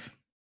Eve.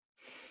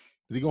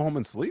 Did he go home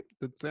and sleep?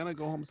 Did Santa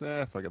go home and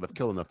say, fuck it, I've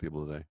killed enough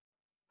people today?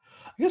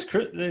 I guess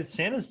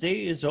Santa's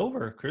Day is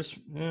over.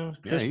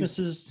 Christmas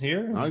is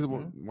here. Now he's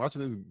Yeah.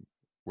 watching his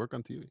work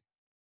on TV.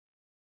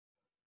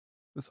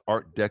 This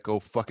Art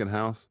Deco fucking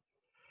house.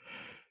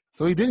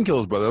 So he didn't kill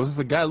his brother. It was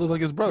just a guy that looked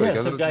like his brother. Yeah,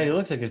 Guys, some guy who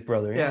looks like his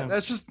brother. Yeah, Yeah.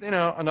 that's just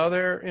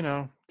another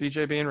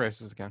DJ being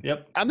racist again.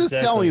 Yep. I'm just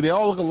exactly. telling you, they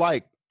all look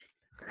alike.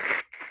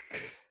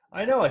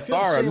 I know. I feel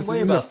Sorry, the same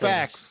way these are about things.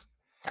 facts.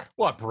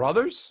 What,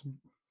 brothers?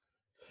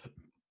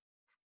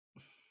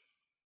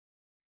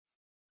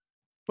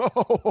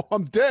 Oh,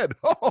 I'm dead.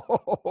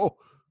 Oh,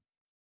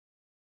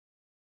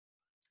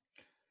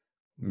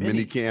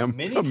 Minicam.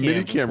 A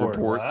minicam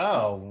report.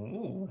 Wow.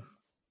 Ooh.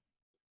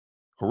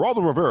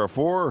 Geraldo Rivera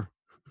for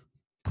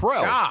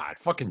Prel. God,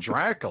 fucking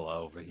Dracula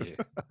over here.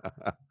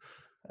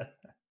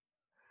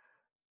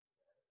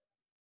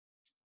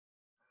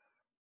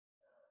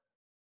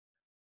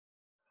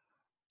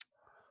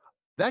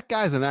 That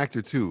guy's an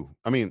actor too.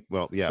 I mean,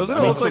 well, yeah. Doesn't I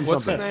it mean, look like from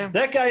what's his something. name?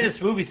 That guy in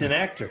this movie's an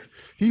actor.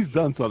 He's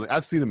done something.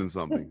 I've seen him in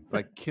something.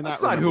 I cannot.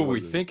 That's not remember who what we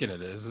it is. thinking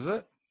it is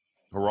it?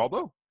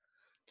 Geraldo?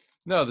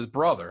 No, the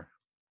brother.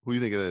 Who do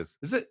you think it is?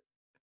 Is it?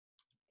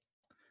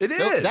 It No,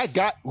 is. that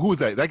guy. Who is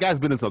that? That guy's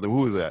been in something.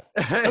 Who is that?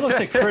 That looks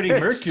like Freddie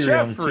It's Mercury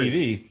on the Jeffrey.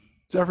 TV.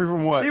 Jeffrey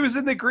from what? He was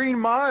in the Green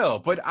Mile,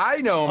 but I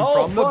know him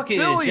Oh, from the fuck it.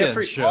 Billions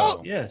Jeffrey. show.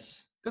 Oh,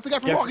 yes. That's the guy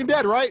from Jeffrey- Walking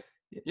Dead, right?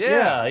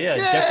 Yeah.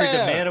 Jeffrey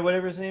Yeah. DeMann or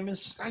whatever his name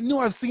is. I knew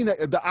I've seen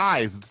that. The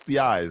eyes. It's the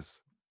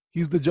eyes.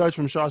 He's the judge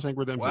from Shawshank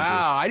Redemption.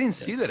 Wow, I didn't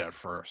see that at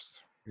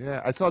first.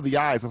 Yeah, I saw the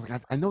eyes. I was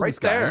like, I know Right this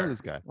guy. I there. know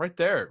this guy. Right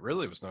there, it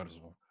really was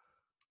noticeable.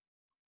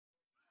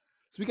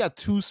 So we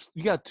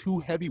got two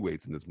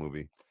heavyweights in this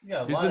movie.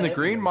 Yeah, a He's lot in the of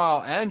Green heavyweights.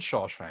 Mile and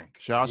Shawshank.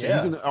 Shawshank.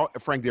 Yeah. He's in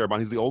Frank Darabont.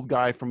 He's the old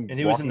guy from And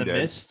he was Walking in The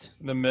Dead. Mist.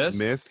 The Mist.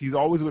 Mist. He's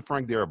always with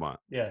Frank Darabont.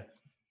 Yeah.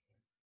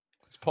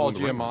 It's Paul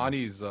Doing the right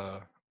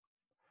Giamatti's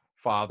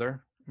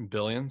father in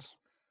Billions.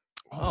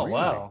 Oh, really?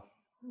 wow.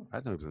 I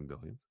didn't know he was in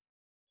Billions.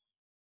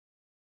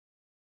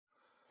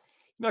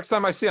 Next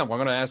time I see him, I'm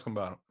going to ask him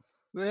about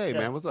him. Hey, Yeah.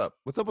 man, what's up?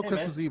 What's up with Hey,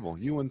 Christmas Evil?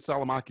 You and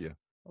Salamakia.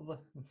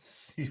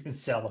 Steven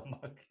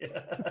Salamanca.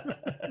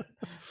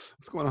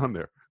 What's going on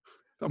there?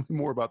 Tell me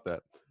more about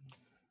that.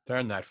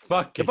 Turn that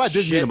fucking If I did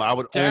meet shit him, I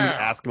would only down.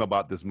 ask him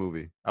about this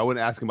movie. I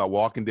wouldn't ask him about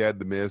Walking Dead,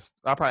 The Mist.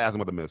 I'll probably ask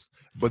him about The Mist.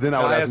 But then I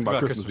would Gotta ask him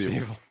about Christmas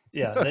Evil.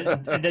 Yeah,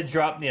 and then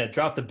drop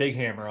the big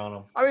hammer on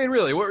him. I mean,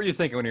 really, what were you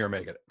thinking when you were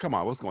making it? Come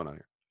on, what's going on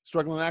here?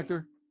 Struggling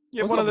actor?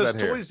 You have What's one of up those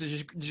with that hair?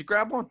 toys? Did you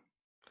grab one?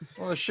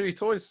 One of those shitty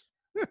toys?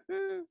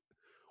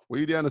 Were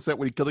you down the set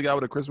when he killed a guy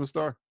with a Christmas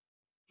star?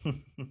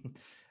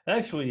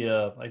 Actually,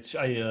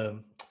 I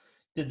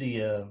did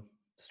the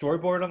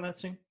storyboard on that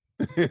scene.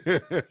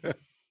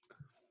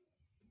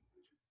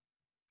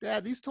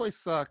 Dad, these toys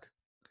suck.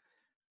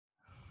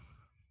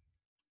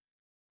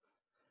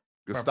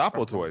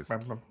 Gestapo toys.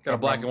 Got a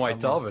black and white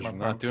television.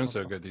 Not doing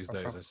so good these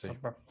days, I see.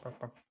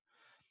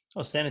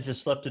 Oh, Santa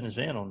just slept in his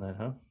van on that,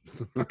 huh?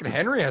 Fucking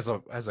Henry has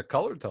a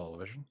color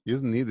television. He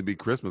doesn't need to be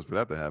Christmas for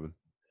that to happen.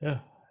 Yeah.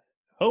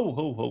 Ho,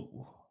 ho,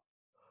 ho.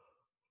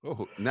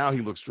 Oh, now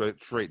he looks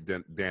straight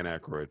Dan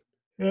Aykroyd.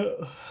 Yeah.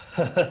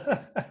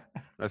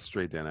 That's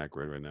straight Dan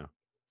Aykroyd right now.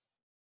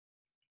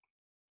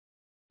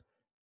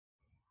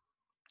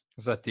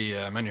 Is that the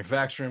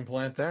manufacturing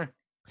plant there?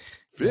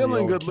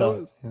 Feeling good,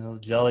 Lewis.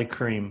 Jolly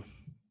cream.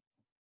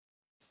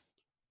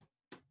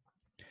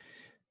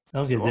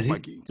 Okay,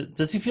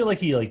 does he feel like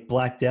he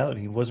blacked out and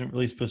he wasn't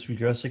really supposed to be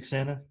dressed like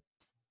Santa?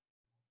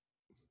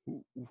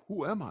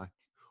 Who am I?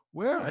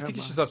 Where I think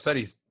he's just upset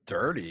he's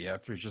dirty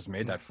after he's just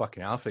made that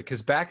fucking outfit.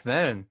 Because back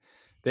then,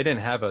 they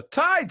didn't have a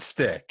Tide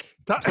stick.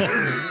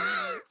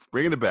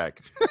 Bringing it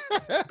back.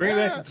 Bring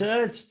back the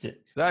Tide stick.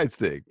 Tide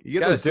stick.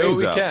 You gotta do what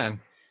we can.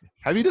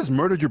 Have you just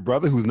murdered your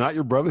brother who's not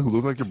your brother, who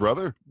looks like your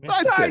brother?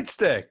 Tide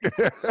stick.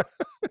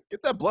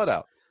 Get that blood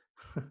out.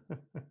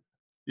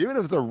 Even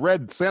if it's a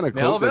red Santa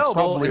Now coat, that's available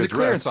probably in a the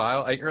clearance dress.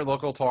 aisle at your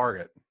local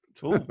Target.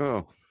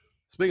 Oh,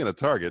 speaking of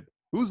Target,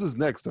 who's his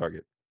next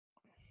target?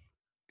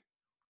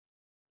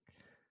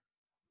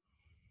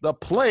 The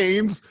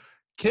planes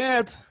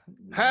can't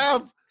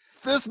have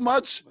this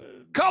much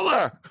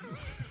color.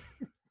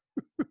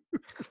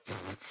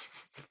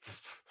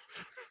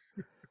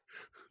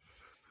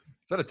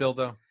 Is that a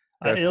dildo?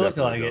 It looked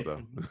like it.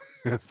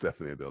 That's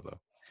definitely a dildo.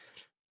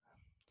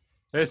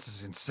 This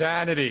is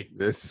insanity.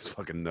 This is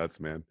fucking nuts,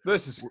 man.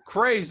 This is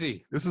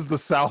crazy. This is the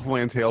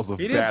Southland Tales of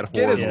He bad didn't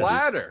get horror his movies.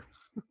 ladder.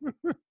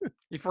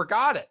 He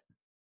forgot it.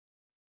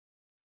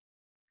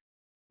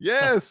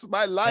 Yes,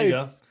 my There you go.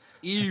 life.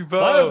 Evo.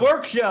 My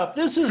workshop.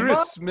 This is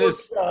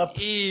Christmas my workshop.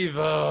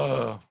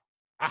 Evo.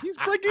 He's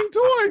breaking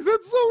toys.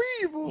 That's so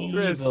evil.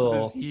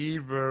 Christmas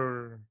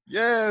Evo.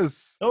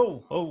 Yes.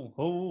 Oh, oh,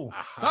 oh.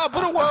 Top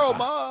of the world,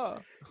 ma.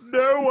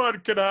 No one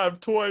can have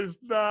toys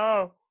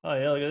now. Oh,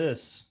 yeah, look at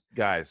this.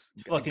 Guys,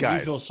 Fucking guys.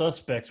 Usual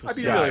Suspects. I With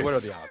mean, Santa. really, what are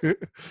the odds?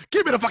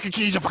 Give me the fucking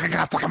keys, you fucking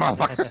cocksucker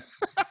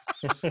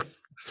motherfucker.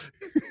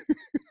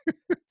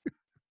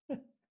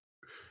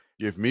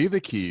 Give me the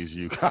keys,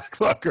 you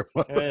cocksucker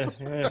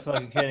motherfucker. Yeah,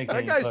 fucking candy That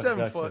cane, guy's fucking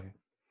 7 foot. cocksucker.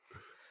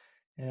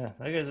 Yeah,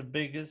 that guy's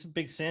it's a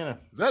big Santa.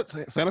 Is that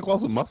Santa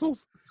Claus with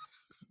muscles?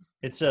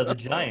 It's the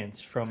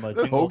Giants from Is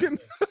that Jingle. Hogan?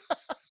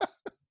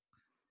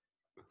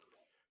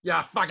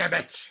 Yeah, fucking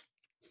bitch.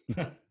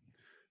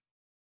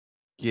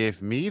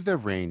 Give me the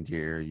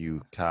reindeer,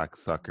 you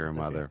cocksucker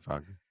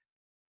motherfucker.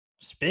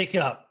 Speak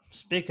up.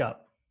 Speak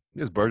up.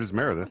 It's Burgess I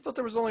Meredith. thought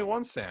there was only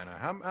one Santa.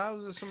 How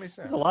is there so many There's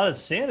Santas? a lot of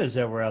Santas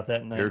that were out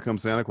that night. Here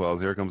comes Santa Claus.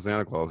 Here comes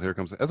Santa Claus. Here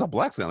comes. That's a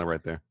black Santa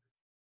right there.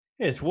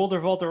 Yeah, it's Wilder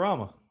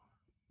Valderrama.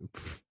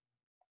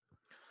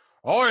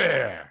 Oh,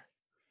 yeah.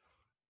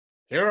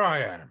 Here I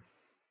am.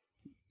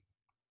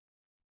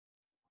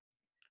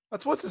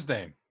 That's what's his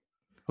name?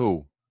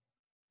 Who?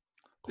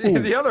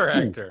 The other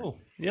actor. Oh,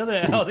 the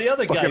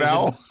other guy. Fucking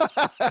owl.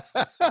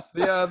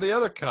 The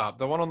other cop,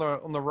 the one on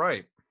the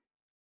right.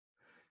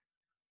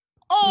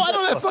 Oh, I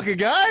know that fucking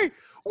guy.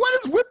 What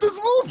is with this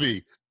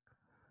movie?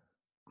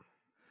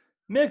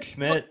 Mick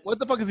Schmidt. What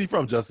the fuck is he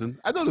from, Justin?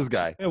 I know this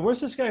guy. Yeah,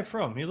 where's this guy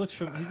from? He does look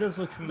He's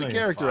a familiar.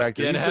 character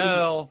actor. In He's been-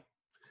 hell.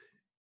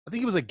 I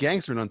think he was a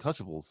gangster in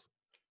Untouchables.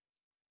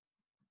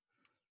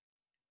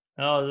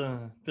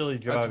 Oh, Billy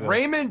That's Drago.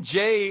 Raymond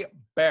J.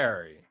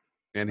 Barry.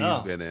 And he's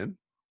Oh. been in.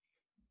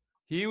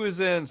 He was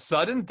in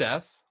Sudden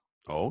Death,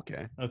 Oh,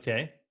 okay.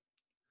 Okay.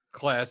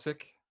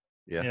 classic,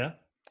 Yeah. Yeah.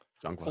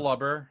 John Clark.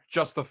 Flubber,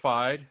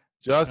 Justified.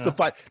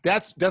 Justified.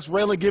 That's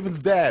Raylan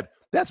Givens' dad.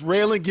 That's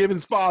Raylan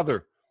Givens'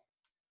 father.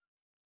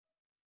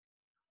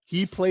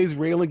 He plays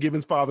Raylan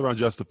Givens' father on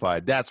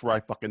Justified. That's where I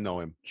fucking know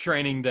him.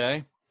 Training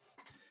Day.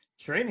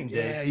 Training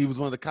Yeah, Day. he was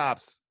one of the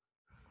cops.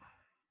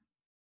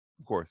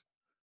 Of course.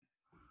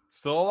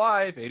 Still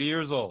alive, 80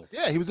 years old.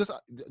 Yeah, he was just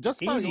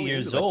Justified. 80 only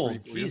years ended like old. 3-4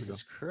 years ago.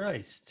 Jesus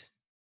Christ.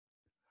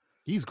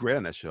 He's great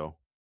on that show,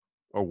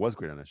 or was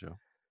great on that show.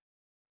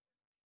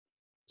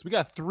 So we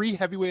got 3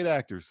 heavyweight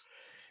actors.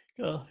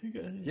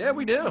 Yeah,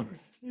 we do.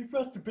 You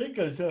brought the big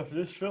guys out for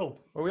this film.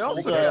 Well, we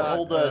also got,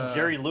 Old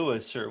Jerry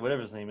Lewis, or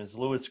whatever his name is,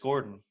 Lewis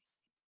Gordon.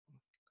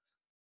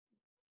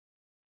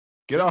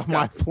 Get off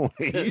my plane.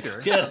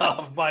 Peter. Get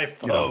off my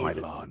phone. Get off my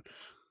lawn.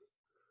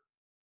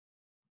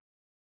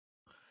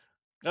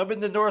 I'm in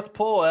the North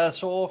Pole,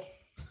 asshole.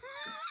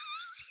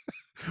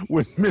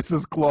 With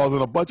Mrs. Claus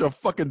and a bunch of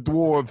fucking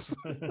dwarves.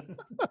 I'm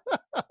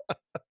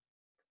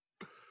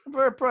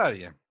very proud of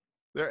you.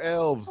 They're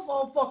elves. I'm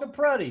all fucking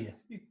proud of you.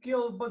 You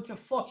killed a bunch of You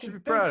fucking should be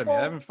proud of me. I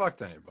people. haven't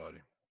fucked anybody.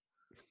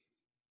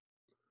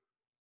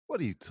 What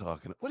are you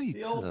talking? What are you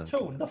The old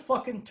talking? tune, the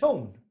fucking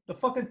tune, the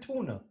fucking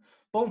tuna,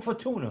 bone for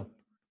tuna.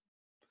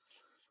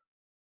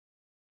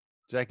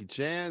 Jackie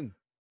Chan,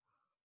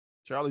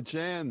 Charlie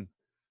Chan,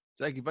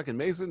 Jackie fucking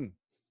Mason.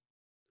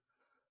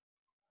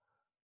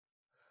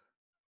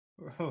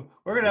 We're gonna have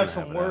You're gonna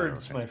some have it out,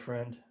 words, okay. my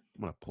friend.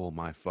 I'm gonna pull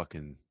my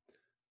fucking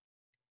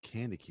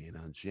candy cane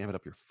out and jam it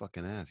up your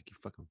fucking ass. You keep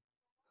fucking.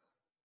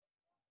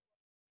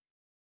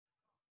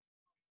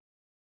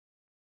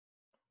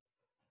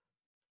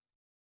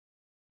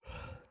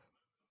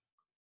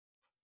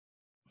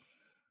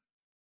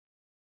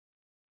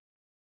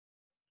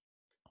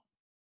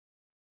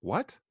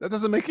 What? That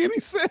doesn't make any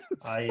sense.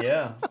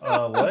 Yeah. Did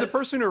the What?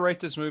 person who wrote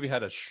this movie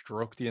had a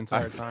stroke the I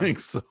entire time? think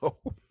so.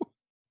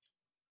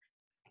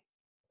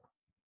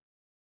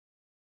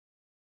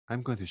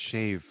 I'm going to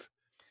shave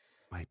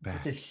my I'm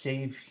back. gonna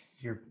shave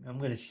I'm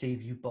gonna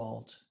shave you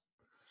bald.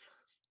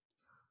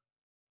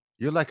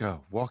 You're like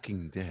a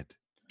Walking Dead.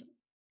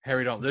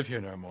 Harry don't live here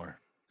no more.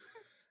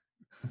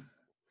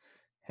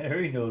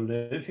 Harry no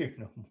live here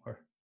no more.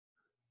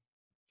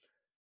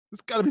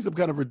 There's got to be some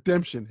kind of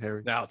redemption,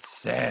 Harry. Now it's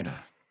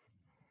Santa.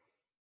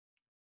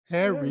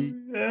 Harry.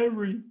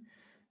 Harry.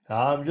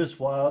 I'm just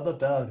wild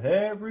about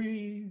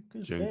Harry.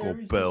 'Cause Jingle Harry's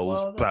just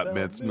bells, wild Batman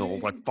about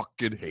smells. I me.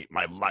 fucking hate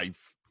my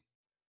life.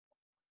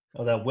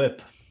 Oh, that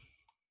whip.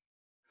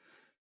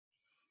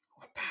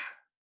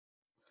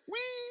 Whee!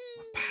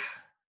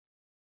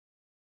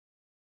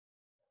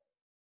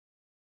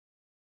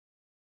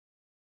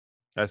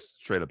 That's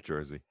straight up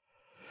Jersey.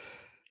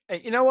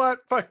 Hey, you know what?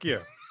 Fuck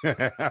you.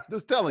 I'm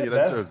just telling you, Yeah,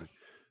 that's that- Jersey.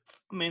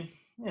 I mean,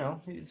 you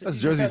know, That's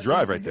Jersey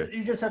Drive right there.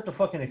 You just have to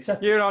fucking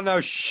accept You it. don't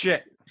know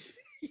shit.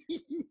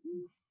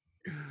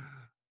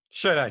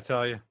 Should I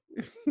tell you?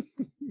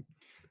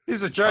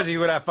 He's a Jersey. He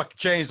would have fucking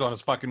chains on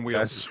his fucking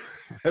wheels.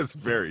 That's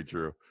very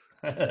true.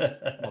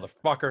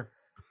 Motherfucker.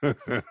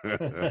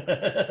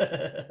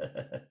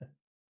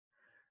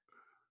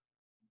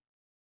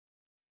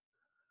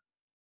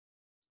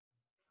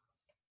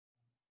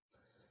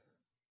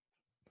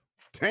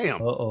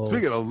 Damn. Uh-oh.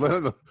 Speaking of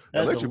the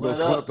That's electric lit bills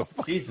coming up up. to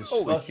fucking Jesus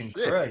holy fucking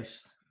shit.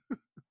 Christ.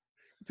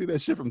 See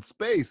that shit from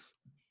space.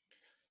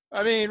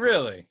 I mean,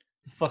 really?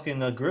 Fucking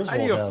Griswold How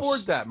do you house.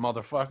 afford that,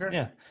 motherfucker?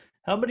 Yeah.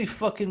 How many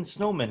fucking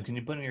snowmen can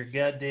you put in your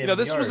goddamn You know,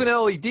 this yard? wasn't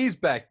LEDs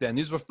back then.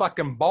 These were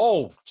fucking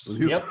bulbs.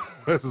 Yep.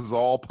 This is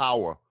all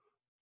power.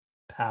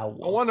 Power.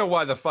 I wonder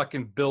why the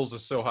fucking bills are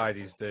so high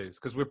these days.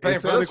 Because we're Hey, paying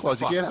for Santa this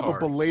Claus, you can't have a fucktard.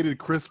 belated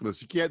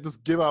Christmas. You can't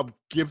just give out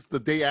gifts the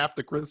day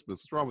after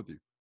Christmas. What's wrong with you?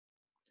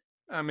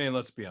 I mean,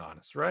 let's be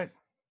honest, right?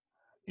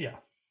 Yeah.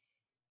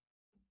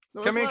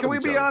 No, I let's mean, lie can to we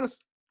each be other.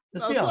 honest?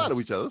 Let's No, be let's lie honest.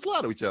 to each other. Let's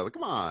lie to each other.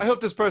 Come on. I hope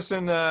this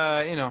person,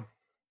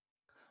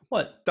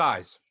 What?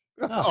 dies.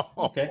 Oh,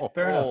 okay.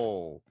 Fair enough.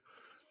 Oh,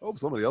 I hope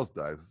somebody else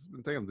dies. It's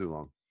been taking too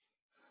long.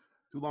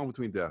 Too long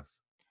between deaths.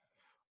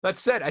 That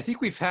said, I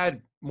think we've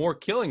had more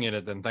killing in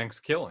it than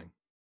Thanksgiving.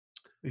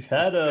 We've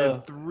had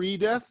And 3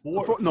 deaths?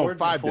 No,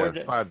 5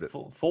 deaths. 5 deaths.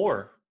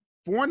 4.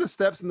 4 on the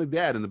steps and the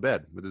dad in the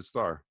bed with his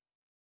star.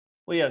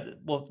 Well, yeah.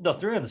 Well, no,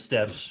 3 on the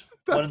steps.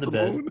 One That's in the the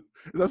bed. moon.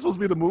 Is that supposed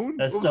to be the moon?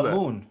 That's What was the that?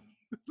 moon.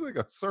 It's like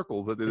a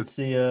circle that did It's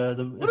it.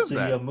 the is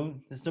that?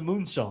 moon. It's the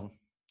moon song.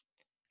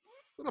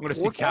 I'm going to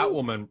see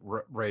Catwoman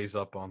raise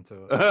up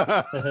onto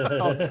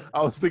it.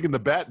 I was thinking the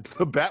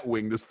bat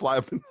wing just fly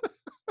up.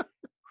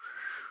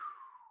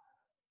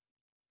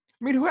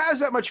 I mean, who has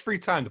that much free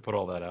time to put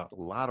all that out?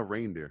 A lot of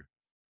reindeer.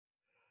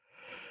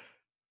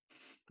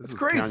 This That's is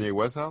crazy. Kanye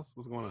West house?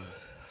 What's going on?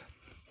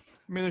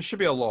 I mean, there should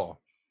be a law.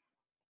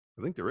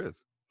 I think there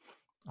is.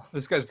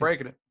 This guy's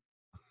breaking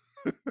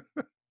it.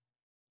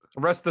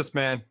 Arrest this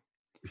man.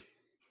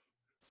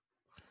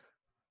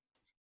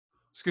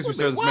 Excuse me, Wait,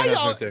 sir. This why man has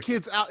y'all no dick.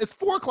 kids out? It's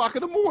 4 o'clock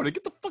in the morning.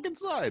 Get the fuck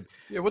inside.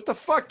 Yeah, what the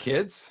fuck,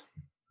 kids?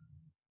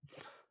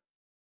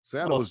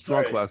 Santa Oh, was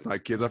drunk sorry. last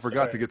night, kids. I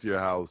forgot to Sorry. get to your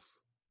house.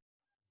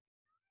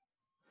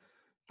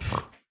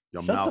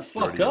 Your Shut the mouth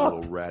fuck dirty, you up.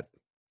 little rat.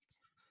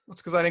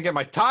 It's because I didn't get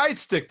my Tide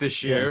stick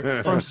this year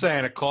Yeah. from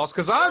Santa Claus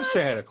because I'm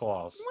Santa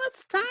Claus.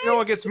 What's time? You know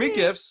what gets me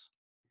gifts?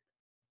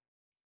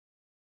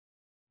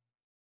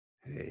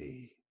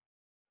 Hey.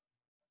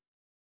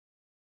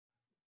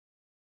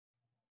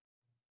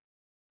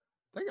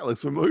 That guy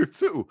looks familiar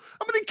too.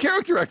 How many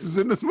character actors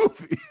in this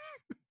movie?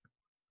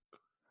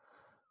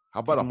 How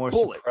about a more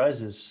bullet?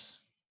 surprises.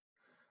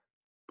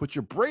 Put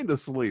your brain to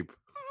sleep.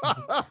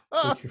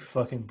 Put your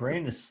fucking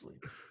brain to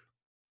sleep.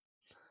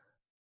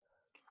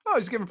 Oh,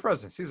 he's giving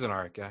presents. He's an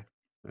alright guy.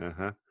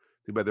 Uh-huh.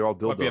 Too bad they're all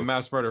Might be a dildos.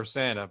 mass murderer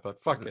Santa, but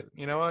fuck it.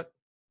 You know what?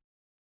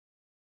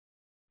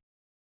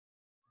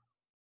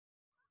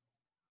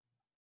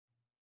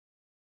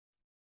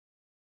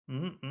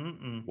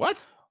 Mm-mm-mm.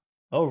 What?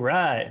 All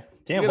right.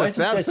 Damn, You why gonna is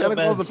this stab guy Santa so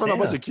Claus bad in front of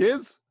a bunch of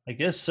kids? I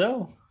guess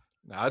so.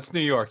 No, it's New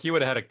York. He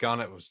would have had a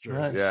gun. It was Not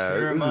Jersey. Yeah,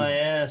 sure this my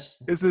is-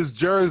 ass. This is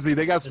Jersey.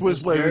 They got This is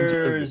switchblades in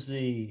Jersey.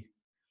 Jersey.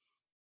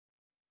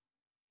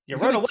 You You're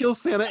run gonna away. kill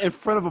Santa in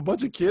front of a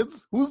bunch of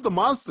kids? Who's the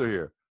monster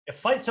here? You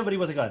fight somebody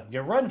with a gun.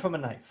 You run from a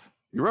knife.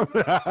 You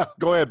remember?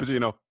 Go ahead,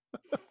 Pacino.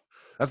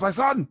 That's my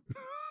son.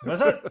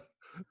 Was it?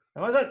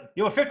 Was it?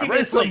 You were 50 I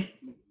minutes raced him. late.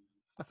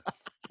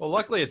 Well,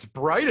 luckily it's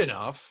bright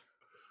enough.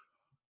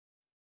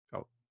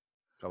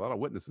 A lot of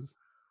witnesses.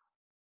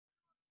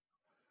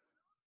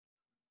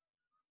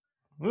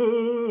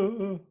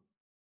 Ooh.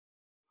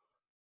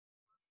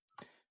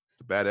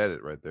 It's a bad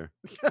edit right there.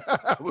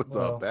 It was a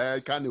Well,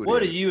 bad continuity. What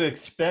do edit. you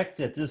expect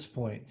at this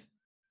point?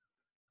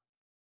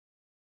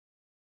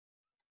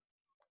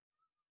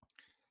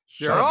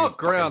 You're Shut up, all you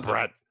fucking grounded.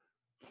 brat.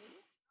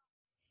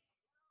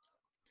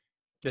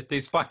 Get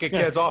these fucking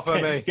kids off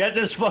of me. Get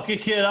this fucking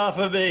kid off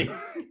of me.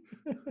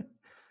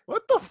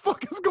 What the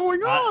fuck is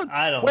going on?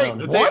 I don't Wait,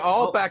 know. Did they What?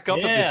 all back up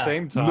at the Yeah.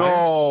 same time?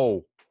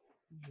 No.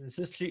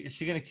 Is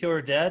she gonna kill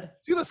her dad?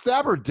 She's gonna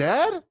stab her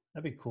dad?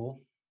 That'd be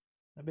cool.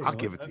 I'll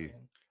give it to you.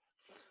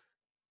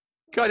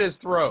 Cut his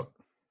throat.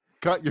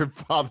 Cut your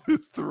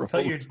father's throat.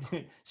 Cut your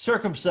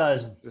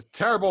circumcise him. A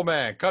terrible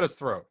man. Cut his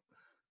throat.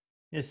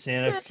 Yes,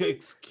 Santa.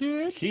 Thanks,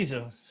 kid.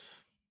 Jesus.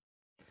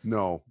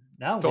 No.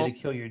 Now I'm Don't- gonna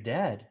kill your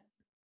dad.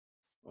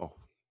 Oh.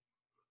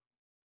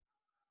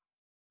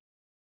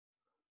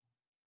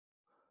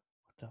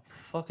 What the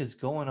fuck is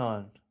going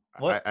on?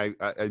 What? I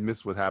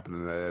missed what happened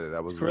in that edit.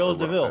 That was Cruella a rough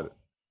DeVille. edit.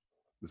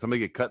 Did somebody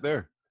get cut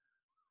there?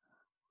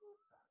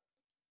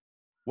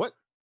 What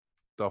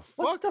the fuck?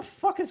 What the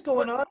fuck is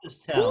going on in this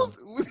town?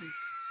 Who's,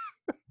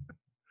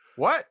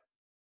 What?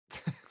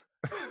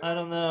 I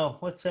don't know.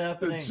 What's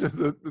happening?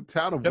 the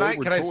town of Can I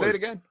Wayward say it Toys.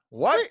 again?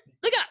 What?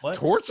 They got What?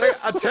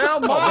 torches? A town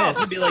Oh man, mom. it's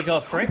gonna be like a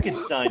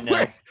Frankenstein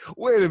now.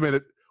 Wait a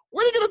minute.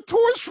 Where did you get a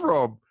torch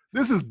from?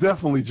 This is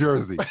definitely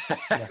Jersey.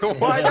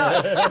 Why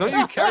not? Don't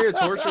you carry a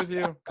torch with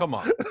you? Come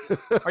on.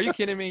 Are you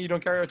kidding me? You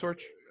don't carry a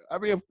torch? I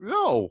mean,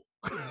 no.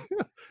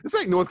 This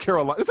ain't North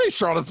Carolina. This ain't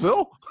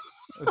Charlottesville.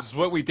 This is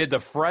what we did to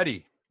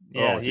Freddie.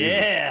 Yeah, Oh,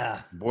 Jesus.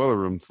 yeah. Boiler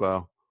room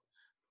style.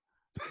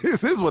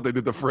 This is what they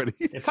did to Freddie.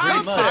 It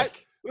Time pretty much-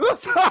 stick.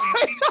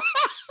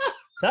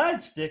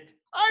 Tide stick.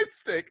 Tide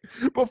stick.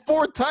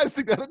 Before Tide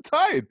stick had a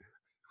Tide.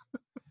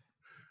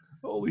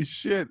 Holy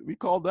shit. We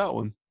called that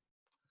one.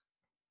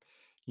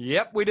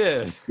 Yep, we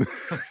did.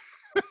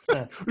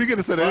 We could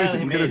have said Finally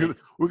anything. made it.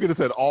 We could have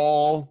said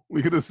all.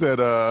 We could have said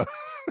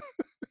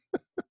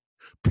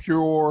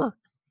pure.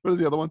 What is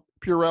the other one?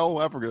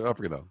 Purell? I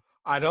forget now.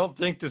 I don't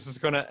think this is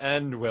going to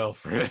end well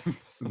for him.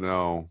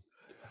 No.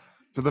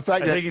 So the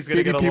fact I that think he's gonna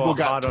 50 get a people little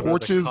got hot under the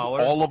torches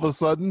collar. all of a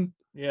sudden.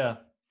 Yeah.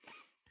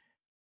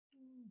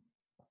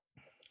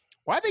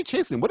 Why are they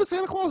chasing him? What did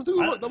Santa Claus do?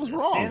 That was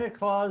wrong. Santa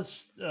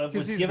Claus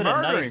was he's given a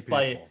murdering knife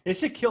by. people. They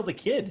should kill the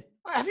kid.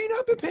 Have you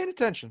not been paying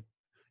attention?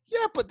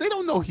 Yeah, but they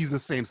don't know he's the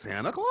same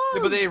Santa Claus.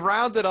 Yeah, but they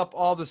rounded up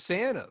all the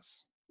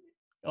Santas.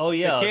 Oh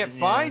yeah. They can't yeah.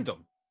 find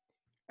them.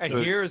 And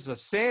The- here's a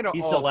Santa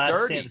He's all the last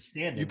dirty. Santa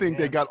standing. You think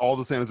yeah. they got all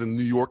the Santas in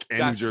New York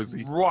and That's New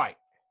Jersey? right.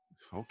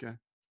 Okay.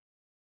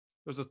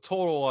 There's a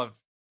total of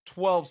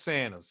 12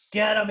 Santas.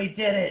 Get him! He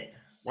did it.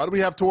 Why do we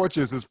have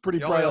torches? It's pretty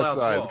You only bright allow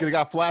outside. 12. Because they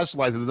got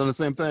flashlights and they've done the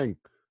same thing.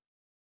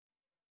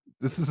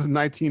 This is in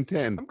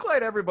 1910. I'm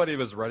glad everybody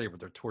was ready with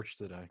their torch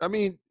today. I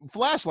mean,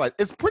 flashlight.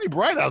 It's pretty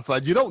bright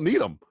outside. You don't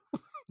need them.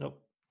 Nope.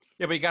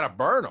 Yeah, but you got to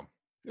burn them.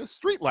 There's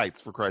street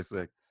lights, for Christ's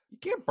sake. You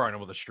can't burn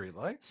them with a street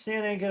light.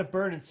 Santa ain't gonna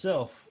burn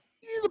itself.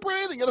 You need to burn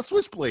anything. Get a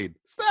switchblade.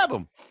 Stab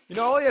him. You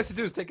know, all he has to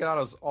do is take it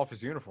out off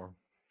his uniform.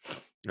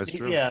 That's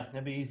true. Yeah,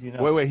 that'd be easy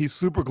enough. Wait. He's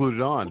super glued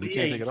it on. He Yeah,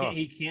 can't take it off.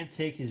 He can't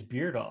take his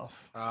beard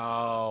off.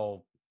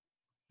 Oh.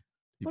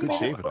 You could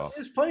shave it off.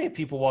 There's plenty of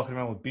people walking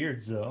around with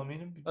beards, though. I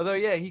mean, Although,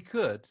 yeah, he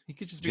could. He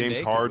could just be James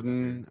naked with a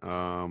Harden,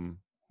 beard.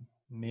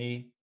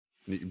 me.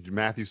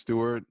 Matthew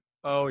Stewart.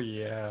 Oh,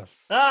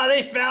 yes. Ah,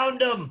 they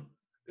found him.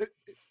 Is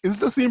this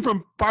the scene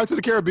from Pirates of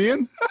the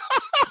Caribbean?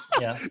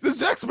 Yeah. Is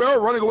Jack Sparrow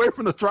running away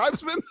from the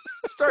tribesmen?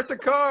 Start the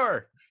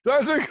car.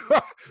 Start the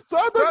car.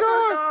 Start the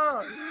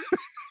car.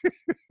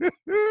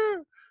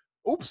 car.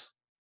 Oops.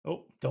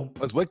 Oh, don't.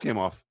 His wig came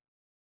off.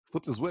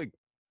 Flipped his wig.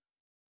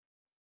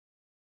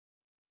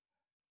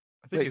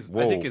 I think Wait, his. I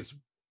whoa. think his.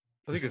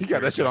 I think his You got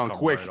that beard's shit gonna on come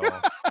quick. right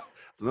off.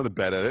 It's another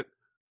bad edit.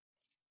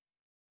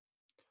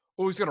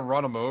 Oh, he's gonna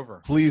run him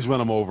over. Please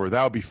run him over.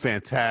 That would be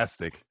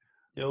fantastic.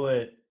 Do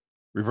it.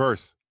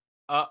 Reverse.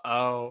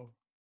 Uh-oh.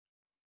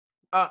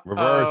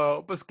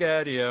 Reverse.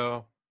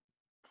 Biscadio.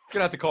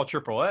 Gonna have to call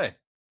AAA.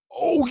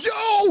 Oh,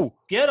 yo!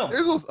 Get him.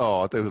 There's those. Oh,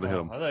 I thought he was gonna hit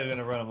Oh, him. I thought you were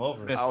gonna run him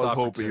over. Missed I was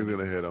hoping he was opportunity.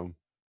 gonna hit him.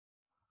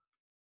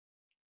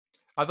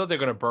 I thought they were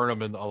gonna burn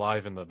him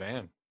alive in the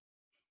van.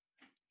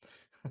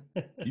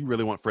 You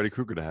really want Freddy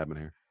Krueger to happen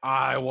here,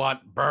 I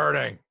want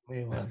burning.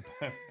 We went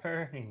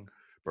burning.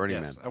 Burning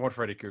Yes, Man. I want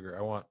Freddy Krueger.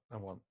 I want a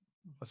We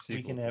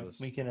sequel can to have this.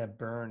 we can have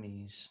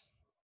Bernie's.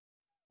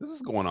 This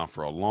is going on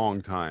for a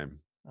long time.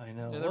 I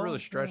know. Yeah, they're really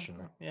stretching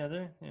it. Yeah,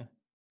 they're yeah.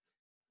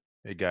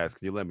 Hey guys,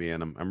 can you let me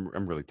in?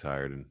 I'm really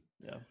tired and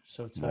Yeah,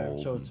 so tired.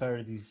 Mold So and- tired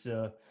of these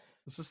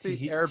Is this the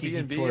tiki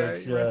Airbnb torch,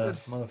 I rented?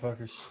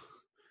 motherfuckers.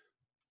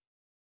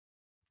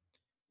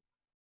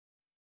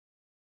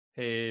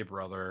 Hey,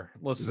 brother.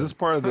 is Listen. this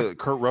part of the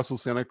Kurt Russell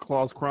Santa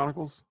Claus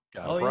Chronicles?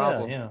 Got Oh a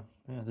problem. yeah,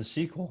 the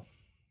sequel.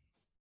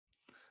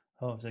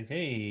 Oh, it's like,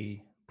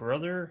 hey,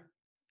 brother.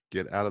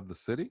 Get out of the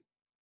city?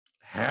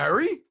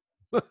 Harry?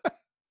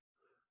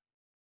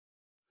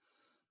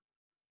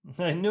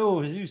 I knew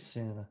it was you,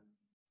 Santa.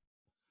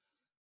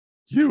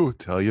 You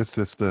tell your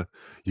sister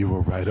you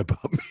were right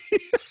about me.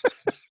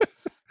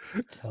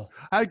 Tell,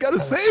 I gotta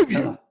tell- save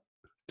tell you. her.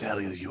 Tell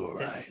you you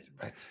were Yes,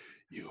 right. right.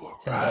 You are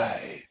Tell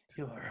us. right.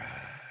 You are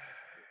right.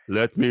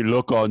 Let me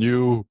look on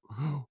you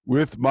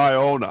with my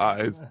own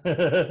eyes.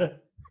 How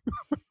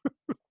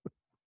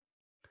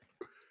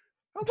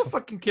the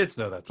fucking kids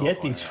know that's all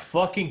Get going these on?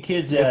 fucking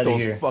kids Get out of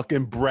those here.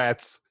 fucking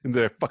brats in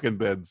their fucking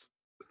beds.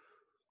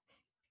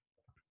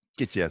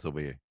 Get your ass over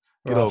here.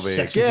 Get Or I'll over here.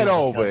 sex you Get to the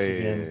over couch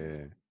again.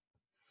 here.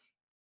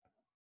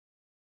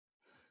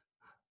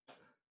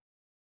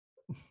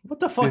 What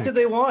the fuck Dick. did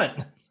they want?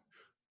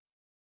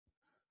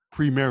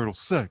 Premarital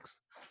sex.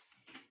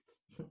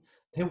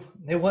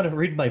 They want to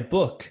read my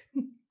book.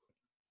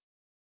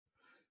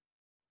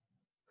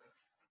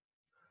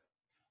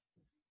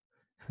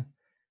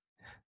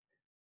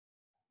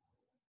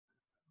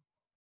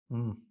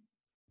 Hmm.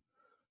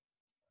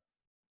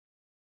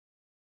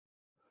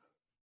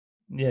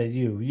 Yeah,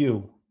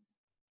 you.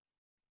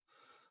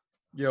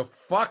 You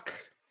fuck.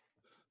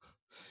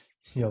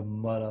 You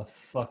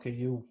motherfucker,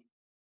 you.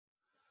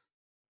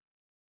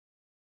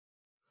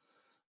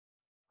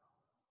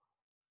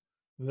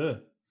 Ugh.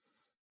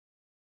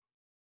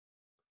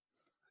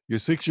 You're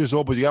 6 years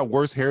old, but you got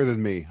worse hair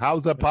than me.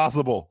 How's that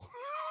possible?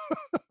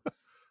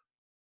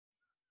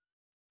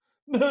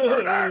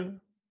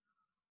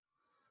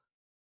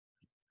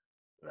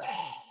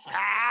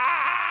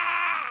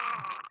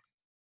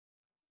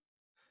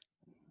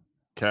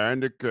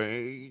 Candy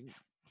cane.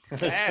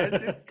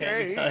 Candy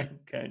cane. Candy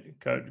cane.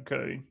 Candy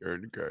cane.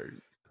 Candy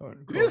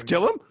Did you just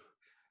kill him?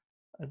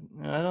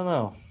 I don't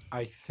know.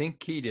 I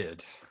think he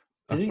did.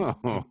 Did he?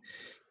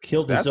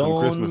 Killed That's his some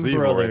own Christmas evil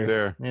brother. right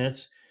there. Yeah,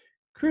 it's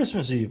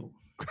Christmas evil.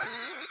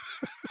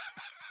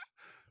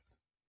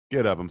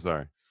 Get up. I'm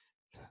sorry.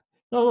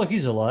 Oh, look,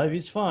 he's alive.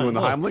 He's fine. Doing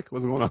the Look. Heimlich?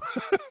 What's going on?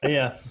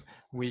 Yeah.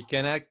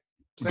 Weekend at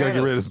We gotta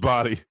get rid of his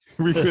body.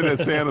 Refit at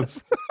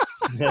Santa's.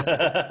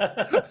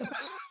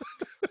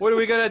 What are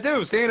we gonna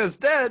do? Santa's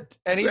dead,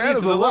 and he Santa's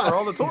needs to deliver alive.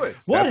 all the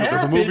toys. What There's a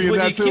happens movie in when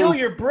you that, too. kill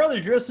your brother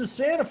dressed as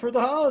Santa for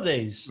the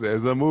holidays?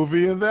 There's a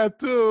movie in that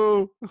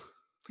too.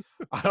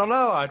 I don't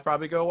know. I'd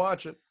probably go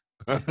watch it.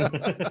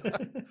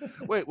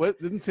 Wait,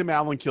 what? Didn't Tim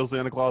Allen kill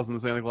Santa Claus in the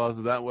Santa Claus?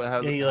 Is that what Yeah,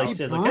 happened? he like He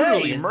says brutally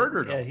like, hey,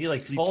 murdered him. Yeah, he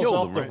like He falls killed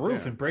off him, the right?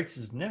 roof Yeah. and breaks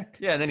his neck.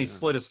 Yeah, and then he Yeah.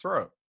 slit his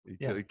throat.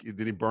 Yeah.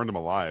 Then he burned him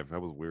alive.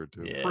 That was weird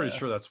too. Yeah. Pretty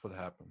sure that's what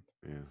happened.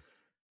 Yeah.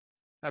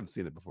 I haven't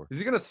seen it before. Is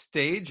he gonna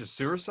stage a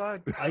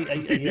suicide?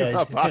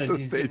 Yeah, about to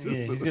stage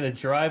he's this. gonna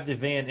drive the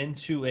van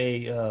into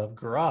a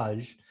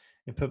garage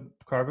and put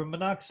carbon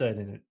monoxide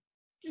in it.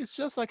 It's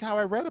just like how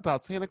I read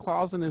about Santa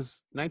Claus in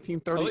his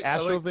 1930 I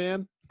Astro like-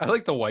 van. I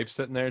like the wife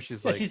sitting there.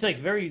 She's Yeah, like, she's like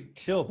very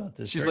chill about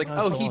this. she's very like,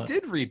 oh, he nonchalant.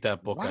 did read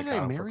that book Why I did I got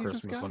him for marry this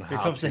Christmas guy? on Here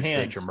how comes to the stage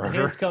hands. a The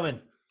murder. hands coming.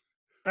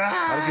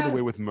 How to Get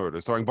Away with Murder,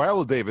 starring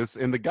Viola Davis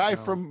and the guy Oh.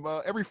 from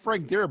every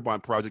Frank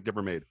Darabont project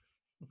ever made.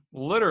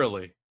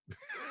 Literally,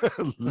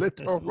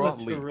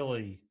 Literally.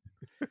 Literally.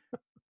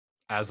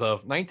 as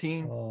of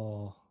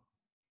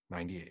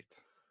 1998 Oh.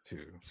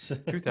 to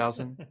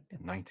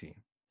 2019.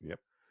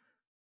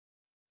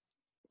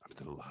 I'm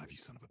still alive, you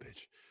son of a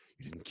bitch.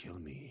 You didn't kill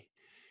me.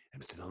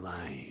 I'm still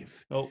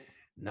alive. Oh.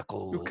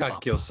 Knuckle. You can't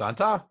up. kill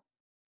Santa.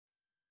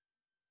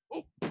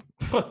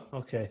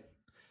 Okay.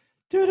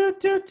 Do do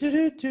do do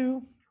do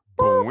do.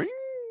 Boing.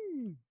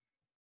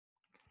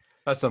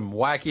 That's some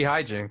wacky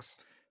hijinks.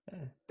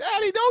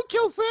 Daddy, don't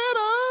kill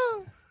Santa.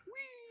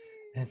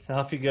 Whee! And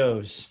off he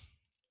goes.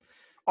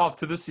 Off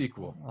to the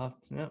sequel. Off,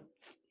 yep.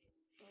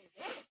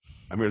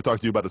 I'm here to talk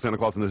to you about the Santa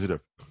Claus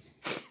Initiative.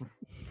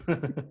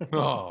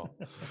 Oh,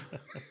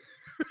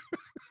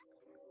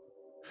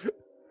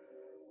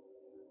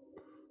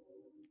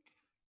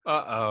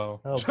 uh-oh.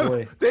 Oh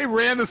boy. They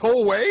ran this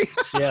whole way.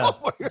 Yeah. Oh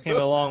my Came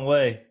God. a long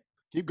way.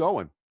 Keep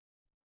going.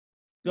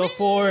 Go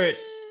for it.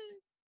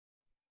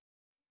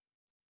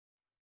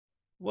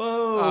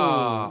 Whoa.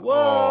 Ah,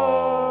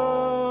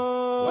 Whoa.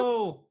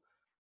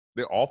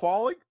 They're all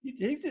falling?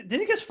 Did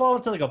he just fall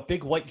into like a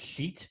big white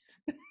sheet?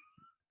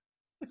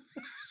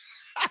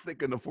 They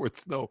couldn't afford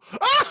snow.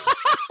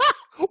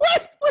 Wait.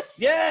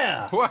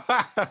 Yeah. Well,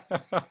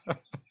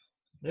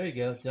 There you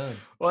go. Done.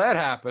 that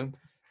happened.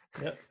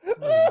 Yep.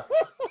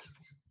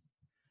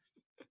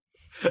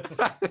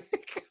 I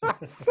think I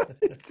said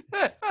it.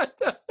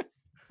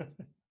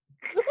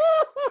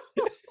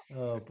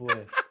 Oh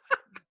boy.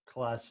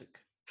 Classic.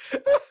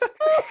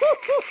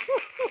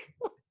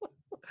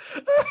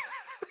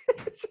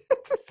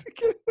 Just to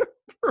get it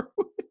over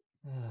with.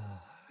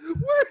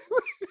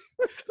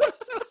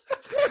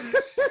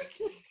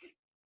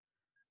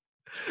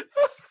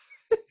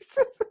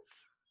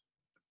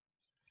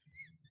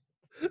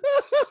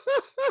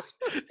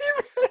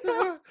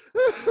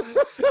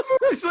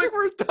 He's like,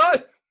 we're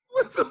done.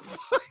 What the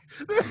fuck?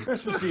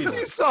 Christmas Eve.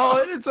 You saw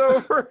it. It's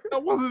over.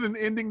 That wasn't an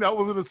ending. That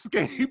was an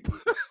escape.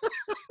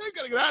 I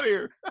gotta get out of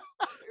here.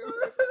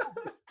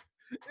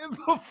 In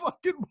the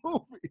fucking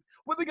movie.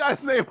 What the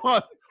guy's name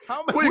on?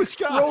 How many? Quick, Which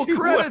guy? roll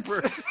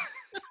credits.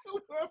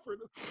 Whoever.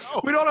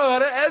 No. We don't know how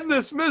to end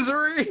this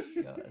misery.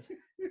 God.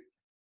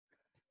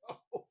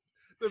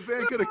 The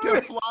van could have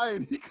kept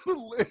flying. He could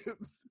have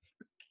lived.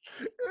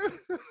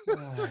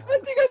 I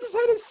think I just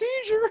had a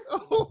seizure.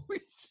 Holy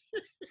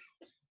shit.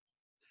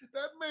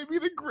 That may be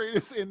the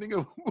greatest ending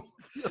of a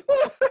movie.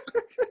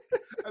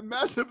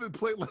 Imagine if it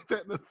played like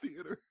that in the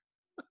theater.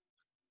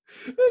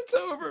 It's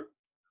over.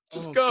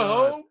 Just Oh, go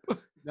God. home.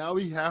 Now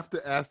we have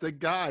to ask that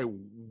guy,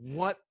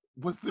 what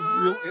was the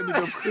real ending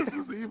of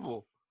Christmas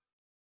Evil?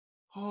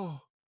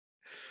 Oh,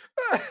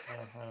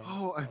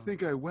 I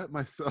think I wet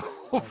myself.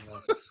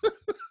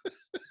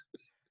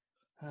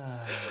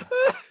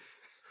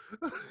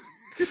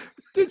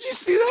 Did you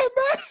see that,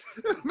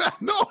 Matt? Man,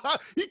 no,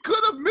 he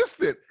could have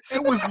missed it.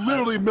 It was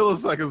literally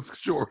milliseconds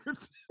short.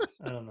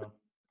 I don't know.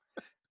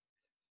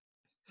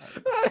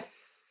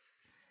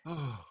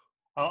 Oh,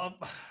 I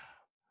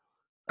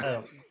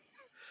don't.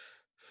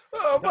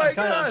 Oh my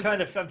God!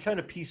 I'm trying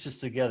to piece this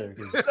together.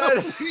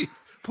 'Cause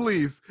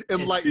please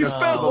enlighten He us.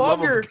 spent for the love of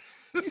longer.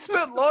 He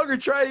spent longer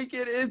trying to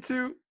get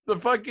into the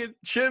fucking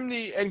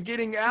chimney and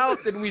getting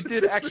out than we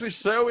did actually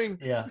showing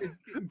yeah,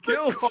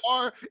 guilt. The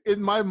car,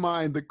 in my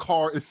mind, the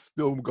car is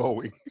still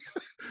going.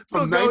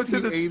 Still From going to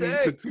this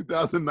 1980 to day.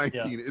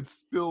 2019, it's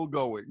still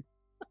going.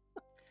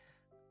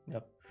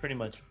 yep, pretty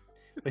much.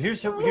 But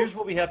here's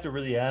what we have to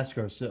really ask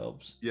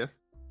ourselves: Yes.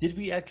 did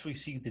we actually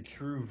see the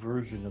true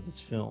version of this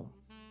film?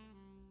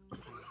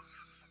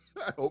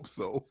 I hope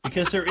so.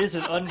 Because there is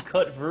an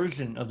uncut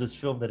version of this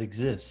film that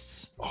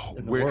exists. Oh,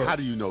 in the where? How world.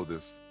 do you know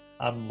this?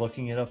 I'm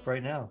looking it up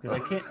right now because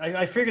I can't.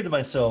 I figured to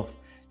myself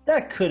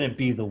that couldn't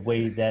be the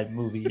way that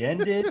movie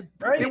ended,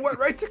 right? It went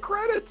right to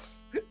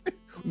credits.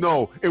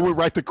 No, it went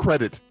right to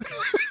credit.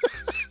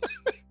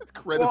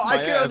 Credits Well, I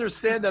my can ass.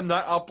 understand them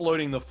not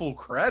uploading the full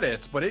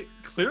credits, but it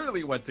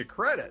clearly went to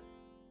credit.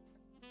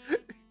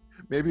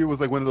 Maybe it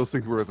was like one of those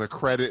things where it's a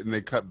credit and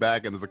they cut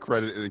back, and there's a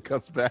credit and it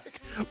cuts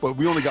back. But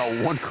we only got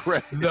one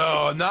credit.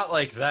 No, not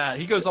like that.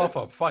 He goes off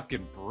a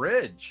fucking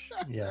bridge.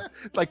 Yeah,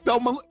 Like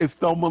it's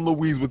Thelma and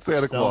Louise with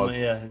Santa Claus.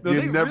 Yeah, No,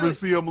 You they never really-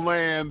 see them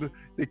land.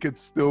 They could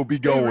still be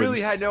They going.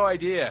 really had no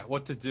idea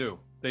what to do.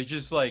 They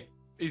just like,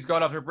 he's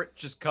gone off a bridge,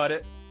 just cut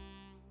it.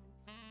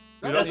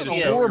 that We don't wasn't need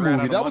to a show horror we ran out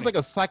movie. of That was money. like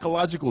a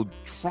psychological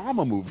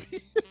trauma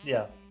movie.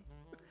 yeah.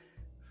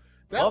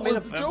 That Well, was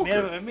if, the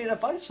Joker. I mean,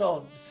 if I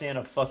saw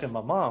Santa fucking my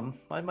mom,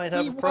 I might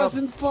have He a problem.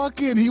 wasn't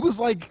fucking. He was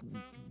like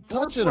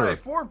touching her.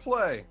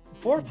 Foreplay.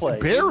 Foreplay.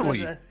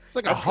 Barely. That- It's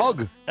like a That's-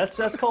 hug.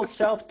 That's called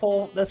South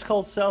Pole. That's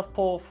called South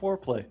Pole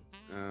foreplay.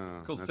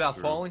 It's called That's South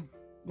true. Falling.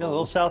 No,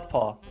 little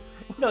Southpaw.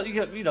 No,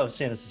 you know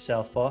Santa's a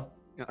Southpaw.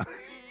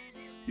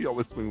 He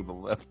always swings with the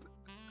left.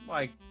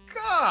 My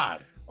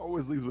God.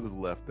 Always leads with his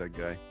left. That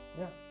guy.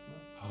 Yeah,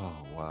 Oh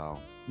wow.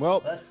 Well,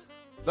 that's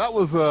that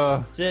was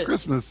it.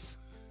 Christmas,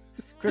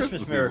 Christmas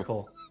Christmas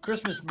Miracle.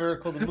 Christmas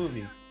Miracle, the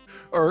movie.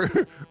 or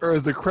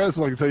as the credits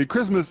like to tell you,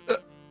 Christmas.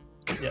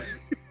 Yeah.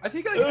 I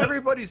think like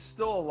everybody's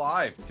still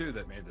alive too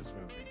that made this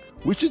movie.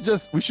 We should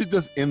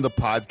just end the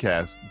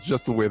podcast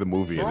just the way the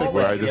movie is, It's like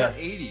where that, I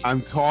just yeah. 80s.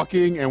 I'm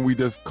talking and we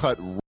just cut